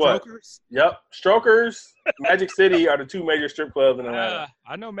 Strokers? What? Yep. Strokers, Magic City are the two major strip clubs in Atlanta.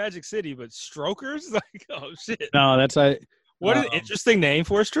 I know Magic City, but Strokers? Like, oh, shit. No, that's What an interesting name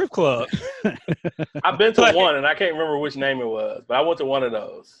for a strip club. I've been to one, and I can't remember which name it was, but I went to one of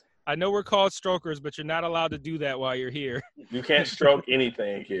those. I know we're called strokers, but you're not allowed to do that while you're here. You can't stroke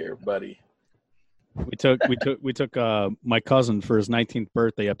anything here, buddy. We took my cousin for his 19th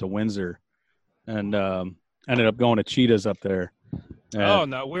birthday up to Windsor, and ended up going to Cheetah's up there. Oh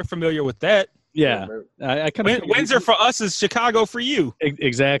no, we're familiar with that. Yeah, I kind of Windsor for us is Chicago for you.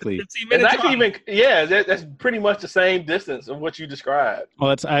 Exactly. It's actually that's pretty much the same distance of what you described.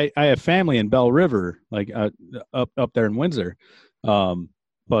 Well, I have family in Bell River, like up there in Windsor.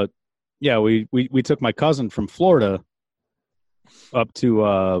 But yeah, we took my cousin from Florida up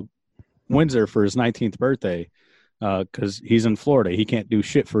to Windsor for his 19th birthday because he's in Florida. He can't do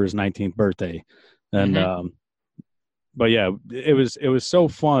shit for his 19th birthday, and but yeah, it was so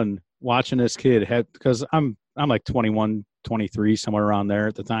fun watching this kid because I'm like 21, 23, somewhere around there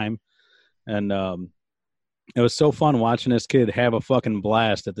at the time, and it was so fun watching this kid have a fucking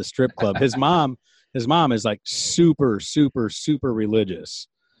blast at the strip club. His mom is like super, super, super religious.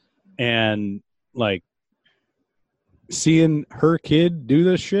 And like seeing her kid do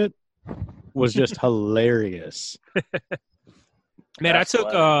this shit was just hilarious. Man, I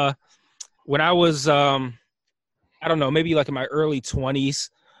took when I was I don't know, maybe like in my early 20s,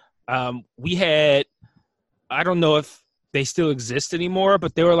 we had, I don't know if they still exist anymore,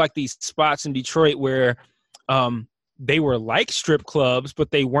 but there were like these spots in Detroit where they were like strip clubs,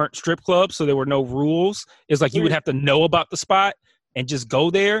 but they weren't strip clubs, so there were no rules. It's like you would have to know about the spot and just go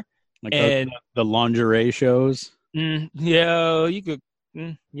there. Like the lingerie shows. Yeah, you could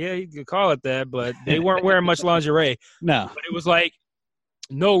call it that, but they weren't wearing much lingerie. No, but it was like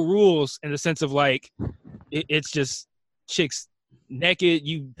no rules in the sense of like it's just chicks naked,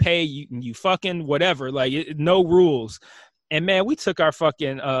 you pay, you fucking whatever, like no rules. And man, we took our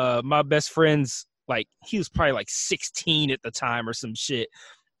fucking my best friend's, like he was probably like 16 at the time or some shit,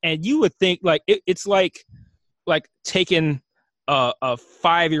 and you would think like it's like taking a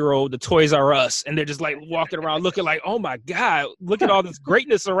 5-year-old to Toys R Us, and they're just like walking around looking like, oh my God, look at all this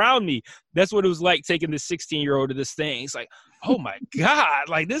greatness around me. That's what it was like taking this 16-year-old to this thing. It's like, oh my God,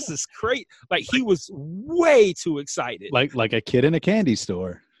 like this is great. Like he was way too excited. Like a kid in a candy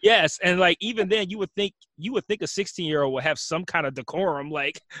store. Yes, and like even then you would think a 16-year-old would have some kind of decorum,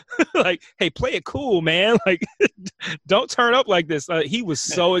 like like, hey, play it cool, man. Like don't turn up like this. He was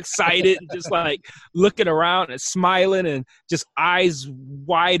so excited and just like looking around and smiling and just eyes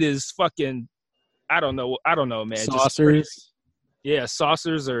wide as fucking I don't know, man. Saucers. Yeah,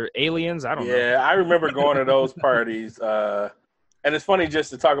 saucers or aliens. I don't know. Yeah, I remember going to those parties. And it's funny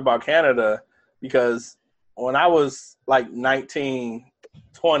just to talk about Canada because when I was like 19,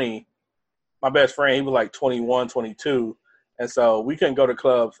 20, my best friend, he was like 21, 22. And so we couldn't go to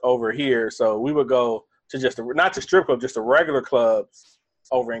clubs over here. So we would go to not to strip club, just the regular clubs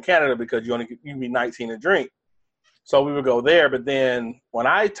over in Canada because you be 19 to drink. So we would go there. But then when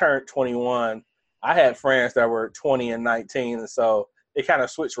I turned 21, I had friends that were 20 and 19. And so it kind of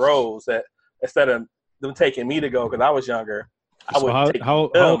switched roles that instead of them taking me to go because I was younger, how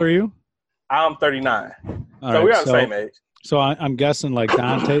old are you? I'm 39. All so right, we're on the same age. So I'm guessing like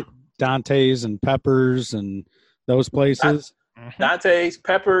Dante's and Peppers and those places. Dante's,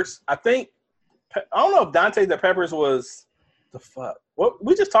 Peppers. I don't know if Dante's and Peppers was the fuck. What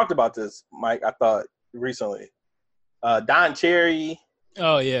we just talked about this, Mike. I thought recently. Don Cherry.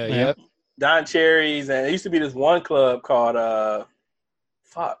 Oh yeah, yeah. Don Cherry's, and it used to be this one club called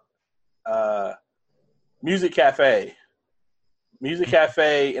Music Cafe. Music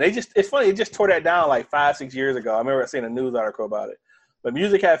Cafe, and it's funny, it just tore that down like 5-6 years ago. I remember seeing a news article about it. But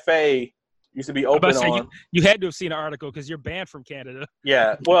Music Cafe used to be open on. You had to have seen an article because you're banned from Canada.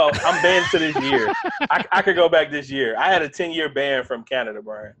 Yeah, well, I'm banned to this year. I could go back this year. I had a 10-year ban from Canada,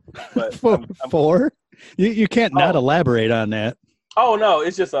 Brian. But four? You can't not elaborate on that. Oh no,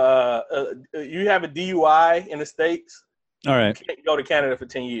 it's just you have a DUI in the States. All right. You can't go to Canada for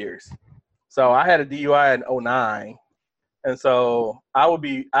 10 years. So I had a DUI in 2009, and so I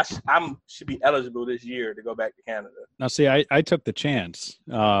should be eligible this year to go back to Canada. Now, see, I took the chance.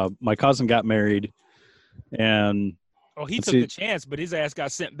 My cousin got married, and he took the chance, but his ass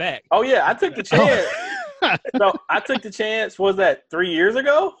got sent back. Oh yeah, I took the chance. So I took the chance. Was that 3 years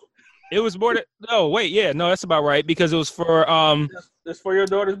ago? It was more than that's about right because it was for It's for your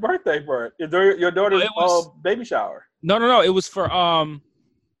daughter's birthday party. Your daughter's baby shower. No. It was for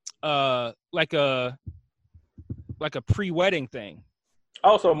like a pre-wedding thing.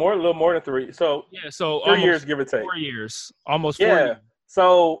 Oh, so a little more than 3. So yeah, so 3 years, give or take. 4 years, almost 4 years.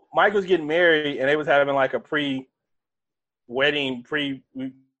 So Mike was getting married, and they was having like a pre-wedding,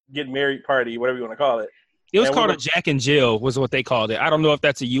 pre-getting married party, whatever you want to call it. It was called a Jack and Jill, was what they called it. I don't know if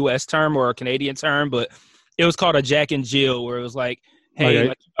that's a U.S. term or a Canadian term, but it was called a Jack and Jill, where it was like, hey,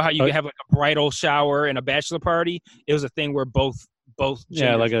 like how you have like a bridal shower and a bachelor party. It was a thing where both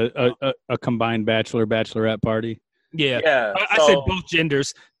yeah, like a combined bachelorette party. Yeah. I said both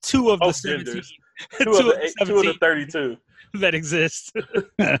genders. Two of the 17. Two of the 32 that exist.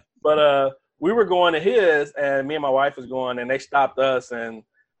 But we were going to his, and me and my wife was going, and they stopped us. And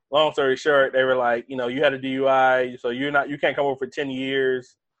long story short, they were like, you had a DUI, so you can't come over for 10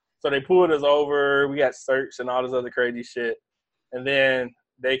 years. So they pulled us over. We got searched and all this other crazy shit. And then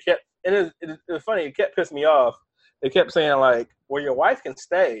they kept, and it was funny. It kept pissing me off. They kept saying like, well, your wife can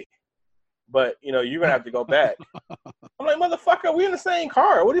stay, but you're gonna have to go back. I'm like, motherfucker, we in the same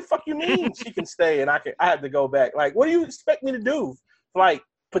car. What the fuck you mean she can stay and I have to go back? Like, what do you expect me to do? Like,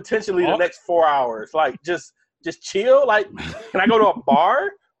 potentially the next 4 hours? Like, just chill? Like, can I go to a bar?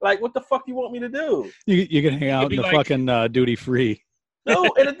 Like, what the fuck do you want me to do? You can hang out in the fucking duty free. No,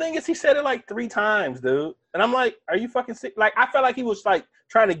 and the thing is, he said it like 3 times, dude. And I'm like, are you fucking sick? Like, I felt like he was like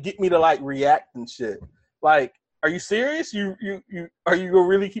trying to get me to like react and shit. Like, are you serious? Are you gonna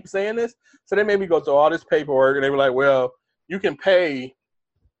really keep saying this? So they made me go through all this paperwork, and they were like, well, you can pay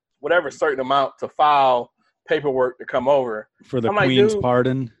whatever certain amount to file paperwork to come over for the Queen's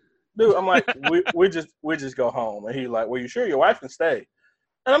pardon. Dude, I'm like, we just go home. And he's like, well, you sure your wife can stay?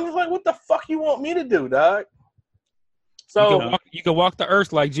 And I'm just like, what the fuck you want me to do, dog? So you can walk the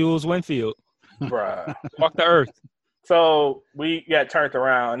earth like Jules Winfield. Bruh. Walk the earth. So we got turned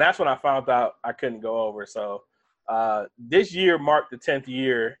around, and that's when I found out I couldn't go over. So this year marked the 10th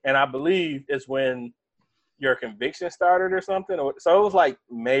year, and I believe it's when your conviction started or something. So it was like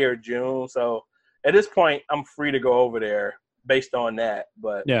May or June. So at this point, I'm free to go over there based on that.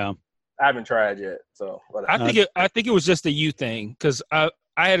 But yeah, I haven't tried yet. So I think it was just a you thing because I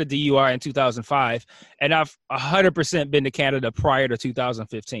had a DUI in 2005, and I've 100% been to Canada prior to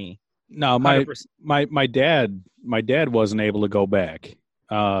 2015. No, my dad wasn't able to go back.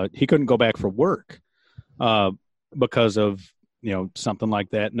 He couldn't go back for work because of something like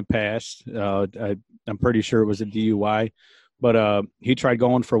that in the past. I'm pretty sure it was a DUI, but he tried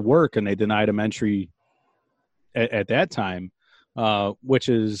going for work and they denied him entry at that time, which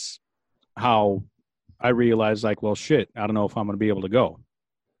is how I realized, like, well, shit, I don't know if I'm going to be able to go.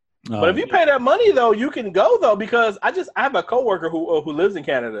 But if you pay that money, though, you can go, though, because I have a coworker who lives in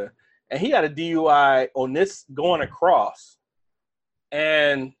Canada, and he had a DUI on this going across,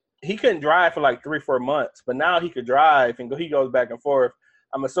 and he couldn't drive for like 3-4 months, but now he could drive and he goes back and forth.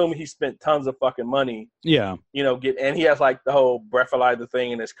 I'm assuming he spent tons of fucking money. Yeah. And he has like the whole breathalyzer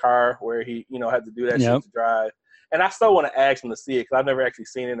thing in his car where he, had to do that shit to drive. And I still want to ask him to see it because I've never actually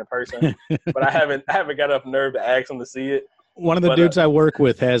seen it in person, but I haven't got enough nerve to ask him to see it. One of the dudes I work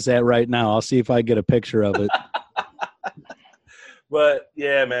with has that right now. I'll see if I get a picture of it. But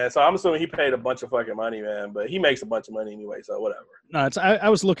yeah, man. So I'm assuming he paid a bunch of fucking money, man. But he makes a bunch of money anyway, so whatever. No, I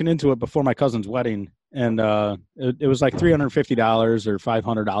was looking into it before my cousin's wedding, and it was like $350 or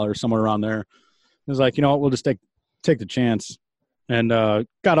 $500, somewhere around there. It was like, you know what, we'll just take the chance, and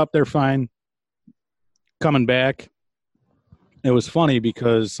got up there fine. Coming back, it was funny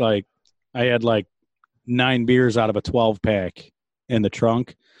because like I had like 9 beers out of a 12-pack in the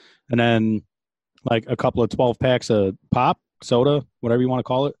trunk, and then like a couple of 12-packs of pop. Soda, whatever you want to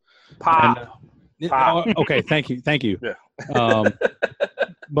call it. Pop. Okay, thank you. Yeah.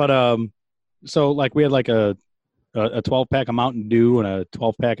 So like we had like a 12-pack of Mountain Dew and a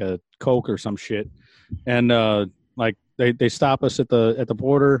 12-pack of Coke or some shit, and like they stop us at the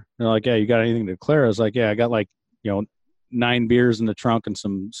border. They're like, yeah, you got anything to declare? I was like, yeah, I got like 9 beers in the trunk and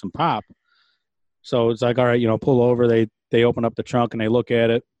some pop. So it's like, all right, pull over. They open up the trunk and they look at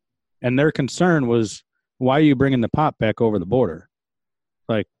it, and their concern was, why are you bringing the pop back over the border?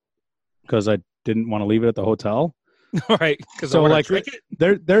 Like, because I didn't want to leave it at the hotel. Right. Because So like drink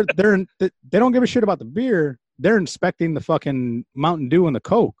it. they don't give a shit about the beer. They're inspecting the fucking Mountain Dew and the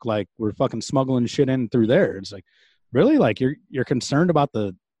Coke. Like we're fucking smuggling shit in through there. It's like, really? Like you're concerned about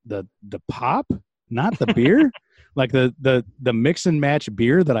the pop, not the beer? Like the mix and match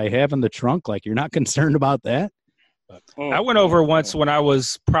beer that I have in the trunk. Like you're not concerned about that? I went over once when I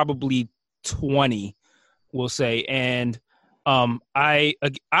was probably 20, we'll say, and I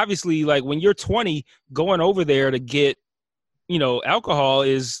obviously, like, when you're 20, going over there to get, alcohol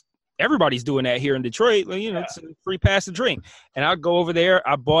is, everybody's doing that here in Detroit. It's a free pass to drink. And I go over there.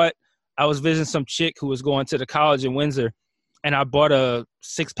 I was visiting some chick who was going to the college in Windsor, and I bought a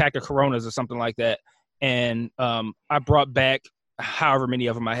 6-pack of Coronas or something like that. And I brought back however many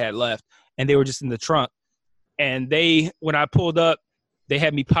of them I had left, and they were just in the trunk. And when I pulled up, they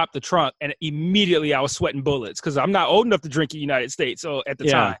had me pop the trunk, and immediately I was sweating bullets because I'm not old enough to drink in the United States. So at the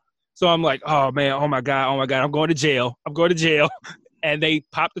time, so I'm like, oh man, oh my God, I'm going to jail. And they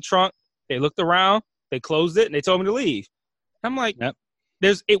popped the trunk. They looked around, they closed it, and they told me to leave. I'm like,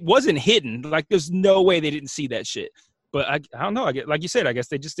 it wasn't hidden. Like, there's no way they didn't see that shit. But I don't know. Like you said, I guess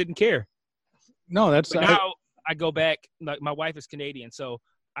they just didn't care. No, that's now I go back. Like, my wife is Canadian, so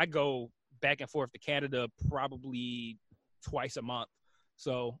I go back and forth to Canada probably twice a month.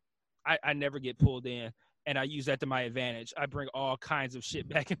 So I never get pulled in, and I use that to my advantage. I bring all kinds of shit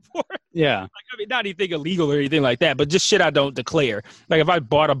back and forth. Yeah. Like, I mean, not anything illegal or anything like that, but just shit I don't declare. Like, if I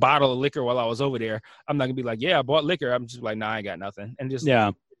bought a bottle of liquor while I was over there, I'm not gonna be like, yeah, I bought liquor. I'm just like, nah, I ain't got nothing, and just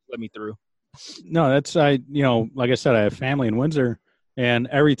let me through. No, that's like I said, I have family in Windsor, and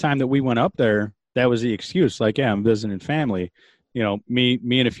every time that we went up there, that was the excuse. Like, yeah, I'm visiting family. Me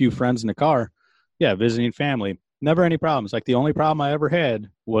and a few friends in the car. Yeah, visiting family. Never any problems. Like, the only problem I ever had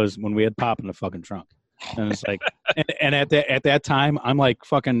was when we had pop in the fucking trunk. And it's like, and at that time, I'm like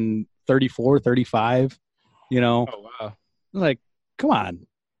fucking 34, 35, Oh, wow. Like, come on.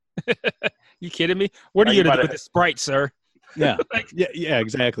 You kidding me? What are you going to do with the Sprite, sir? Yeah. Yeah,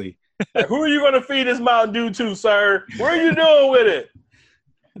 exactly. Who are you going to feed this Mountain Dew to, sir? What are you doing with it?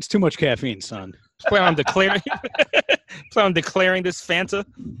 It's too much caffeine, son. Plan on declaring this Fanta?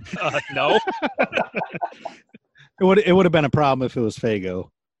 No. It would have been a problem if it was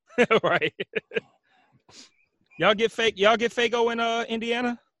Faygo. Right. Y'all get Faygo in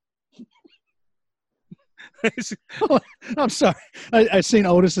Indiana? I'm sorry. I seen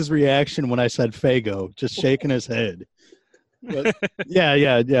Otis's reaction when I said Faygo, just shaking his head. But yeah.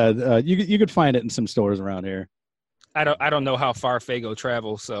 You could find it in some stores around here. I don't know how far Faygo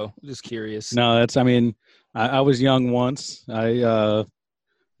travels, so I'm just curious. No, I was young once. I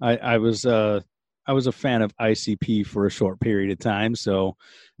was a fan of ICP for a short period of time, so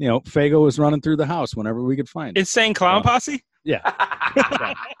Faygo was running through the house whenever we could find it. Insane Clown Posse? Yeah.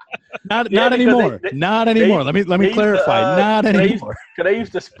 Not anymore. Not anymore. Let me clarify. Not anymore. Because they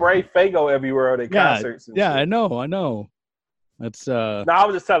used to spray Faygo everywhere at their concerts. Yeah, I know. That's No, I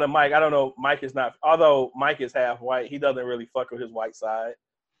was just telling Mike. I don't know. Mike is not. Although Mike is half white, he doesn't really fuck with his white side.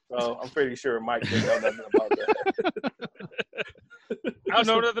 So I'm pretty sure Mike didn't know nothing about that. I don't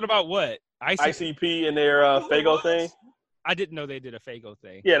know nothing about what ICP and their Faygo thing. I didn't know they did a Faygo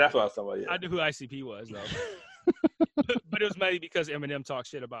thing. Yeah, that's what I was talking about. Yeah. I knew who ICP was though, but it was maybe because Eminem talked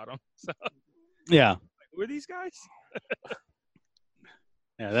shit about them. So. Yeah. Like, who are these guys?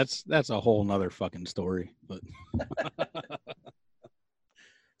 Yeah, that's a whole nother fucking story. But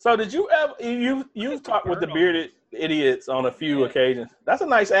so did you ever you've talked with the bearded idiots on a few occasions? That's a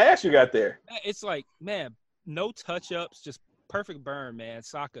nice ass you got there. It's like, man, no touch ups, just perfect burn, man.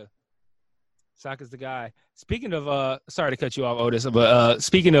 Sokka's the guy. Speaking of sorry to cut you off, Otis, but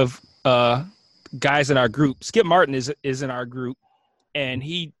speaking of guys in our group, Skip Martin is in our group, and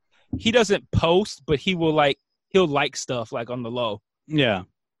he doesn't post, but he'll like stuff like on the low. Yeah.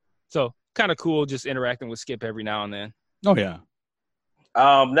 So kind of cool just interacting with Skip every now and then. Oh yeah.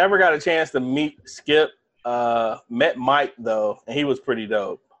 Never got a chance to meet Skip. Met Mike though, and he was pretty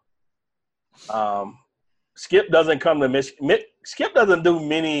dope. Skip doesn't come to Michigan. Skip doesn't do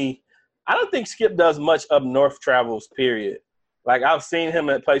many. I don't think Skip does much up north travels, period. Like, I've seen him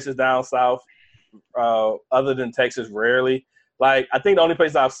at places down south, other than Texas, rarely. Like, I think the only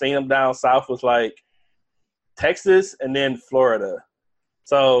place I've seen him down south was like Texas and then Florida.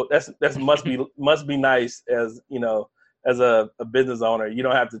 So that's must be nice as as a business owner. You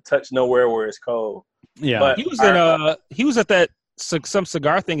don't have to touch nowhere where it's cold. Yeah, but he was at that some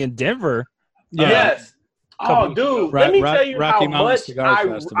cigar thing in Denver. Yeah. Yes. Oh, dude, let me tell you Rocky how Mountain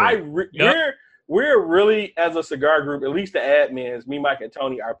much we're really, as a cigar group, at least the admins, me, Mike, and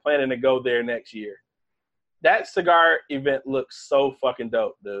Tony, are planning to go there next year. That cigar event looks so fucking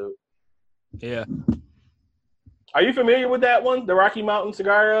dope, dude. Yeah. Are you familiar with that one, the Rocky Mountain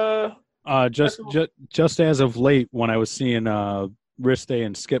Cigar? Just as of late, when I was seeing Riste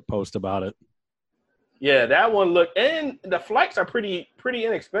and Skip post about it. Yeah, that one look, and the flights are pretty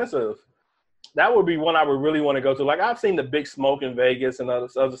inexpensive. That would be one I would really want to go to. Like I've seen the Big Smoke in Vegas and other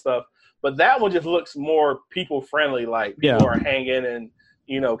stuff, but that one just looks more people friendly. Like people are hanging and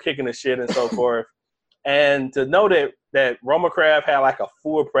kicking the shit and so forth. And to know that Roma Craft had like a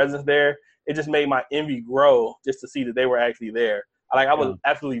full presence there, it just made my envy grow just to see that they were actually there. I would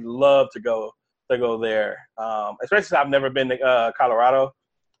absolutely love to go there, especially since I've never been to Colorado.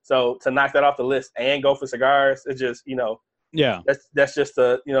 So to knock that off the list and go for cigars, it's just that's just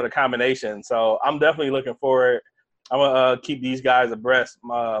the combination. So I'm definitely looking forward. I'm gonna keep these guys abreast,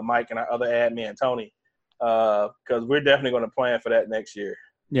 Mike and our other admin Tony, because we're definitely going to plan for that next year.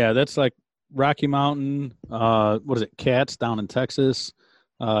 Yeah, that's like Rocky Mountain. What is it? Cats down in Texas.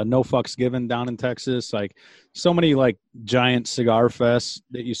 No Fucks Given down in Texas. Like so many like giant cigar fests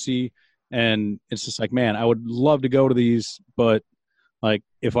that you see, and it's just like, man, I would love to go to these, but like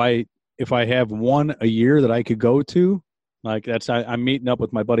if I have one a year that I could go to, like I'm meeting up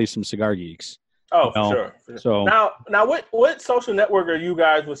with my buddies from Cigar Geeks. Oh, for sure. So now what social network are you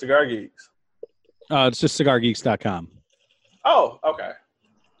guys with Cigar Geeks? It's just cigargeeks.com. Oh, okay.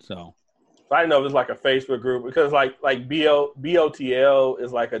 So I didn't know if it was like a Facebook group because like BOTL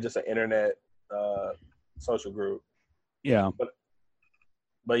is like just an internet social group. Yeah.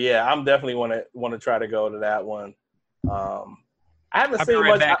 But yeah, I'm definitely want to try to go to that one. I haven't seen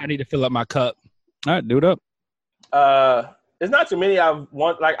right much. Back. I need to fill up my cup. All right, do it up. It's not too many. I've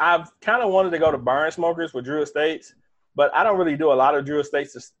kind of wanted to go to Barn Smokers with Drew Estates, but I don't really do a lot of Drew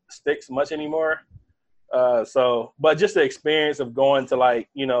Estates sticks much anymore. But just the experience of going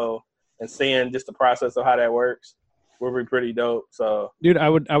to and seeing just the process of how that works would be pretty dope. So, dude, I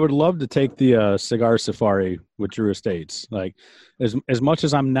would love to take the cigar safari with Drew Estates. Like, as much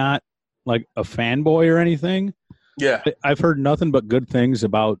as I'm not like a fanboy or anything, yeah, I've heard nothing but good things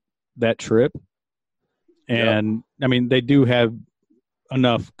about that trip. And I mean, they do have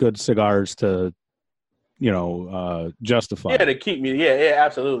enough good cigars to, justify. Yeah, to keep me. Yeah,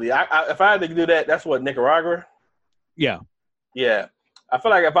 absolutely. If I had to do that, that's what, Nicaragua. Yeah. Yeah. I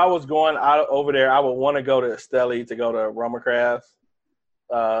feel like if I was going out over there, I would want to go to Esteli to go to Roma Craft's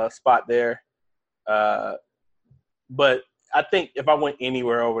spot there. But I think if I went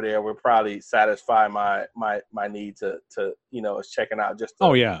anywhere over there, would probably satisfy my need to is checking out just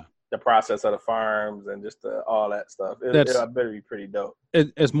the process of the farms and just all that stuff. It better be pretty dope.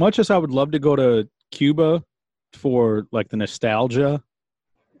 As much as I would love to go to Cuba for like the nostalgia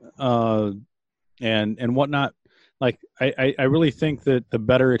and whatnot, like I really think that the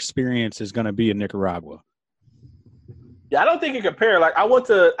better experience is going to be in Nicaragua. Yeah, I don't think it compare. Like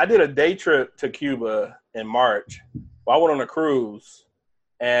I did a day trip to Cuba in March. Well, I went on a cruise,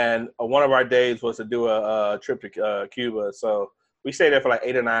 and one of our days was to do a trip to Cuba. So we stayed there for like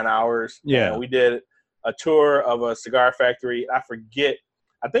 8 or 9 hours. Yeah, and we did a tour of a cigar factory. I forget.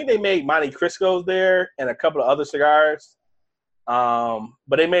 I think they made Monte Crisco's there and a couple of other cigars.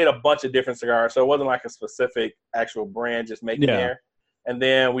 But they made a bunch of different cigars, so it wasn't like a specific actual brand just making there. And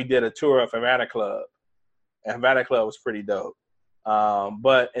then we did a tour of Havana Club, and Havana Club was pretty dope.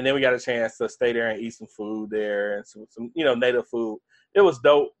 And then we got a chance to stay there and eat some food there and some native food. It was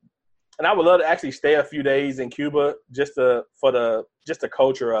dope, and I would love to actually stay a few days in Cuba just for the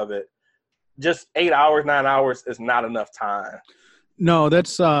culture of it. Just 8 hours, 9 hours is not enough time. No,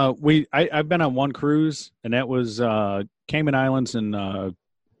 that's I've been on one cruise, and that was Cayman Islands and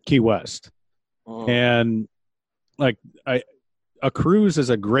Key West. And like a cruise is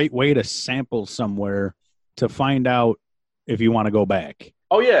a great way to sample somewhere to find out if you want to go back.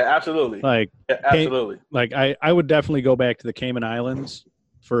 Oh yeah, absolutely. Absolutely. I would definitely go back to the Cayman Islands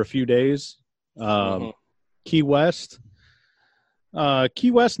for a few days. Key West,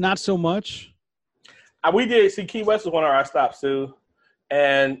 not so much. We did see Key West was one of our stops too.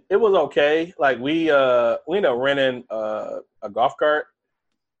 And it was okay. Like we ended up renting a golf cart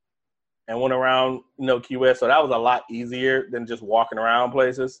and went around, Key West. So that was a lot easier than just walking around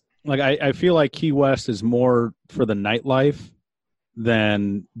places. Like I feel like Key West is more for the nightlife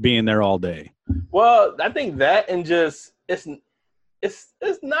than being there all day. Well, I think that and just it's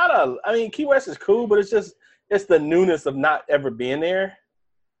not Key West is cool, but it's the newness of not ever being there.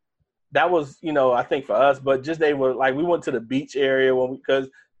 That was, I think for us, but just they were like, we went to the beach area because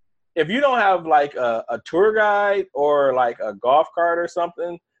if you don't have like a tour guide or like a golf cart or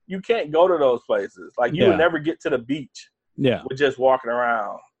something, you can't go to those places. Like you would never get to the beach. Yeah. With just walking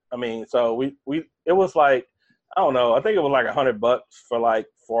around. So it was like, I don't know. I think it was like $100 for like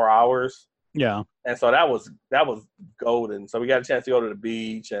 4 hours. Yeah. And so that was golden. So we got a chance to go to the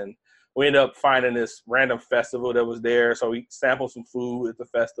beach, and we ended up finding this random festival that was there. So we sampled some food at the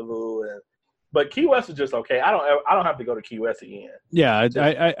festival, but Key West was just okay. I don't have to go to Key West again. Yeah,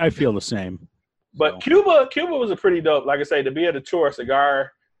 I feel the same. But so. Cuba was a pretty dope. Like I say, to be able to tour a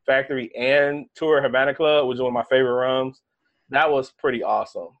cigar factory and tour Havana Club, which is one of my favorite rums, that was pretty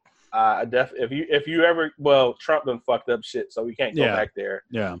awesome. If you ever, well, Trump done fucked up shit, so we can't go back there.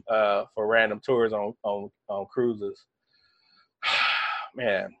 Yeah. For random tours on cruises.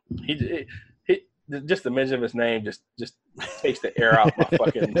 Man, he just the mention of his name just takes the air out my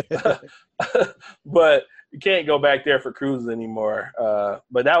fucking. But you can't go back there for cruises anymore.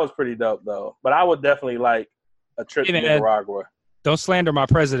 But that was pretty dope though. But I would definitely like a trip to Nicaragua. Don't slander my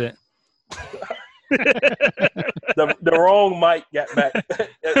president. the wrong mic got back.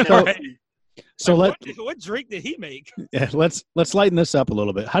 So what drink did he make? Yeah, let's lighten this up a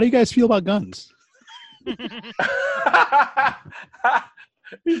little bit. How do you guys feel about guns?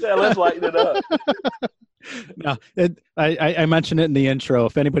 He said, "Let's lighten it up." No, I mentioned it in the intro.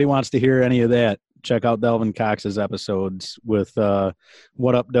 If anybody wants to hear any of that, check out Delvin Cox's episodes with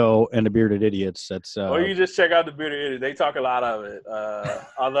WudUpDoe and the Bearded Idiots. That's or you just check out the Bearded Idiots. They talk a lot of it.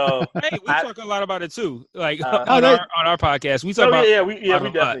 Although, hey, we talk a lot about it too. Like on our podcast, we talk about. We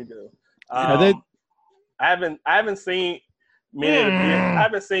definitely do. I haven't seen I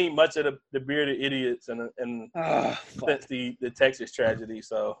haven't seen much of the Bearded Idiots and since the Texas tragedy.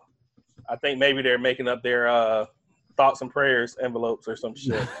 So I think maybe they're making up their thoughts and prayers envelopes or some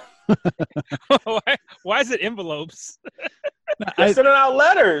shit. Why is it envelopes? They're sending out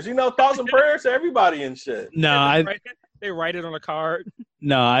letters, thoughts and prayers to everybody and shit. No, they write it on a card.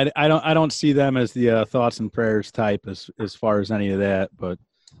 No, I don't see them as the thoughts and prayers type as far as any of that. But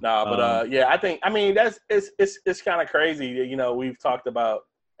no, but it's kind of crazy. We've talked about,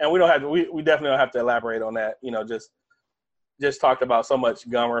 and we definitely don't have to elaborate on that. Just talked about so much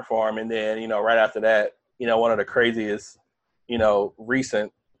gun reform, and then right after that, one of the craziest,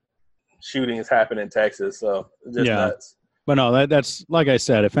 recent shootings happened in Texas. So just nuts. But no, that's like I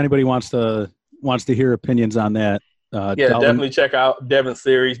said. If anybody wants to hear opinions on that, definitely check out Devin's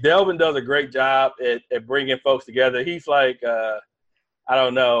series. Delvin does a great job at bringing folks together. He's like, I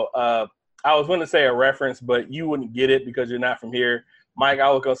don't know. I was going to say a reference, but you wouldn't get it because you're not from here. Mike, I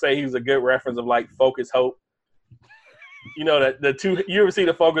was going to say he was a good reference of like Focus Hope. That the two. You ever see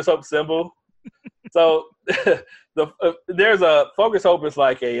the Focus Hope symbol? So there's a Focus Hope is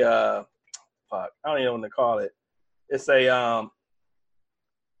like a I don't even know what to call it. It's a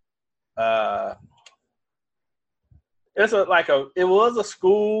it was a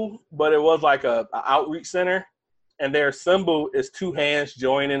school, but it was like a outreach center, and their symbol is two hands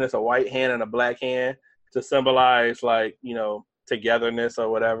joining. It's a white hand and a black hand to symbolize togetherness or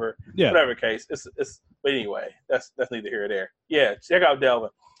whatever. Yeah. Whatever case. It's but anyway, that's neither here nor there. Yeah, check out Delvin.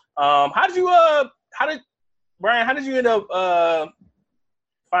 How did Brian end up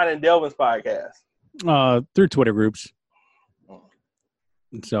finding Delvin's podcast? Through Twitter groups.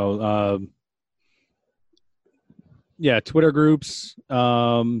 So Twitter groups.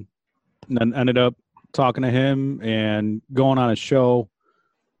 And then ended up talking to him and going on a show.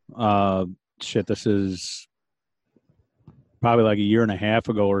 This is probably like a year and a half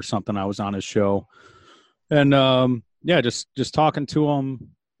ago or something. I was on his show, and just talking to him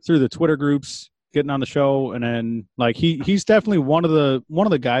through the Twitter groups, getting on the show, and then like he's definitely one of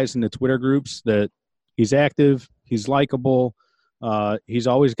the guys in the Twitter groups that he's active, he's likable, he's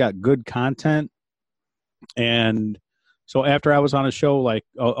always got good content. And so after I was on a show, like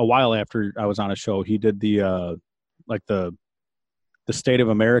a while after I was on a show, he did the State of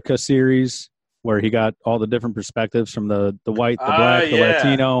America series where he got all the different perspectives from the white, the black, the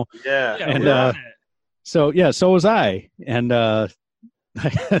Latino. Yeah. And so was I. And oh,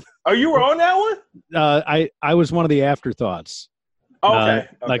 you were on that one? I was one of the afterthoughts. Okay.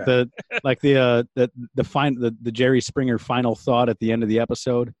 Like the Jerry Springer final thought at the end of the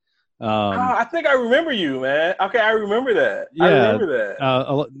episode. I think I remember you, man. Okay, I remember that. Yeah, I remember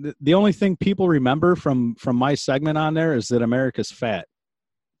that. The only thing people remember from my segment on there is that America's fat.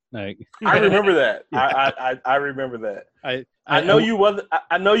 Like, I remember that. Yeah. I remember that. I know you wasn't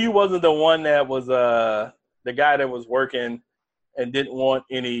the one that was the guy that was working and didn't want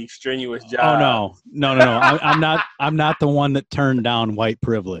any strenuous job. Oh no. I'm not the one that turned down white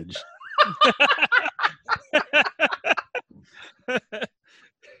privilege.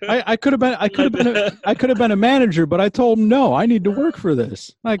 I could have been a manager, but I told him no. I need to work for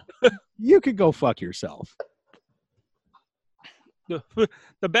this. Like, you could go fuck yourself.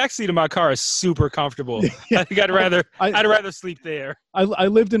 The back seat of my car is super comfortable. I think I'd rather sleep there. I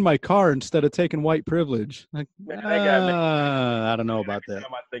lived in my car instead of taking white privilege. Like, Man, that guy I don't know about that. I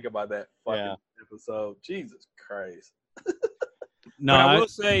might think about that fucking episode. Jesus Christ. No,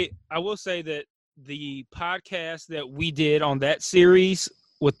 But I will say that the podcast that we did on that series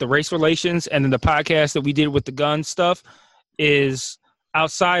with the race relations, and then the podcast that we did with the gun stuff, is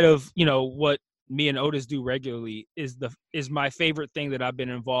outside of what me and Otis do regularly, is my favorite thing that I've been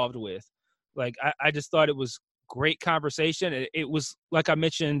involved with. Like I just thought it was great conversation. It was, like I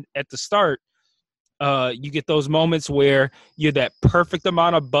mentioned at the start, you get those moments where you're that perfect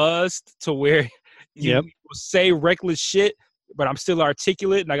amount of buzzed to where you say reckless shit, but I'm still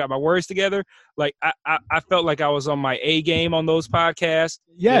articulate and I got my words together. Like I felt like I was on my A game on those podcasts.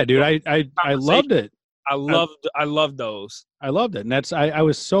 Yeah, dude, I loved it. I loved those. I loved it, and that's I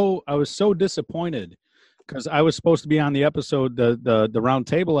was so disappointed because I was supposed to be on the episode, the round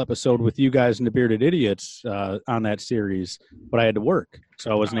table episode with you guys and the Bearded Idiots on that series, but I had to work,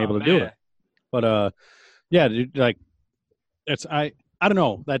 so I wasn't able to do it. But yeah, dude, like it's I don't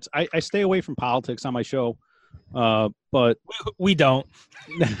know. That's I stay away from politics on my show, but we don't.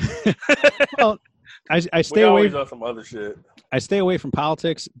 Well, I stay away from some other shit. I stay away from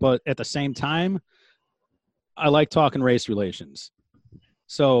politics, but at the same time, I like talking race relations.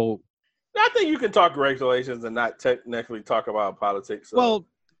 So I think you can talk race relations and not technically talk about politics. So. Well,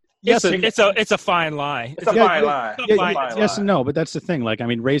 yes, it's a fine line. It's a fine line. Yes and no, but that's the thing. Like, I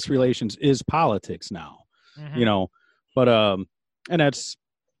mean, race relations is politics now. Mm-hmm. But and that's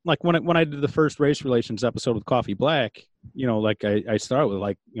like when I did the first race relations episode with Coffee Black. Like I started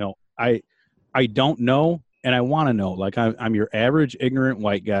with I don't know and I want to know. Like I'm your average ignorant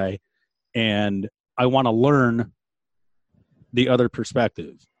white guy, and I want to learn the other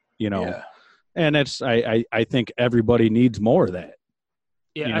perspective. And it's I think everybody needs more of that.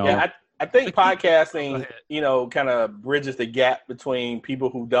 Yeah, I think podcasting, kind of bridges the gap between people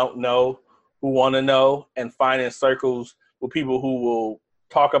who don't know, who want to know, and finding circles with people who will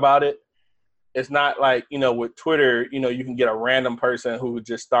talk about it. It's not like, with Twitter, you can get a random person who would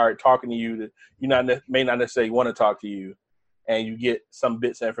just start talking to you that may not necessarily want to talk to you, and you get some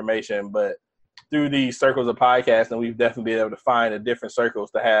bits of information. But through these circles of podcasting, we've definitely been able to find the different circles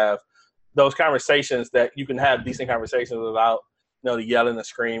to have those conversations that you can have decent conversations without, the yelling and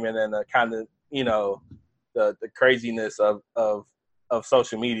screaming and the kind of, the craziness of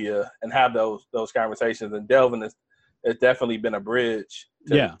social media, and have those conversations. And Delvin has definitely been a bridge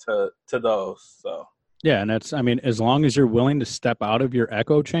to those. So yeah, and that's, I mean, as long as you're willing to step out of your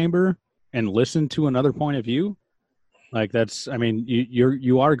echo chamber and listen to another point of view, like that's, I mean,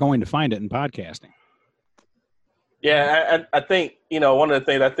 you are going to find it in podcasting. Yeah, I think, one of the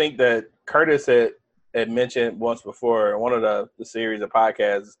things I think that Curtis had mentioned once before, one of the series of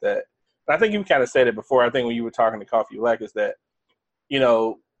podcasts that, I think you kind of said it before, I think when you were talking to Coffee Black, is that,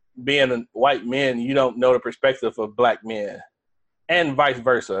 being white men, you don't know the perspective of black men, and vice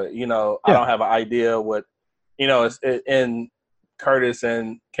versa. I don't have an idea what, it's in Curtis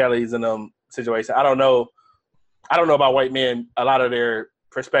and Kelly's and them situation. I don't know about white men, a lot of their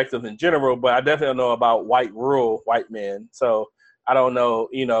perspectives in general, but I definitely don't know about rural white men. So I don't know,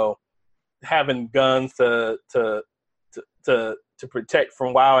 having guns to protect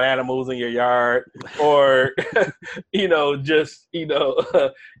from wild animals in your yard, or just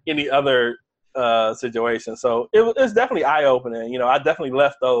any other situation. So it's definitely eye opening. I definitely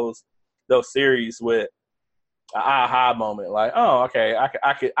left those series with an aha moment, like, oh, okay,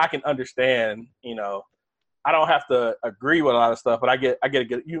 I can understand. I don't have to agree with a lot of stuff, but I get a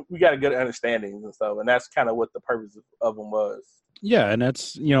good, we got a good understanding and stuff, and that's kind of what the purpose of them was. Yeah, and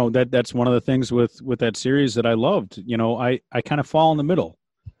that's that's one of the things with that series that I loved. I kind of fall in the middle,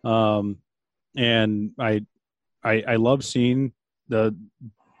 and I love seeing the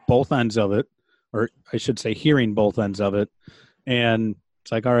both ends of it, or I should say, hearing both ends of it. And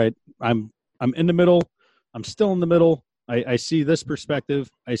it's like, all right, I'm in the middle. I'm still in the middle. I see this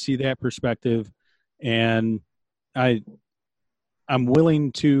perspective. I see that perspective. And I'm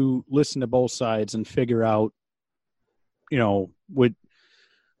willing to listen to both sides and figure out,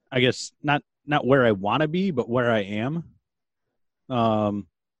 I guess not where I want to be, but where I am.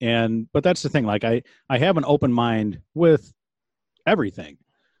 But that's the thing. Like I have an open mind with everything.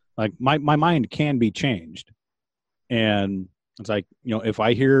 Like my mind can be changed. And it's like, if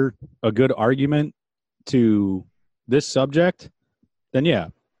I hear a good argument to this subject, then yeah,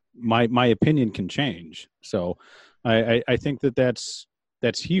 my opinion can change. So I think that's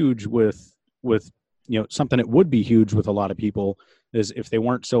huge with something that would be huge with a lot of people is if they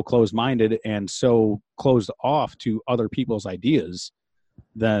weren't so closed-minded and so closed off to other people's ideas,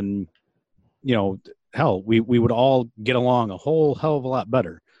 then, hell, we would all get along a whole hell of a lot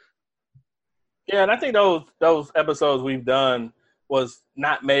better. Yeah, and I think those episodes we've done was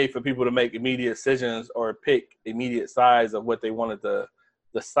not made for people to make immediate decisions or pick immediate sides of what they wanted to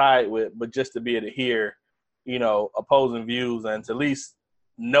side with, but just to be able to hear, opposing views and to at least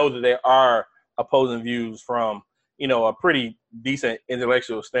know that there are opposing views from, a pretty decent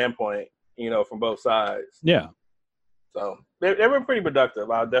intellectual standpoint, from both sides. Yeah. So they were pretty productive.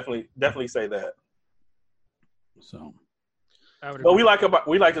 I'll definitely say that. So, but we like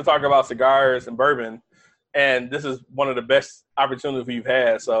to talk about cigars and bourbon, and this is one of the best opportunities we've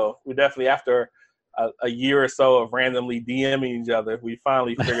had. So we definitely, after a year or so of randomly DMing each other, we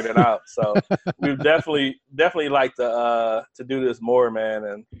finally figured it out. So we definitely like to do this more,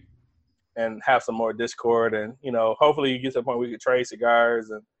 man, and have some more Discord, and hopefully you get to the point where we could trade cigars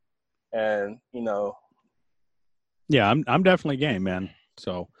and. Yeah, I'm definitely game, man.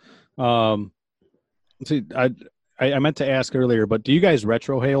 So, see, I meant to ask earlier, but do you guys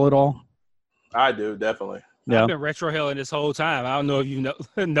retrohale at all? I do, definitely. Yeah. I've been retrohaling this whole time. I don't know if you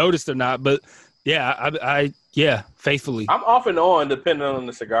noticed or not, but yeah, yeah, faithfully. I'm off and on depending on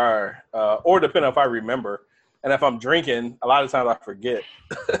the cigar, or depending on if I remember. And if I'm drinking, a lot of times I forget,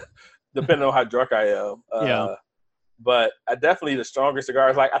 depending on how drunk I am. Yeah. But I definitely, the stronger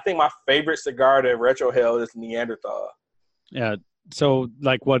cigars, I think my favorite cigar to retrohale is Neanderthal. Yeah. So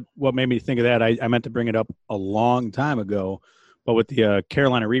what made me think of that, I meant to bring it up a long time ago, but with the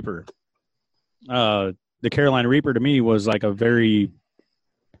Carolina Reaper, the Carolina Reaper to me was like a very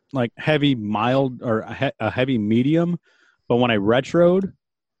heavy mild or a heavy medium. But when I retroed,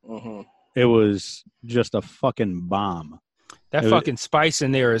 it was just a fucking bomb. That fucking spice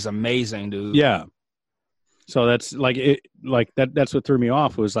in there is amazing, dude. Yeah. So that's that's what threw me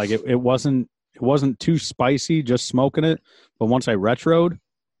off was it wasn't too spicy just smoking it, but once I retroed,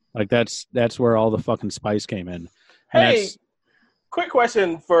 that's where all the fucking spice came in. Hey, quick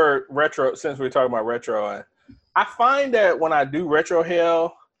question for retro, since we're talking about retro. I find that when I do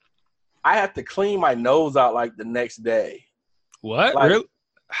retrohale, I have to clean my nose out the next day. What? Really?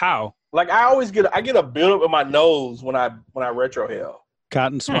 How? I always get a buildup in my nose when I retrohale.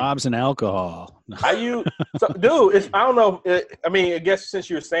 Cotton swabs and alcohol. Dude, I don't know. I guess since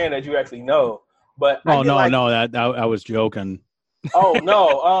you're saying that, you actually know. But no, that I was joking. Oh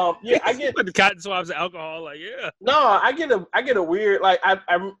no, yeah, I get the cotton swabs and alcohol. No, I get a weird I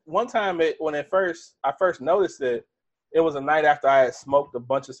one time when I first noticed it. It was a night after I had smoked a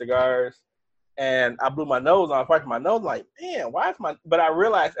bunch of cigars, and I blew my nose on. I wiped my nose, man, why is my? But I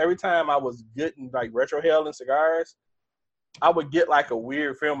realized every time I was getting retrohaling cigars, I would get a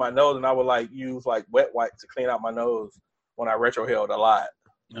weird feel in my nose, and I would use wet wipe to clean out my nose when I retrohaled a lot.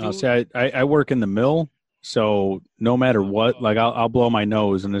 See, I work in the mill, so no matter what, I'll blow my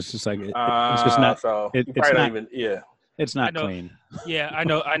nose, and it's just it's just not. So it's not even. Yeah, it's not clean. Yeah, I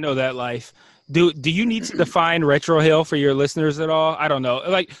know that life. Do you need to define retrohale for your listeners at all? I don't know.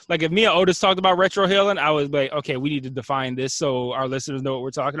 Like if me and Otis talked about retrohaling, I was like, okay, we need to define this so our listeners know what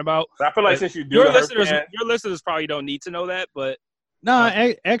we're talking about. So I feel since you do your listeners probably don't need to know that, but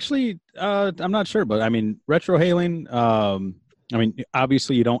no, actually, I'm not sure. But retrohaling.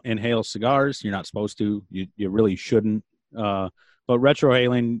 Obviously, you don't inhale cigars. You're not supposed to. You really shouldn't. But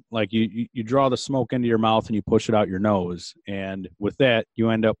retrohaling, you draw the smoke into your mouth and you push it out your nose, and with that,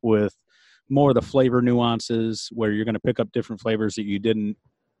 you end up with more of the flavor nuances where you're going to pick up different flavors that you didn't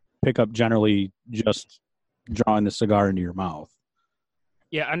pick up generally just drawing the cigar into your mouth.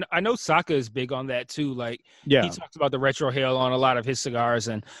 Yeah, I know Saka is big on that too. He talks about the retrohale on a lot of his cigars,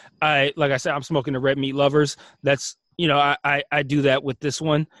 and I said, I'm smoking the Red Meat Lovers. That's I do that with this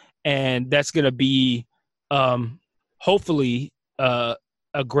one, and that's going to be hopefully a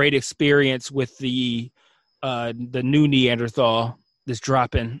great experience with the new Neanderthal that's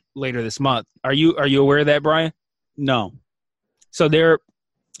dropping later this month. Are you aware of that, Brian? No. So they're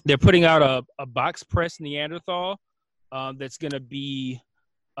putting out a box press Neanderthal that's going to be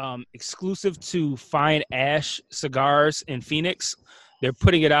exclusive to Fine Ash cigars in Phoenix. They're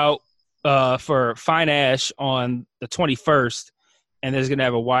putting it out for Fine Ash on the 21st, and there's going to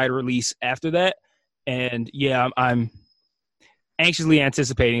have a wide release after that. And yeah, I'm anxiously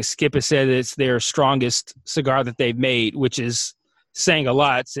anticipating. Skip has said it's their strongest cigar that they've made, which is saying a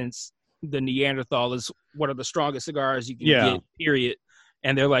lot since the Neanderthal is one of the strongest cigars you can get, period.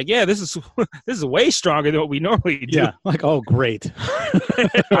 And they're like, yeah, this is way stronger than what we normally do. Yeah, oh, great.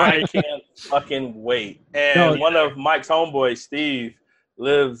 I can't fucking wait. And one of Mike's homeboys, Steve,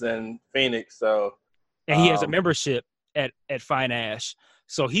 lives in Phoenix, so and he has a membership. at Fine Ash.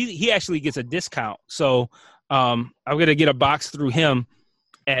 So he actually gets a discount. So I'm gonna get a box through him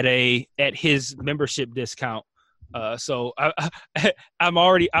at his membership discount. So I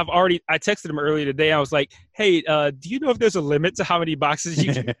texted him earlier today. I was like, hey, do you know if there's a limit to how many boxes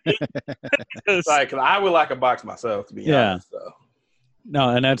you can get? Like, 'cause I would like a box myself, to be honest. So. No,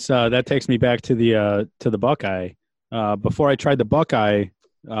 and that takes me back to the Buckeye. Before I tried the Buckeye,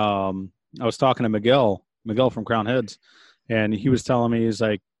 I was talking to Miguel from Crown Heads, and he was telling me he's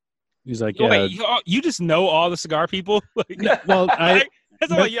like, yeah. Wait, you just know all the cigar people? Like, well, I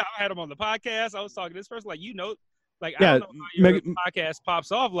had him on the podcast. I was talking to this person, like, like, yeah, I don't know how your podcast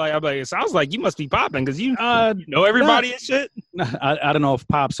pops off. Like, I'm like, it sounds like you must be popping because you know everybody and shit. I don't know if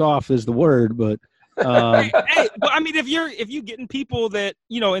pops off is the word, but hey, but I mean, if you getting people that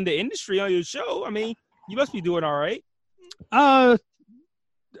in the industry on your show, I mean, you must be doing all right. I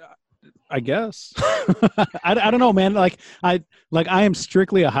guess. I don't know, man. Like I am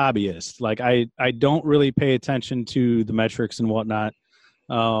strictly a hobbyist. Like I don't really pay attention to the metrics and whatnot.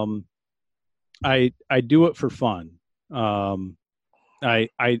 I do it for fun. I'm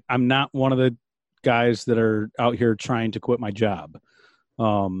not one of the guys that are out here trying to quit my job.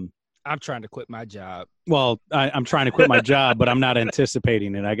 I'm trying to quit my job. Well, I'm trying to quit my job, but I'm not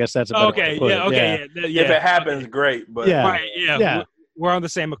anticipating it. I guess that's a better way to put it. If it happens, great. But we're on the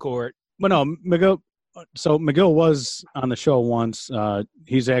same accord. But no, Miguel. So Miguel was on the show once.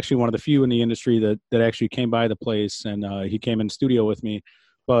 He's actually one of the few in the industry that actually came by the place, and he came in studio with me.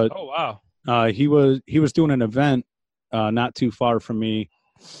 But oh wow, he was doing an event not too far from me,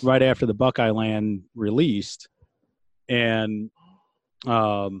 right after the Buckeye Land released, and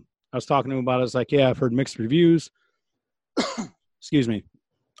I was talking to him about it. I was like, yeah, I've heard mixed reviews. Excuse me.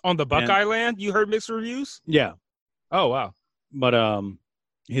 On the Buckeye Land, you heard mixed reviews? Yeah. Oh wow. But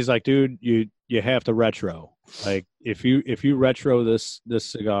he's like, dude, you have to retro. Like if you retro this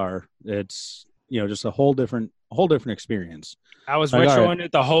cigar, it's just a whole different experience. I was retroing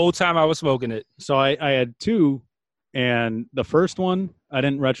it the whole time I was smoking it. So I had two, and the first one I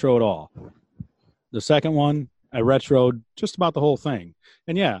didn't retro at all. The second one I retroed just about the whole thing.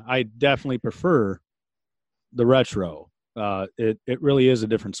 And yeah, I definitely prefer the retro. It really is a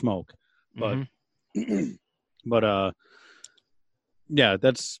different smoke. But but yeah,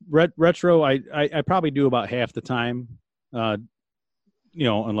 that's retro. I probably do about half the time.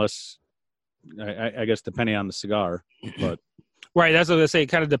 Unless I guess depending on the cigar. But right, that's what I say. It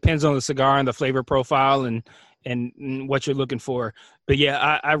kind of depends on the cigar and the flavor profile and what you're looking for. But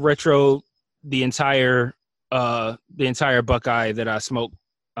yeah, I retro the entire Buckeye that I smoked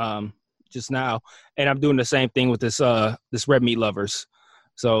just now, and I'm doing the same thing with this Red Meat Lovers.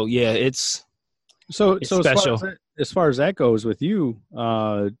 So yeah, it's special. As far as that goes with you,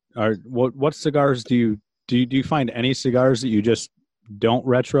 what cigars do you find any cigars that you just don't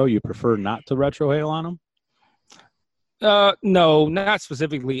retro? You prefer not to retrohale on them? No, not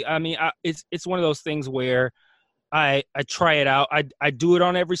specifically. I mean, it's one of those things where I try it out. I do it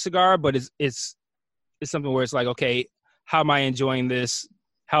on every cigar, but it's something where it's like, okay, how am I enjoying this?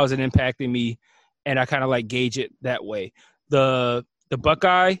 How is it impacting me? And I kind of like gauge it that way. The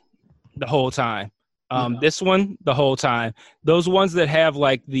Buckeye, the whole time. This one, the whole time. Those ones that have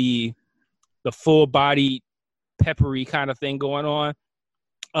like the full body peppery kind of thing going on,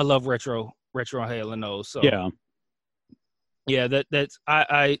 I love retro hailing those. So yeah, that's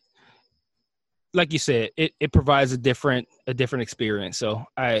I like you said, it provides a different experience. So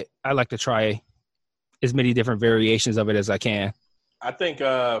I like to try as many different variations of it as I can. I think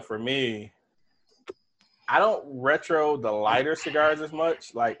for me, I don't retro the lighter cigars as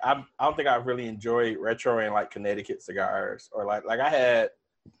much. Like I don't think I've really enjoyed retroing like Connecticut cigars or like I had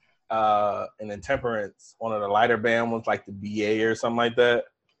an Intemperance, one of the lighter band ones, like the BA or something like that.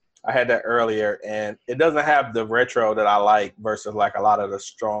 I had that earlier, and it doesn't have the retro that I like versus like a lot of the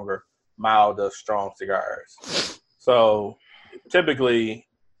stronger, milder, strong cigars. So typically,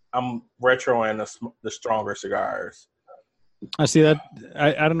 I'm retroing the stronger cigars. I see that.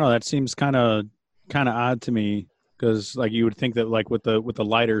 I don't know. That seems kind of odd to me because like you would think that like with the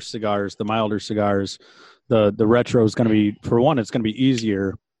lighter cigars, the milder cigars, the retro is going to be, for one, it's going to be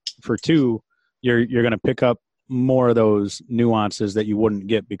easier. For two, you're going to pick up more of those nuances that you wouldn't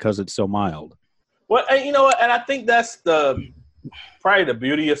get because it's so mild. Well, and you know what? And I think that's probably the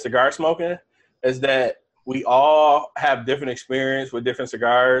beauty of cigar smoking is that we all have different experience with different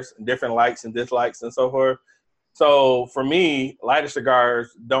cigars and different likes and dislikes and so forth. So for me, lighter cigars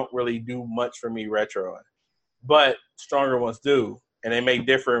don't really do much for me retroing, but stronger ones do. And they may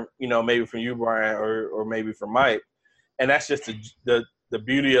differ, maybe from you, Brian, or maybe from Mike. And that's just the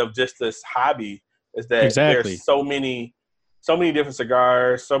beauty of just this hobby is that Exactly. there's so many different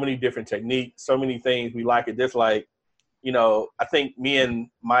cigars, so many different techniques, so many things we like and dislike. You know, I think me and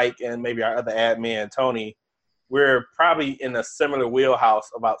Mike and maybe our other admin, Tony, we're probably in a similar wheelhouse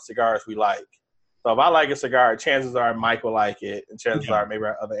about cigars we like. So if I like a cigar, chances are Mike will like it, and chances are maybe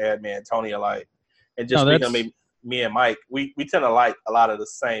our other admin, Tony, will like. And just speaking me and Mike, we tend to like a lot of the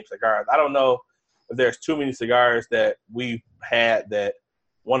same cigars. I don't know if there's too many cigars that we've had that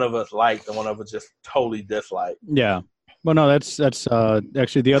one of us liked and one of us just totally disliked. Yeah. Well, no, that's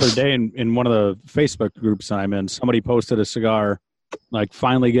actually the other day in one of the Facebook groups I'm in, somebody posted a cigar, like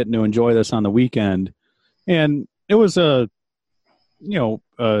finally getting to enjoy this on the weekend. And it was a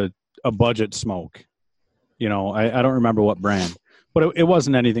budget smoke. You know, I don't remember what brand, but it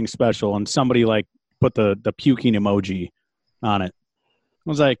wasn't anything special. And somebody like put the puking emoji on it. I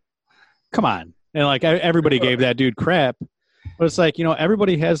was like, come on. And like everybody gave that dude crap. But it's like, you know,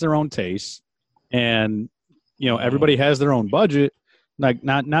 everybody has their own taste, and you know, everybody has their own budget. Like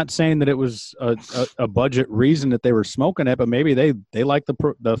not saying that it was a budget reason that they were smoking it, but maybe they like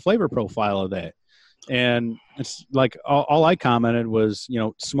the flavor profile of that. And it's like all I commented was, you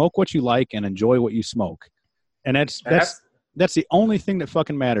know, smoke what you like and enjoy what you smoke. And that's the only thing that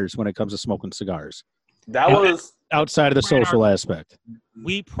fucking matters when it comes to smoking cigars. That was outside of the social aspect.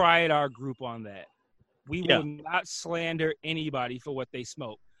 We pride our group on that. We will not slander anybody for what they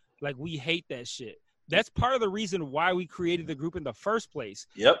smoke. Like, we hate that shit. That's part of the reason why we created the group in the first place.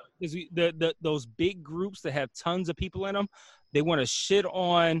 Yep. Because those big groups that have tons of people in them, they want to shit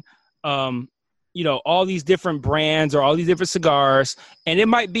on, all these different brands or all these different cigars. And it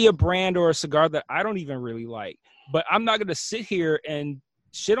might be a brand or a cigar that I don't even really like. But I'm not going to sit here and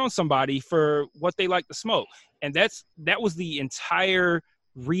shit on somebody for what they like to smoke. And that was the entire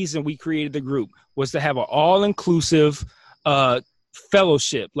reason we created the group, was to have an all-inclusive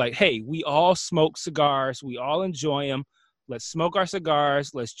fellowship. Like, hey, we all smoke cigars, we all enjoy them, let's smoke our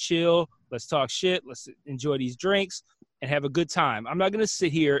cigars, let's chill, let's talk shit, let's enjoy these drinks and have a good time. I'm not going to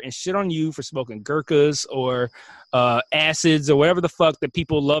sit here and shit on you for smoking Gurkhas or acids or whatever the fuck that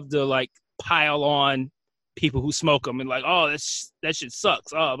people love to like pile on people who smoke them and like, oh, that shit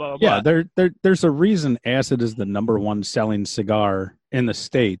sucks. Oh, blah, blah, blah. Yeah, there's a reason acid is the number one selling cigar in the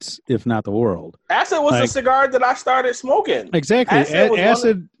States, if not the world. Acid was a cigar that I started smoking. Exactly.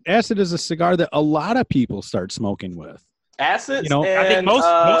 Acid is a cigar that a lot of people start smoking with. Acids, you know, I think most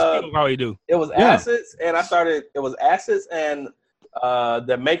people probably do. It was acids, and it was acids and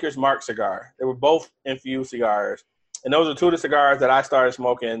the Maker's Mark cigar. They were both infused cigars. And those are two of the cigars that I started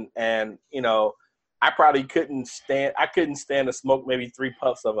smoking, and, you know, I probably couldn't stand to smoke maybe 3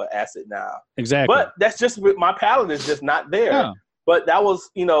 puffs of an acid now. Exactly. But that's just, my palate is just not there. Yeah. But that was,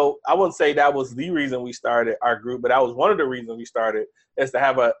 you know, I wouldn't say that was the reason we started our group, but that was one of the reasons we started, is to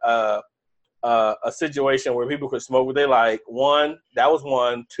have a situation where people could smoke what they like. One, that was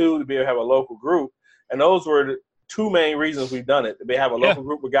one. 2, to be able to have a local group. And those were the 2 main reasons we've done it. To be have a local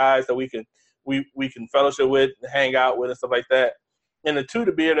group of guys that we can fellowship with, hang out with, and stuff like that. And the 2,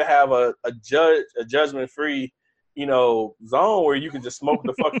 to be able to have a judgment-free, you know, zone where you can just smoke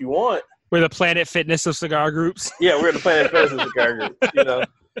the fuck you want. We're the Planet Fitness of cigar groups. Yeah, we're the Planet Fitness of cigar groups. You know,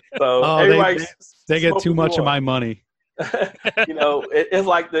 so everybody they get too much of my money. You know, it's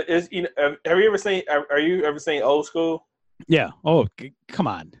like you know. Have you ever seen? Are you ever seen Old School? Yeah. Oh, come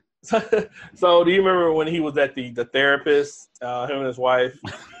on. So do you remember when he was at the therapist, him and his wife,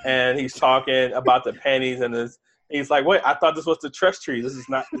 and he's talking about the pennies and he's like, wait, I thought this was the trust tree. This is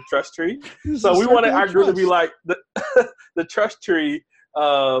not the trust tree. So we wanted our group to be like the trust tree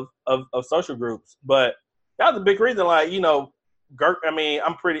of social groups. But that was a big reason, like, you know, I mean,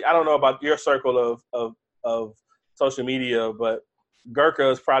 I don't know about your circle of social media, but Gurkha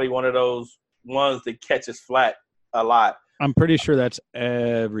is probably one of those ones that catches flat a lot. I'm pretty sure that's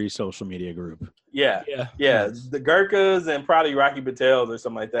every social media group. Yeah. The Gurkhas and probably Rocky Patels or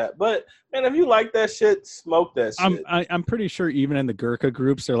something like that. But man, if you like that shit, smoke that shit. I'm pretty sure even in the Gurkha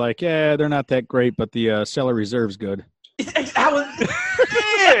groups, they're like, yeah, they're not that great, but the Cellar Reserve's good. I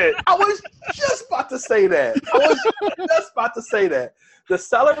was just about to say that. The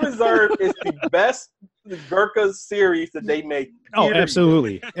Cellar Reserve is the best Gurkha series that they make. Oh,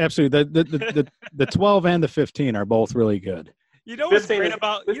 absolutely. The 12 and the 15 are both really good. You know what's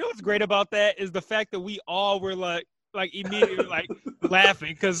great about that is the fact that we all were like immediately like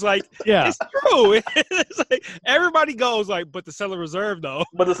laughing, because like, it's true. It's like everybody goes like, but the Cellar Reserve though.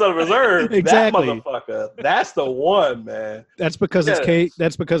 But the Cellar Reserve, exactly. That motherfucker, that's the one, man. That's because it's K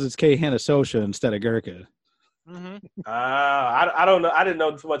Hanasosha instead of Gurkha. I don't know. I didn't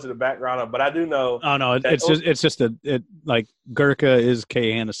know too much of the background of it, but I do know. Oh no, it's just like Gurkha is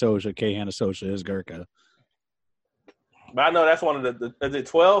K Hanasosha. K Hanasosha is Gurkha. But I know that's one of the is it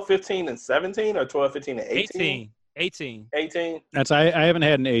 12, 15, and 17 or 12, 15, and 18? 18. That's I haven't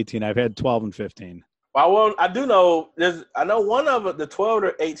had an 18. I've had 12 and 15. Well, I do know I know one of the 12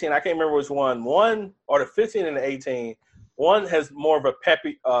 or 18. I can't remember which one. One or the 15 and the 18. One has more of a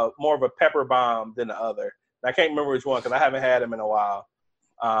pepper bomb than the other. I can't remember which one because I haven't had them in a while.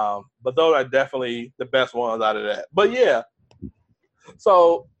 But those are definitely the best ones out of that. But yeah,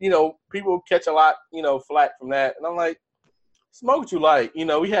 so people catch a lot flack from that, and I'm like, smoke what you like.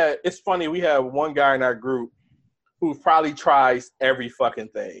 It's funny. We have one guy in our group who probably tries every fucking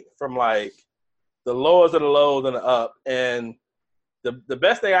thing from like the lowest of the lows and the up. And the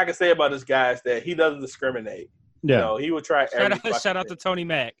best thing I can say about this guy is that he doesn't discriminate. Yeah, he would try every fucking shout out thing. to Tony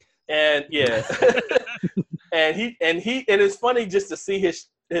Mack. And yeah, and it's funny just to see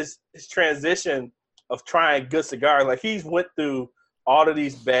his transition of trying good cigars. Like he's went through all of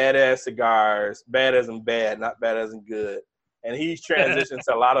these badass cigars, bad as in bad, not bad as in good. And he's transitioned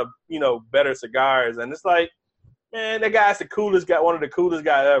to a lot of, better cigars. And it's like, man, that guy's the coolest guy, one of the coolest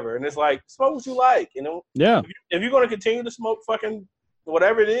guy ever. And it's like, smoke what you like. Yeah. If you're going to continue to smoke fucking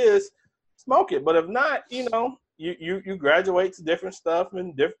whatever it is, smoke it. But if not, you graduate to different stuff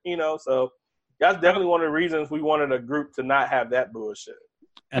and different, so that's definitely one of the reasons we wanted a group to not have that bullshit.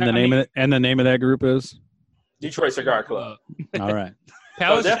 And the name of that group is Detroit Cigar Club. All right.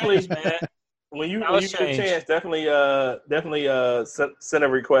 So definitely, man. When you get a chance, definitely send a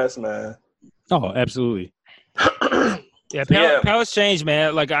request, man. Oh, absolutely. Palace change,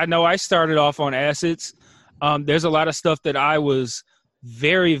 man. Like I know I started off on acids. There's a lot of stuff that I was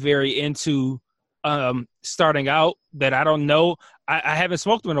very, very into starting out that I don't know. I haven't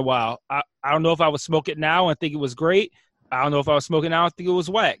smoked them in a while. I don't know if I would smoke it now and think it was great. I don't know if I was smoking now and think it was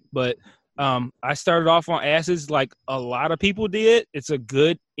whack. But I started off on acids like a lot of people did. It's a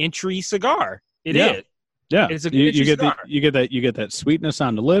good entry cigar. It is. Yeah. It's a good you cigar. You get that sweetness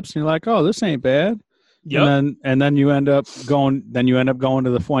on the lips, and you're like, oh, this ain't bad. Yep. And then you end up going to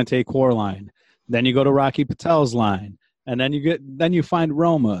the Fuente Core line. Then you go to Rocky Patel's line. And then you find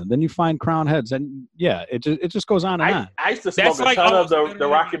Roma, then you find Crown Heads, and yeah, it just goes on and on. I used to smoke a ton of the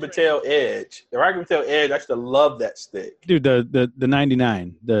Rocky Patel Edge. The Rocky Patel Edge, I used to love that stick. Dude, the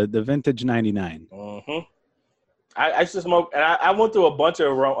 99, the vintage 99. Mm-hmm. I used to smoke, and I went through a bunch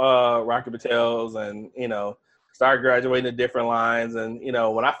of Rocky Patels, and started graduating to different lines, and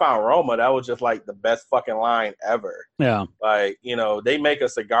when I found Roma, that was just like the best fucking line ever. Yeah, like they make a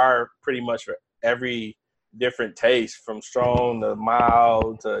cigar pretty much for every different taste, from strong to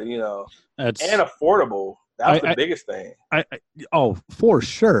mild to and affordable. That's the biggest thing. For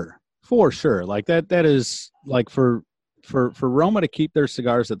sure. Like that is like for Roma to keep their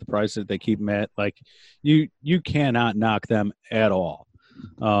cigars at the price that they keep them at, like you cannot knock them at all.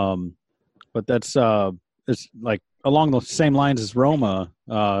 But that's it's like along the same lines as Roma.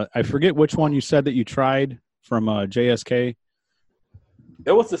 I forget which one you said that you tried from JSK.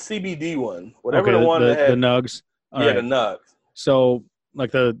 It was the CBD one, whatever the one that had the nugs. All right. The nugs. So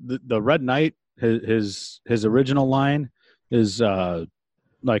like the Red Knight, his original line is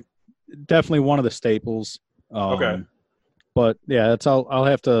like definitely one of the staples. Okay. But yeah, that's I'll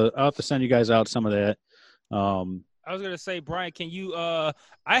have to send you guys out some of that. I was gonna say, Brian, can you? I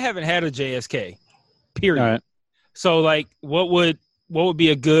haven't had a JSK. Period. All right. So like, what would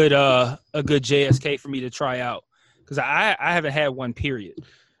be a good JSK for me to try out? Because I haven't had one. Period.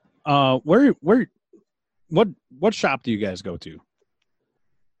 What shop do you guys go to?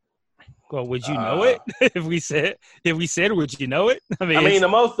 Well, would you know it if we said? Would you know it? I mean,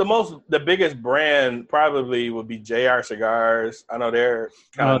 the biggest brand probably would be JR Cigars. I know they're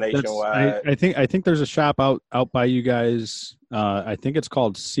kind of nationwide. I think there's a shop out by you guys. I think it's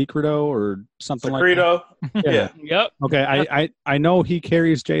called Secreto or something Secreto. Like that. Yeah. Yep. Okay. I know he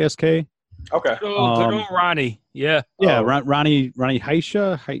carries JSK. Okay. Good old Ronnie. Yeah. Yeah. Ronnie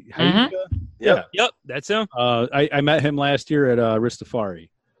Haisha. Mm-hmm. Yep. That's him. I met him last year at Ristafari.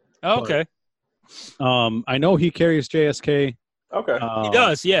 Oh, okay. I know he carries JSK. Okay. He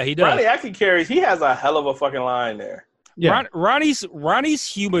does. Yeah, he does. Ronnie actually carries. He has a hell of a fucking line there. Yeah. Ronnie's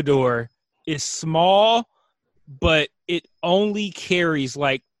humidor is small, but it only carries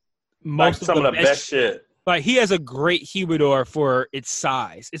like most some of the best shit. Like he has a great humidor for its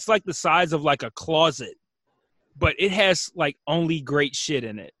size. It's like the size of like a closet, but it has like only great shit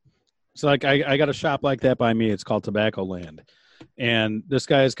in it. So like I got a shop like that by me. It's called Tobacco Land, and this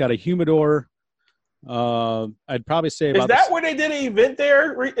guy's got a humidor. I'd probably say about. Is that where they did an event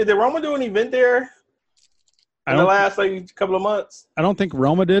there? Did Roma do an event there? in the last like couple of months? I don't think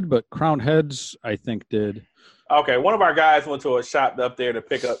Roma did, but Crown Heads, I think, did. Okay, one of our guys went to a shop up there to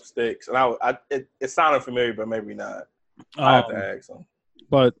pick up sticks, and it sounded familiar, but maybe not. I have to ask him.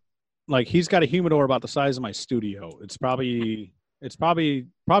 But like, he's got a humidor about the size of my studio. It's probably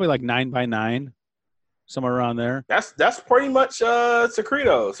like 9x9, somewhere around there. That's pretty much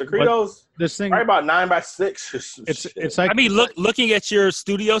Secreto. Secreto's this thing probably about 9x6. It's like, I mean, looking at your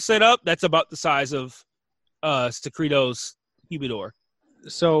studio setup, that's about the size of Secreto's humidor.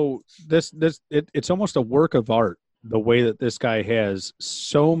 So it's almost a work of art, the way that this guy has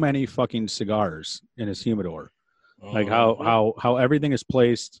so many fucking cigars in his humidor. Like how everything is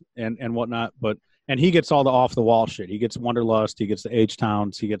placed and whatnot, and he gets all the off the wall shit. He gets Wonderlust, he gets the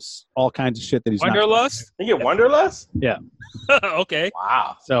H-Towns, he gets all kinds of shit that he's Wonderlust? You get Wonderlust? Yeah. Okay.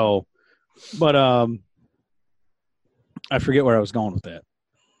 Wow. So, but I forget where I was going with that.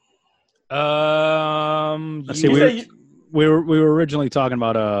 Let's see. We were originally talking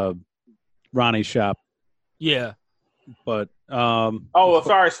about Ronnie's shop. Yeah. But as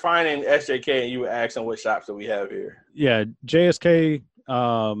far as finding SJK, and you were asking what shops that we have here. Yeah, JSK.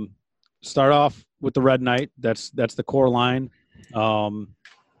 Start off with the Red Knight. That's the core line. I'm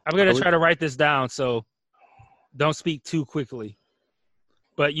gonna try to write this down, so don't speak too quickly.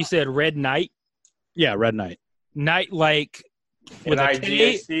 But you said Red Knight. Yeah, Red Knight. Knight like with a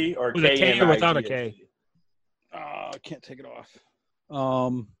K or with a K or without a K. I can't take it off.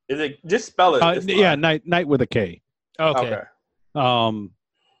 Is it just spell it? Yeah, Knight with a K. Okay. All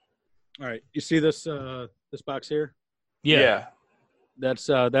right. You see this box here? Yeah. That's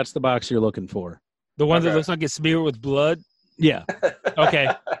the box you're looking for. The one that looks like it's smeared with blood. Yeah. Okay.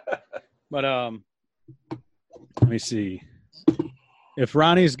 But let me see. If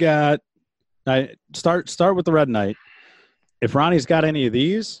Ronnie's got, start with the Red Knight. If Ronnie's got any of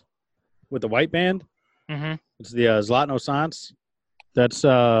these with the white band, it's the Zlatno Sans.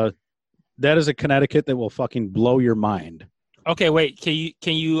 That is a Connecticut that will fucking blow your mind. Okay, wait.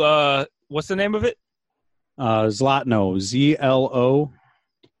 Can you what's the name of it? Zlatno,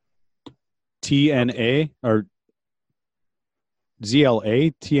 ZLOTNA or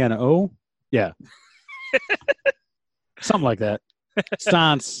ZLATNO. Yeah. Something like that.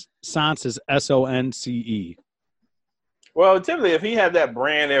 Sans is SONCE. Well, typically, if he had that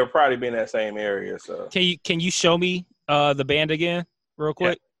brand, it would probably be in that same area. So, can you show me the band again, real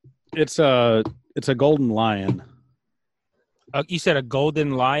quick? Yeah. It's a golden lion. You said a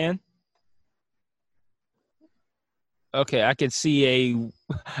golden lion. Okay, I can see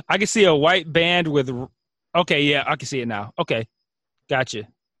a white band with. Okay, yeah, I can see it now. Okay, gotcha.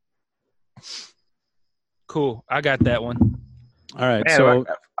 Cool, I got that one. All right, man, so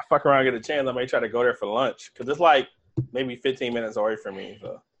I fuck around and get a chance, I may try to go there for lunch because it's like maybe 15 minutes away from me.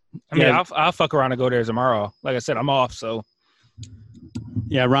 So, I mean, I'll fuck around and go there tomorrow. Like I said, I'm off, so.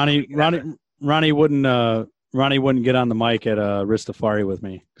 Yeah, Ronnie wouldn't get on the mic at Ristafari with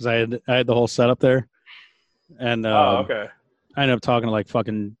me because I had the whole setup there, and okay. I ended up talking to like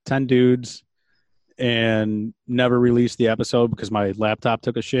fucking 10 dudes, and never released the episode because my laptop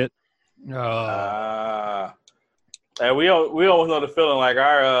took a shit. And we always know the feeling like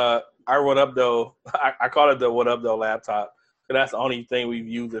our WudUpDoe. I call it the WudUpDoe laptop because that's the only thing we've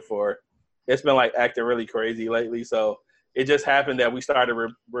used it for. It's been like acting really crazy lately, so. It just happened that we started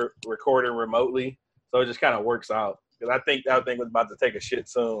recording remotely, so it just kind of works out. Because I think that thing was about to take a shit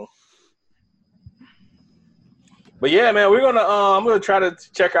soon. But yeah, man, I'm gonna try to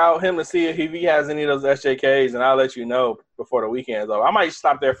check out him to see if he has any of those SJKs, and I'll let you know before the weekend's over. I might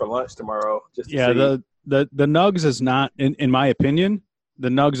stop there for lunch tomorrow. Just to see. The Nugs is not, in my opinion, the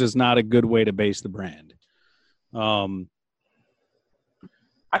Nugs is not a good way to base the brand. I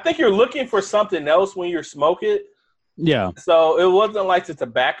think you're looking for something else when you smoke it. Yeah. So it wasn't like the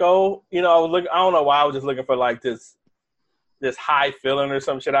tobacco, I don't know why I was just looking for like this high feeling or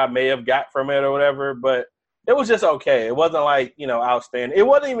some shit I may have got from it or whatever, but it was just okay. It wasn't like, outstanding. It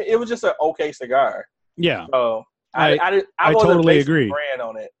was just an okay cigar. Yeah. So I totally agree. Brand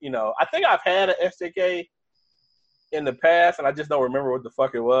on it. I think I've had an SJK in the past and I just don't remember what the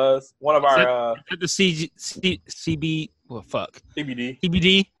fuck it was. One of our the CBD.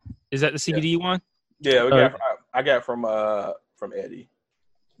 CBD? Is that the CBD one? Yeah, I got from Eddie.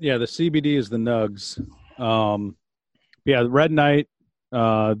 Yeah, the CBD is the Nugs. The Red Knight,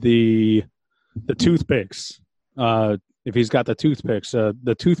 the toothpicks. If he's got the toothpicks,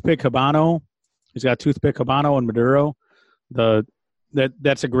 the toothpick Habano, he's got toothpick Habano and Maduro.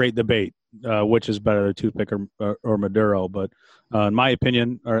 That's a great debate. Which is better, the toothpick or Maduro? But in my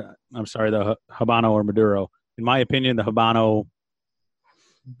opinion, the Habano or Maduro. In my opinion, the Habano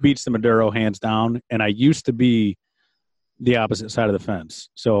beats the Maduro hands down. And I used to be the opposite side of the fence.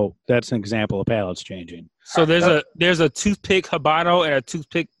 So that's an example of palates changing. So there's a toothpick Habano and a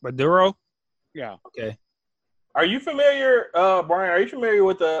toothpick Maduro? Yeah. Okay. Are you familiar, Brian? Are you familiar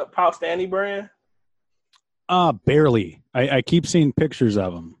with the Paustani brand? Barely. I keep seeing pictures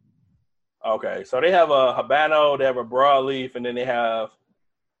of them. Okay, so they have a Habano, they have a broadleaf, and then they have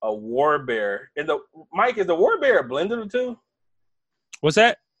a Warbear. Is the Warbear a blend of the two? What's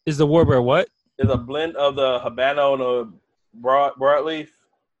that? Is the Warbear what? Is a blend of the Habano and the broadleaf?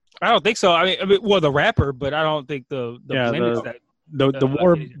 I don't think so. I mean, well, the wrapper, but I don't think the blend is that.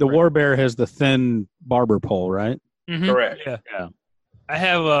 The Warbear has the thin barber pole, right? Mm-hmm. Correct. Yeah. I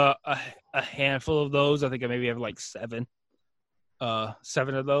have a handful of those. I think I maybe have like seven of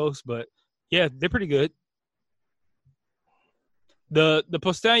those, but yeah, they're pretty good. The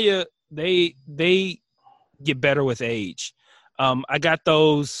Postania, they get better with age. I got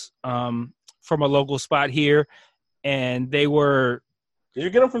those from a local spot here, and they were. Did you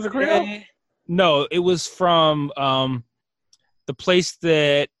get them from Zacrio? No, it was from the place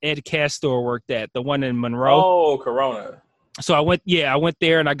that Ed Castor worked at, the one in Monroe. Oh, Corona. So I went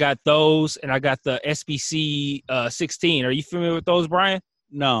there and I got those, and I got the SBC 16. Are you familiar with those, Brian?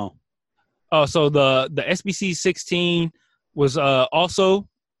 No. Oh, so the SBC 16 was also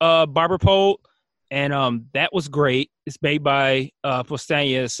barber pole, and that was great. It's made by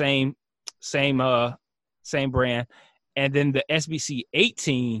Postania, same brand. And then the SBC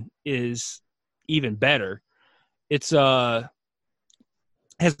 18 is even better. It's has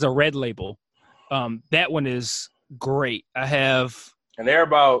a red label. That one is great. I have, and they're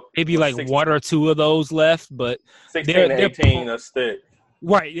about maybe like 16, one or two of those left, but 16 to 18 a stick.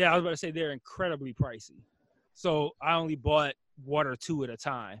 Right. Yeah, I was about to say they're incredibly pricey. So I only bought one or two at a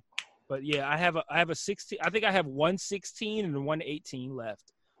time. But yeah, I have a 16. I think I have 116 and 118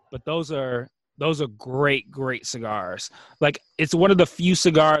 left. But those are great cigars. Like, it's one of the few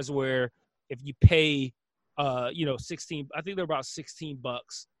cigars where if you pay 16, I think they're about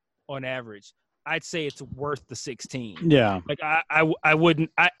 $16 on average. I'd say it's worth the 16. Yeah. Like I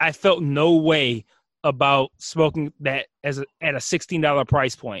wouldn't. I felt no way about smoking that at a $16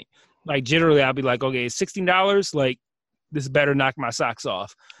 price point. Like, generally, I'd be like, okay, it's $16. Like, this better knock my socks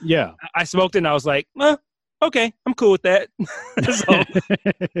off. Yeah. I smoked it and I was like, okay, I'm cool with that. So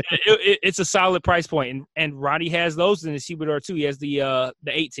it's a solid price point. And Ronnie has those in the Humidor too. He has the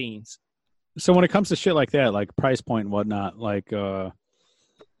 18s. So when it comes to shit like that, like price point and whatnot, like I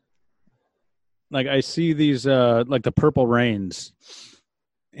see these like the Purple Rains,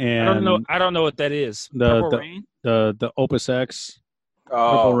 and I don't know what that is. The Opus X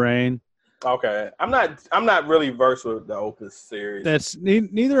Purple Rain. Okay, I'm not really versed with the Opus series. That's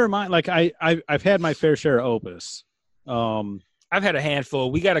neither am I. Like I've had my fair share of Opus. I've had a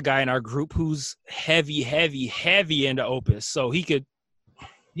handful. We got a guy in our group who's heavy into Opus, so he could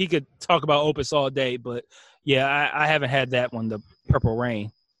talk about Opus all day. But yeah, I haven't had that one, the Purple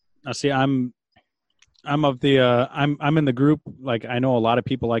Rain. I see. I'm of the I'm in the group. Like, I know a lot of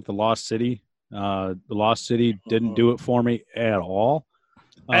people like the Lost City. The Lost City didn't do it for me at all.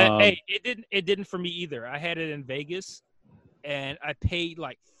 Hey, it didn't for me either. I had it in Vegas, and I paid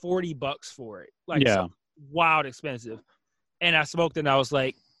like $40 for it. Like, wild expensive. And I smoked it, and I was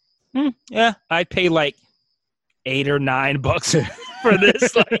like, yeah, I pay like $8 or $9 for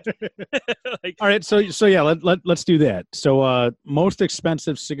this. Like, all right, so yeah, let's do that. So most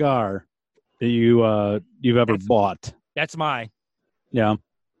expensive cigar that you've ever bought? That's mine. Yeah.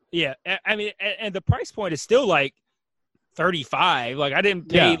 Yeah, I mean, and the price point is still like $35. Like, I didn't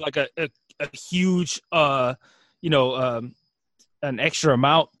pay like a huge an extra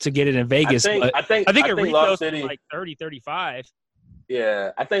amount to get it in Vegas. I think it retails for like $30, $35.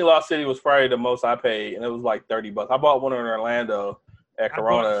 Yeah, I think Lost City was probably the most I paid, and it was like $30. I bought one in Orlando at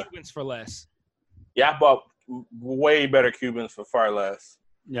Corona. I bought Cubans for less. Yeah, I bought way better Cubans for far less.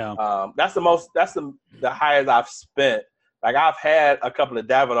 Yeah. That's the highest I've spent. Like, I've had a couple of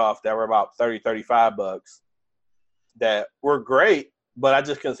Davidoff that were about $30, $35 that were great, but I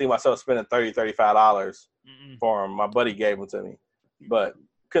just couldn't see myself spending $30, $35 for them. My buddy gave them to me, but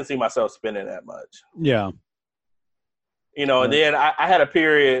couldn't see myself spending that much. Yeah. And then I had a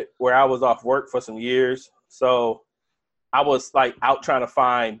period where I was off work for some years. So I was like out trying to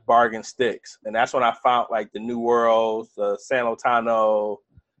find bargain sticks. And that's when I found like the New Worlds, the San Lotano,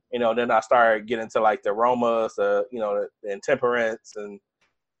 then I started getting to like the Aromas, the Intemperance and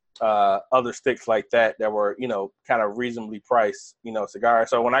other sticks like that were, kind of reasonably priced, cigars.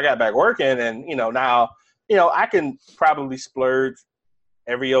 So when I got back working and, now, I can probably splurge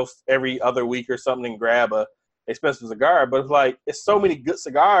every other week or something and grab a expensive cigar, but it's like it's so many good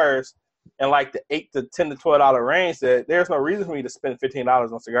cigars in like the $8 to $10 to $12 range that there's no reason for me to spend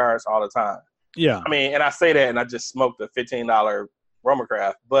 $15 on cigars all the time. Yeah. I mean, and I say that, and I just smoked a $15 Roma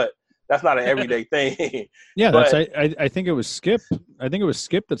Craft, but that's not an everyday thing. Yeah, but, that's I think it was Skip. I think it was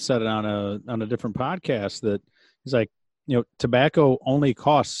Skip that said it on a different podcast that he's like, tobacco only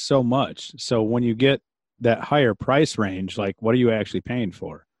costs so much. So when you get that higher price range, like, what are you actually paying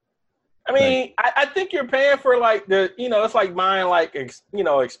for? I mean, I think you're paying for like it's like buying like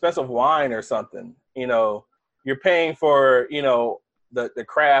expensive wine or something. You're paying for the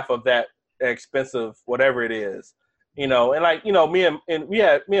craft of that expensive whatever it is. And like me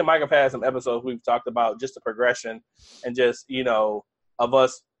and Mike have had some episodes we've talked about just the progression and just of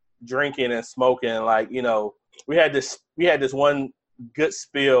us drinking and smoking. Like we had this one good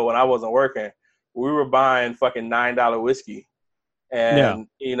spill when I wasn't working. We were buying fucking $9 whiskey, and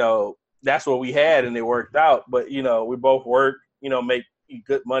that's what we had, and it worked out. But we both work, make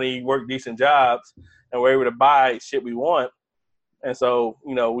good money, work decent jobs, and we're able to buy shit we want. And so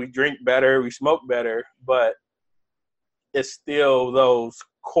we drink better, we smoke better, but it's still those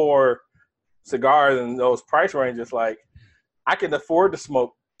core cigars and those price ranges. Like I can afford to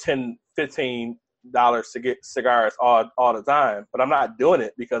smoke $10, $15 to get cigars all the time, but I'm not doing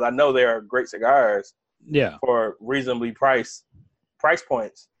it because I know they are great cigars. Yeah. For reasonably price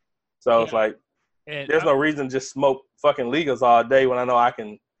points. So it's like there's no reason to just smoke fucking Legals all day when I know I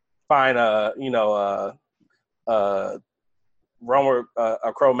can find a Roma,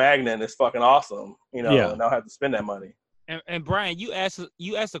 a Cro-Magnon that's fucking awesome. And I don't have to spend that money. And Brian, you asked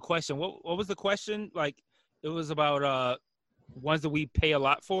a question. What was the question? Like it was about ones that we pay a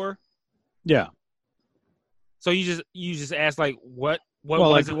lot for. Yeah. So you just asked like what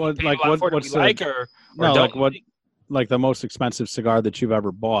what's like the most expensive cigar that you've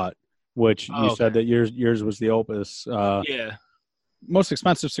ever bought, which you said that yours was the Opus. Most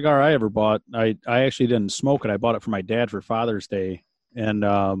expensive cigar I ever bought. I actually didn't smoke it. I bought it for my dad for Father's Day, and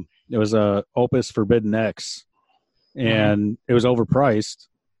it was a Opus Forbidden X, and it was overpriced.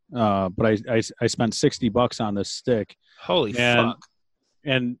 But I spent $60 on this stick. Holy fuck!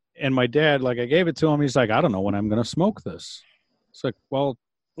 And my dad, like, I gave it to him. He's like, I don't know when I'm going to smoke this. It's like, well,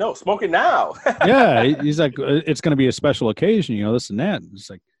 no, smoke it now. Yeah. He's like, it's going to be a special occasion, this and that. And it's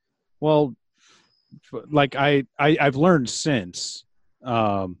like, well, like I've learned since,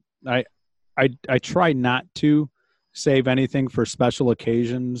 I try not to save anything for special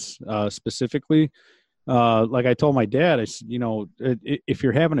occasions, specifically. Like I told my dad, I said, if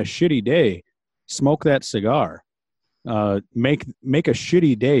you're having a shitty day, smoke that cigar. Make a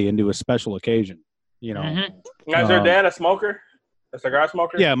shitty day into a special occasion. Now, is your dad a smoker? A cigar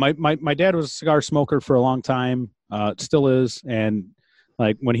smoker? Yeah, my dad was a cigar smoker for a long time. Still is. And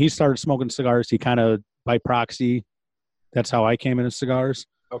like when he started smoking cigars, he kind of by proxy, that's how I came into cigars.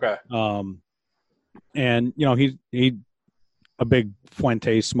 Okay. And he a big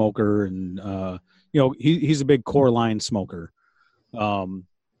Fuente smoker, and he's a big core line smoker.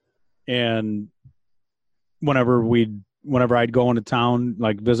 And whenever I'd go into town,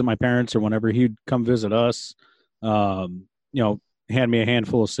 like visit my parents, or whenever he'd come visit us, hand me a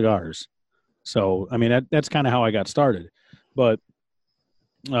handful of cigars. So, I mean, that's kind of how I got started. But,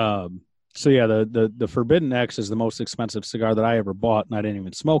 so yeah, the Forbidden X is the most expensive cigar that I ever bought, and I didn't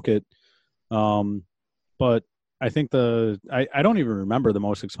even smoke it. But I think I don't even remember the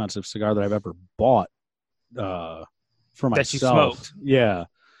most expensive cigar that I've ever bought, for myself. That you smoked. Yeah.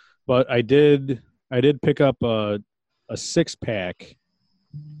 But I did pick up a 6-pack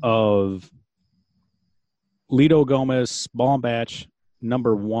of Lido Gomez Ball and Batch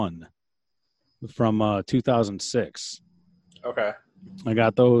number 1 from 2006. Okay. I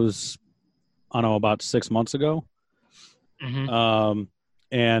got those, I don't know, about 6 months ago. Mm-hmm.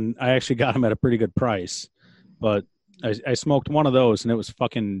 And I actually got them at a pretty good price. But I smoked one of those, and it was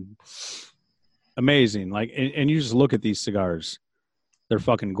fucking amazing. Like, and you just look at these cigars. They're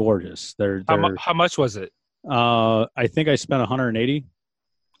fucking gorgeous. How much was it? I think I spent $180.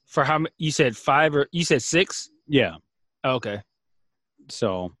 For how you said 5 or you said 6? Yeah. Oh, okay.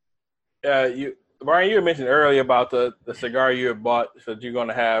 So, Brian, you mentioned earlier about the cigar you had bought that you're going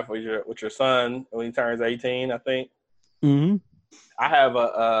to have with your son when he turns 18, I think. Mm-hmm. I have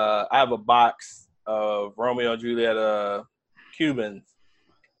a box of Romeo and Juliet Cubans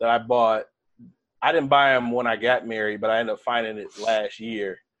that I bought. I didn't buy them when I got married, but I ended up finding it last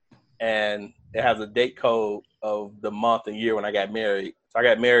year, and it has a date code of the month and year when I got married. So I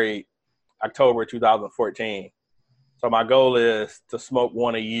got married October 2014. So my goal is to smoke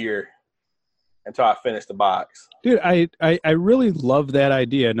one a year until I finish the box. Dude, I really love that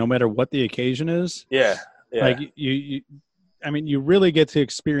idea, no matter what the occasion is. Yeah. Yeah. Like you I mean, you really get to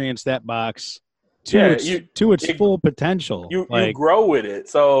experience that box to its full potential. You grow with it.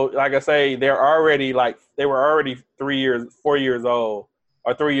 So, like I say, they were already 4 years old,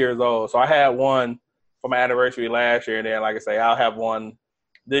 or 3 years old. So I had one for my anniversary last year, and then, like I say, I'll have one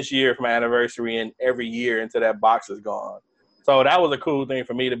this year for my anniversary, and every year until that box is gone. So that was a cool thing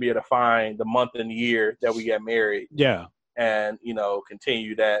for me to be able to find the month and year that we got married. Yeah. And,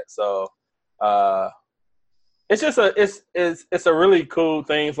 continue that. So, it's just it's a really cool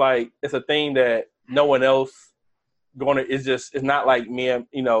thing. It's like, it's a thing that no one else it's not like me and,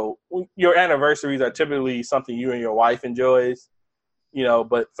 your anniversaries are typically something you and your wife enjoys,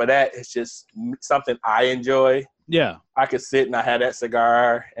 but for that, it's just something I enjoy. Yeah. I could sit and I had that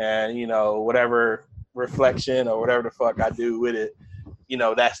cigar and, whatever reflection or whatever the fuck I do with it,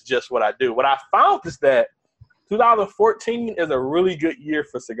 that's just what I do. What I found is that 2014 is a really good year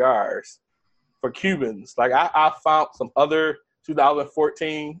for cigars, for Cubans. Like I found some other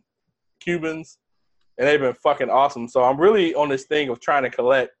 2014 Cubans, and they've been fucking awesome. So I'm really on this thing of trying to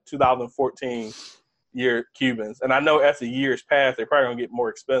collect 2014 year Cubans. And I know as the years pass, they're probably gonna get more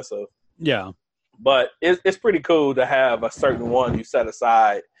expensive. Yeah. But it's pretty cool to have a certain one you set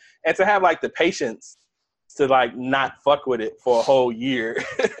aside, and to have like the patience to like not fuck with it for a whole year.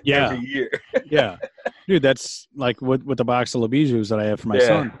 Yeah. Every year. Yeah. Dude, that's like with the box of Labijus that I have for my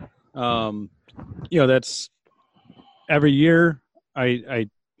son. That's every year I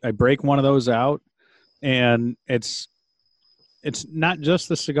break one of those out, and it's not just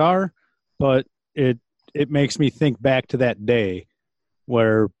the cigar, but it makes me think back to that day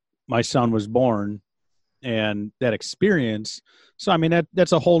where my son was born and that experience. So I mean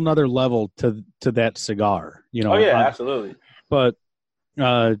that's a whole nother level to that cigar, Oh yeah, absolutely. But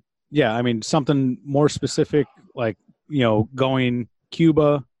yeah, I mean something more specific, like going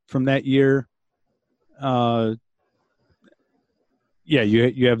Cuba from that year. Yeah,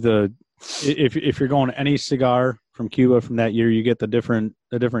 you have the if you're going to any cigar from Cuba from that year, you get the different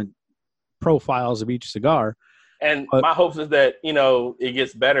profiles of each cigar. And my hopes is that it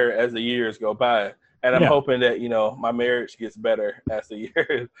gets better as the years go by, and I'm hoping that my marriage gets better as the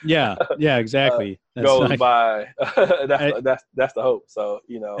years exactly goes by. That's the hope. So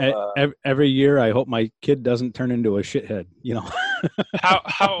every year I hope my kid doesn't turn into a shithead.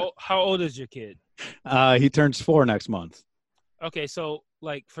 How old is your kid? He turns 4 next month. Okay, so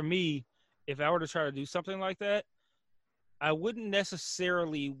like for me, if I were to try to do something like that, I wouldn't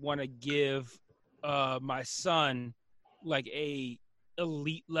necessarily want to give my son like a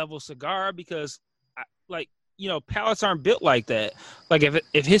elite level cigar, because palates aren't built like that. Like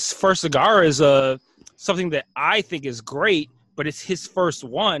if his first cigar is something that I think is great, but it's his first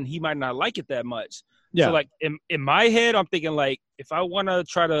one, he might not like it that much. Yeah. So like in my head, I'm thinking like if I want to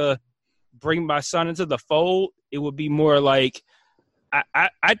try to bring my son into the fold, it would be more like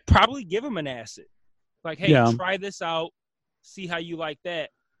I'd probably give him an acid. Like, hey, try this out, see how you like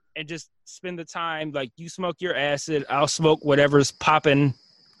that, and just spend the time. Like, you smoke your acid, I'll smoke whatever's popping.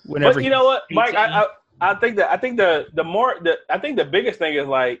 Whenever. But you know what, Mike? I think the biggest thing is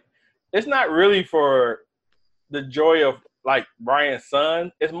like, it's not really for the joy of like Brian's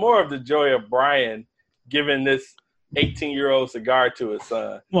son. It's more of the joy of Brian giving this 18-year-old cigar to his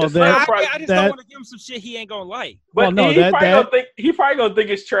son. Well, I just don't want to give him some shit he ain't gonna like. But he probably gonna think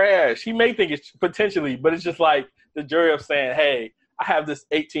it's trash. He may think it's potentially, but it's just like the joy of saying, "Hey, I have this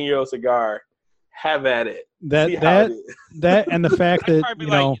 18-year-old cigar. Have at it." That and the fact that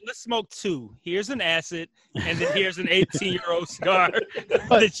like, let's smoke 2. Here's an acid, and then here's an 18-year-old cigar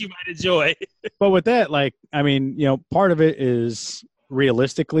that you might enjoy. But with that, like, I mean, part of it is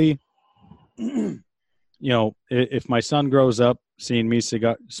realistically. If my son grows up seeing me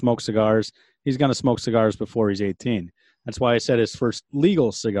smoke cigars, he's going to smoke cigars before he's 18. That's why I said his first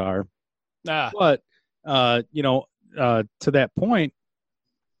legal cigar. But, to that point,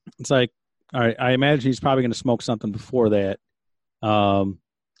 it's like, all right, I imagine he's probably going to smoke something before that.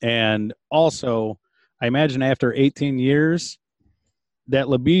 And also, I imagine after 18 years, that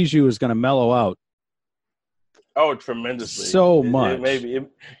Labiju is going to mellow out. Oh, tremendously! So much.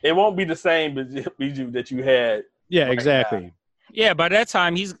 It won't be the same Bijou that you had. Yeah, exactly. Now. Yeah, by that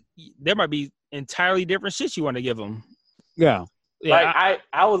time there might be entirely different shit you want to give him. Yeah. Like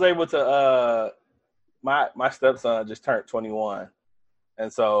I was able to. My stepson just turned 21,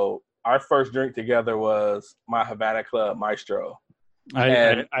 and so our first drink together was my Havana Club Maestro.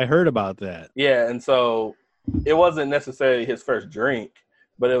 I heard about that. Yeah, and so it wasn't necessarily his first drink,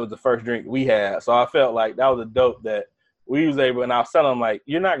 but it was the first drink we had. So I felt like that was a dope that we was able, and I was telling him, like,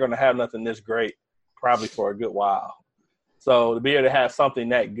 you're not going to have nothing this great probably for a good while. So to be able to have something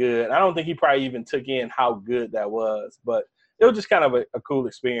that good, I don't think he probably even took in how good that was, but it was just kind of a cool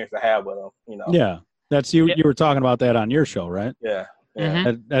experience to have with him, you know. Yeah, that's you. You were talking about that on your show, right? Yeah. Yeah.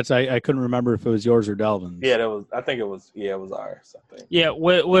 Mhm. That's I couldn't remember if it was yours or Delvin's. Yeah, that was. I think it was. Yeah, it was ours. I think. Yeah,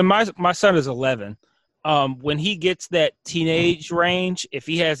 when my son is 11, when he gets that teenage range, if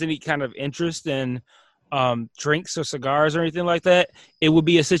he has any kind of interest in drinks or cigars or anything like that, it would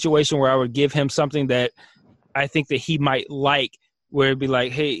be a situation where I would give him something that I think that he might like, where it'd be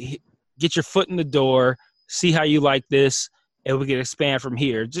like, hey, get your foot in the door, see how you like this, and we can expand from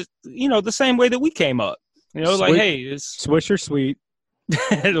here. Just, the same way that we came up. Like, hey, it's Swisher Sweet.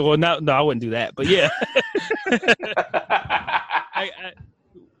 well, no, I wouldn't do that, but yeah.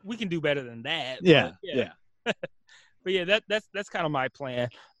 We can do better than that. Yeah. But yeah, that's kind of my plan.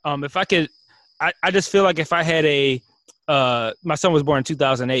 If I could, I just feel like if I had my son was born in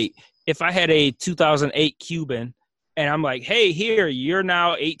 2008. If I had a 2008 Cuban and I'm like, hey, here, you're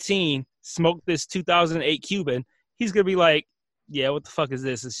now 18, smoke this 2008 Cuban, he's going to be like, yeah, what the fuck is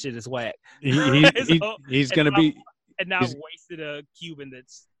this? This shit is whack. He's going to be. And now I've wasted a Cuban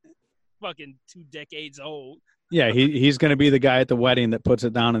that's fucking 2 decades old. Yeah, he's going to be the guy at the wedding that puts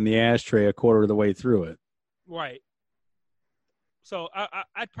it down in the ashtray a quarter of the way through it. Right. So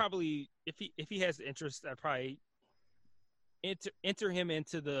I'd probably, if he has interest, I'd probably enter him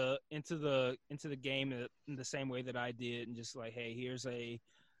into the game in the same way that I did, and just like, hey, here's a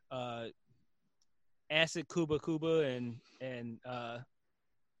acid Cuba, and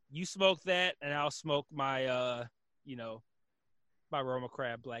you smoke that, and I'll smoke my my Roma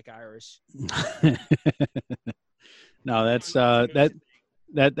Crab Black Irish. No, that's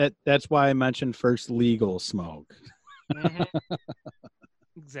that's why I mentioned first legal smoke. Mm-hmm.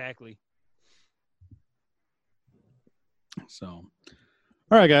 Exactly. So, all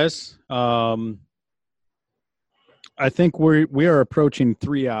right, guys. I think we are approaching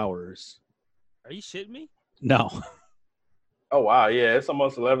 3 hours. Are you shitting me? No. Oh wow, yeah, it's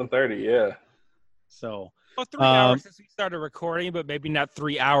almost 11:30. Yeah. So. Well, 3 hours since we started recording, but maybe not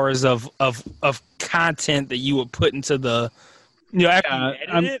 3 hours of content that you would put into the, after you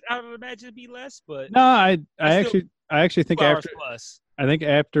edit it. I would imagine it'd be less, but no, I actually think after plus. I think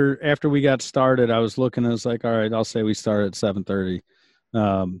after we got started, I was looking. I was like, all right, I'll say we start at 7:30.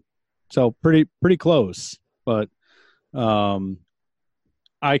 So pretty close, but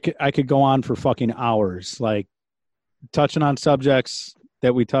I could go on for fucking hours, like touching on subjects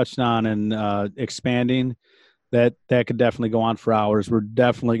that we touched on and expanding. That could definitely go on for hours. We're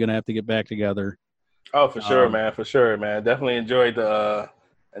definitely gonna have to get back together. Oh, for sure, man. For sure, man. Definitely enjoyed the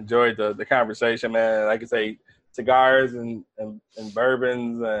conversation, man. Like I say, cigars and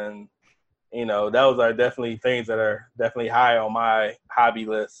bourbons, and those are definitely things that are definitely high on my hobby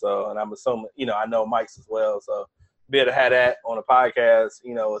list. So, and I'm assuming, I know Mike's as well. So, be able to have that on a podcast,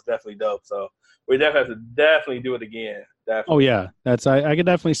 it's definitely dope. So, we definitely have to do it again. Definitely. Oh yeah, I could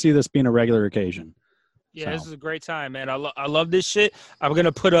definitely see this being a regular occasion. Yeah, This is a great time, man. I love this shit. I'm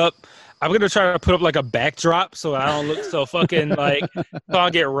gonna try to put up like a backdrop so I don't look so fucking like so I'll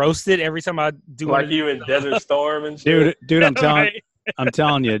get roasted every time I do. Like you in Desert Storm and shit. Dude, I'm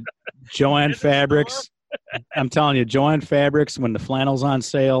telling you, Joanne Fabrics. I'm telling you, Joanne Fabrics. When the flannel's on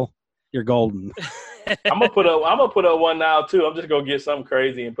sale, you're golden. I'm gonna put up one now too. I'm just gonna get something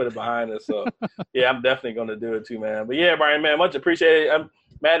crazy and put it behind us. So yeah, I'm definitely gonna do it too, man. But yeah, Brian, man, much appreciated. I'm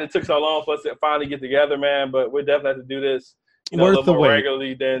mad it took so long for us to finally get together, man. But we definitely have to do this, a little more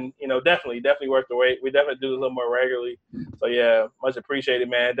regularly than definitely worth the wait. We definitely do this a little more regularly. So yeah, much appreciated,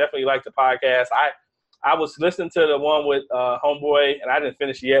 man. Definitely like the podcast. I was listening to the one with Homeboy, and I didn't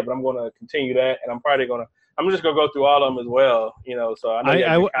finish it yet, but I'm gonna continue that, and I'm just gonna go through all of them as well. So I know you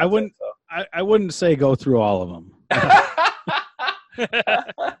have I wouldn't. So. I wouldn't say go through all of them.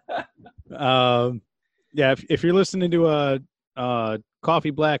 Yeah, if you're listening to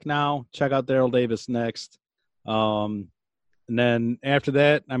Coffee Black now, check out Daryl Davis next. And then after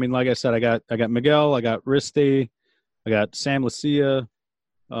that, I mean, like I said, I got Miguel, I got Risty, I got Sam Lucia.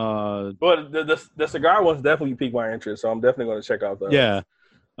 But the cigar ones definitely piqued my interest, so I'm definitely going to check out those. Yeah.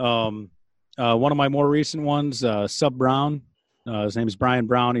 One of my more recent ones, Sub Brown. His name is Brian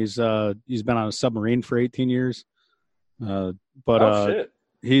Brown. He's been on a submarine for 18 years. Shit.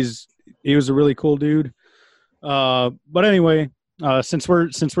 He was a really cool dude. But anyway, since we're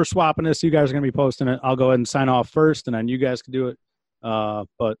swapping this, you guys are going to be posting it. I'll go ahead and sign off first, and then you guys can do it.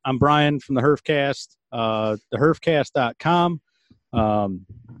 But I'm Brian from the Herfcast, theherfcast.com. I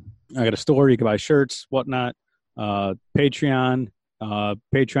got a store. You can buy shirts, whatnot. Patreon.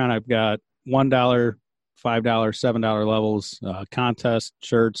 I've got $1, $5, $7 levels, contest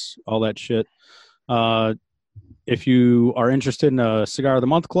shirts, all that shit. if you are interested in a Cigar of the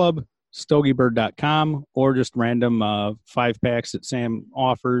Month Club, StogieBird.com, or just random 5-packs that Sam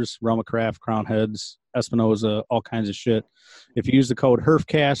offers, Roma Craft, Crown Heads, Espinosa, all kinds of shit. If you use the code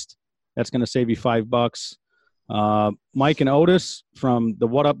HERFCAST, that's going to save you $5. Mike and Otis from the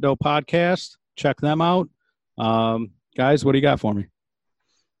WudUpDoe podcast, check them out. Guys, what do you got for me?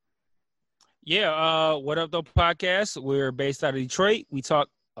 Yeah, WudUpDoe podcast. We're based out of Detroit. We talk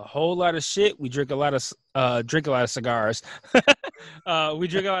a whole lot of shit. We drink a lot of cigars. We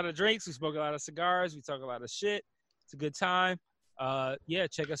drink a lot of drinks. We smoke a lot of cigars. We talk a lot of shit. It's a good time. Yeah,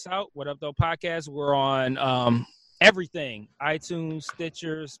 check us out. WudUpDoe podcast. We're on everything: iTunes,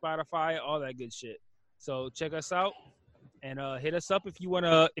 Stitcher, Spotify, all that good shit. So check us out and hit us up if you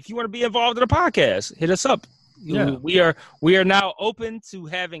wanna be involved in the podcast. Hit us up. Yeah. We are now open to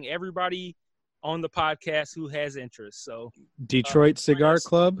having everybody on the podcast who has interest. So Detroit Cigar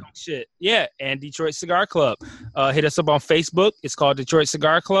Club. Shit. Yeah, and Detroit Cigar Club. Hit us up on Facebook. It's called Detroit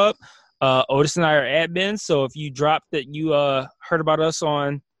Cigar Club. Otis and I are admins, so if you drop that you heard about us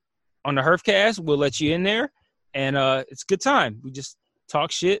on the Herfcast, we'll let you in there. And it's a good time. We just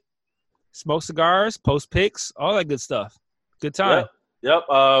talk shit, smoke cigars, post pics, all that good stuff. Good time. Yep.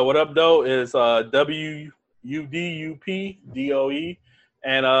 WudUpDoe is WudUpDoe.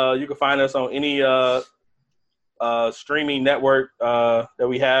 And you can find us on any streaming network that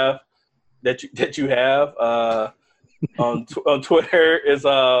we have, that you have. On Twitter is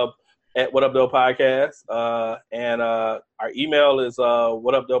at WudUpDoe Podcast. And our email is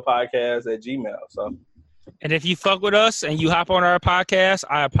WudUpDoePodcast@gmail. So. And if you fuck with us and you hop on our podcast,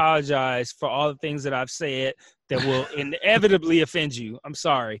 I apologize for all the things that I've said that will inevitably offend you. I'm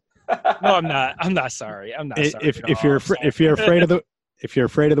sorry. No, I'm not. I'm not sorry. I'm not sorry. If you're afraid of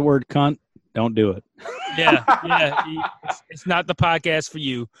the word cunt, don't do it. Yeah. It's not the podcast for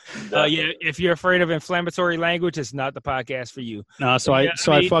you. If you're afraid of inflammatory language, it's not the podcast for you. No, I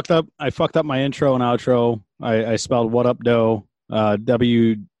fucked up. I fucked up my intro and outro. I spelled WudUpDoe,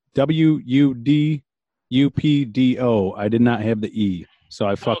 WudUpDoe. I did not have the E, so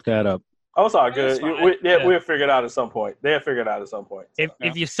I fucked that up. Oh, it's all good. We'll figure it out at some point. They'll figure it out at some point. So,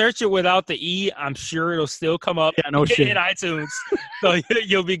 if you search it without the E, I'm sure it'll still come up in iTunes. So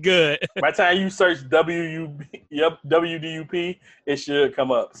you'll be good. By the time you search WDUP, it should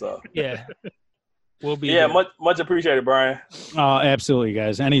come up. So yeah, we'll be. Yeah, much appreciated, Brian. Oh, absolutely,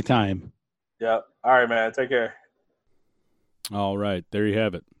 guys. Anytime. Yep. All right, man. Take care. All right, there you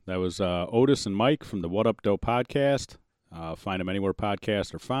have it. That was Otis and Mike from the WudUpDoe podcast. Find them anywhere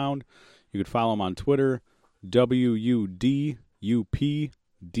podcasts are found. You could follow them on Twitter, WudUpDoe.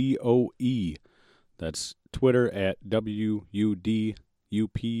 That's Twitter at WudUpDoe.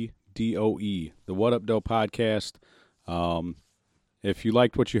 The WudUpDoe podcast. If you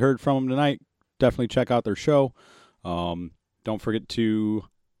liked what you heard from them tonight, definitely check out their show. Don't forget to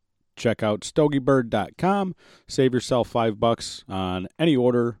check out StogieBird.com. Save yourself $5 on any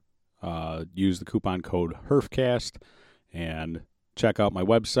order. Use the coupon code HERFCAST. And check out my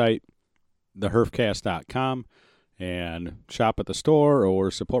website, theherfcast.com, and shop at the store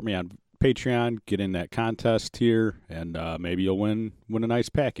or support me on Patreon. Get in that contest here, and maybe you'll win a nice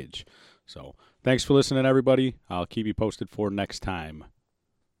package. So thanks for listening, everybody. I'll keep you posted for next time.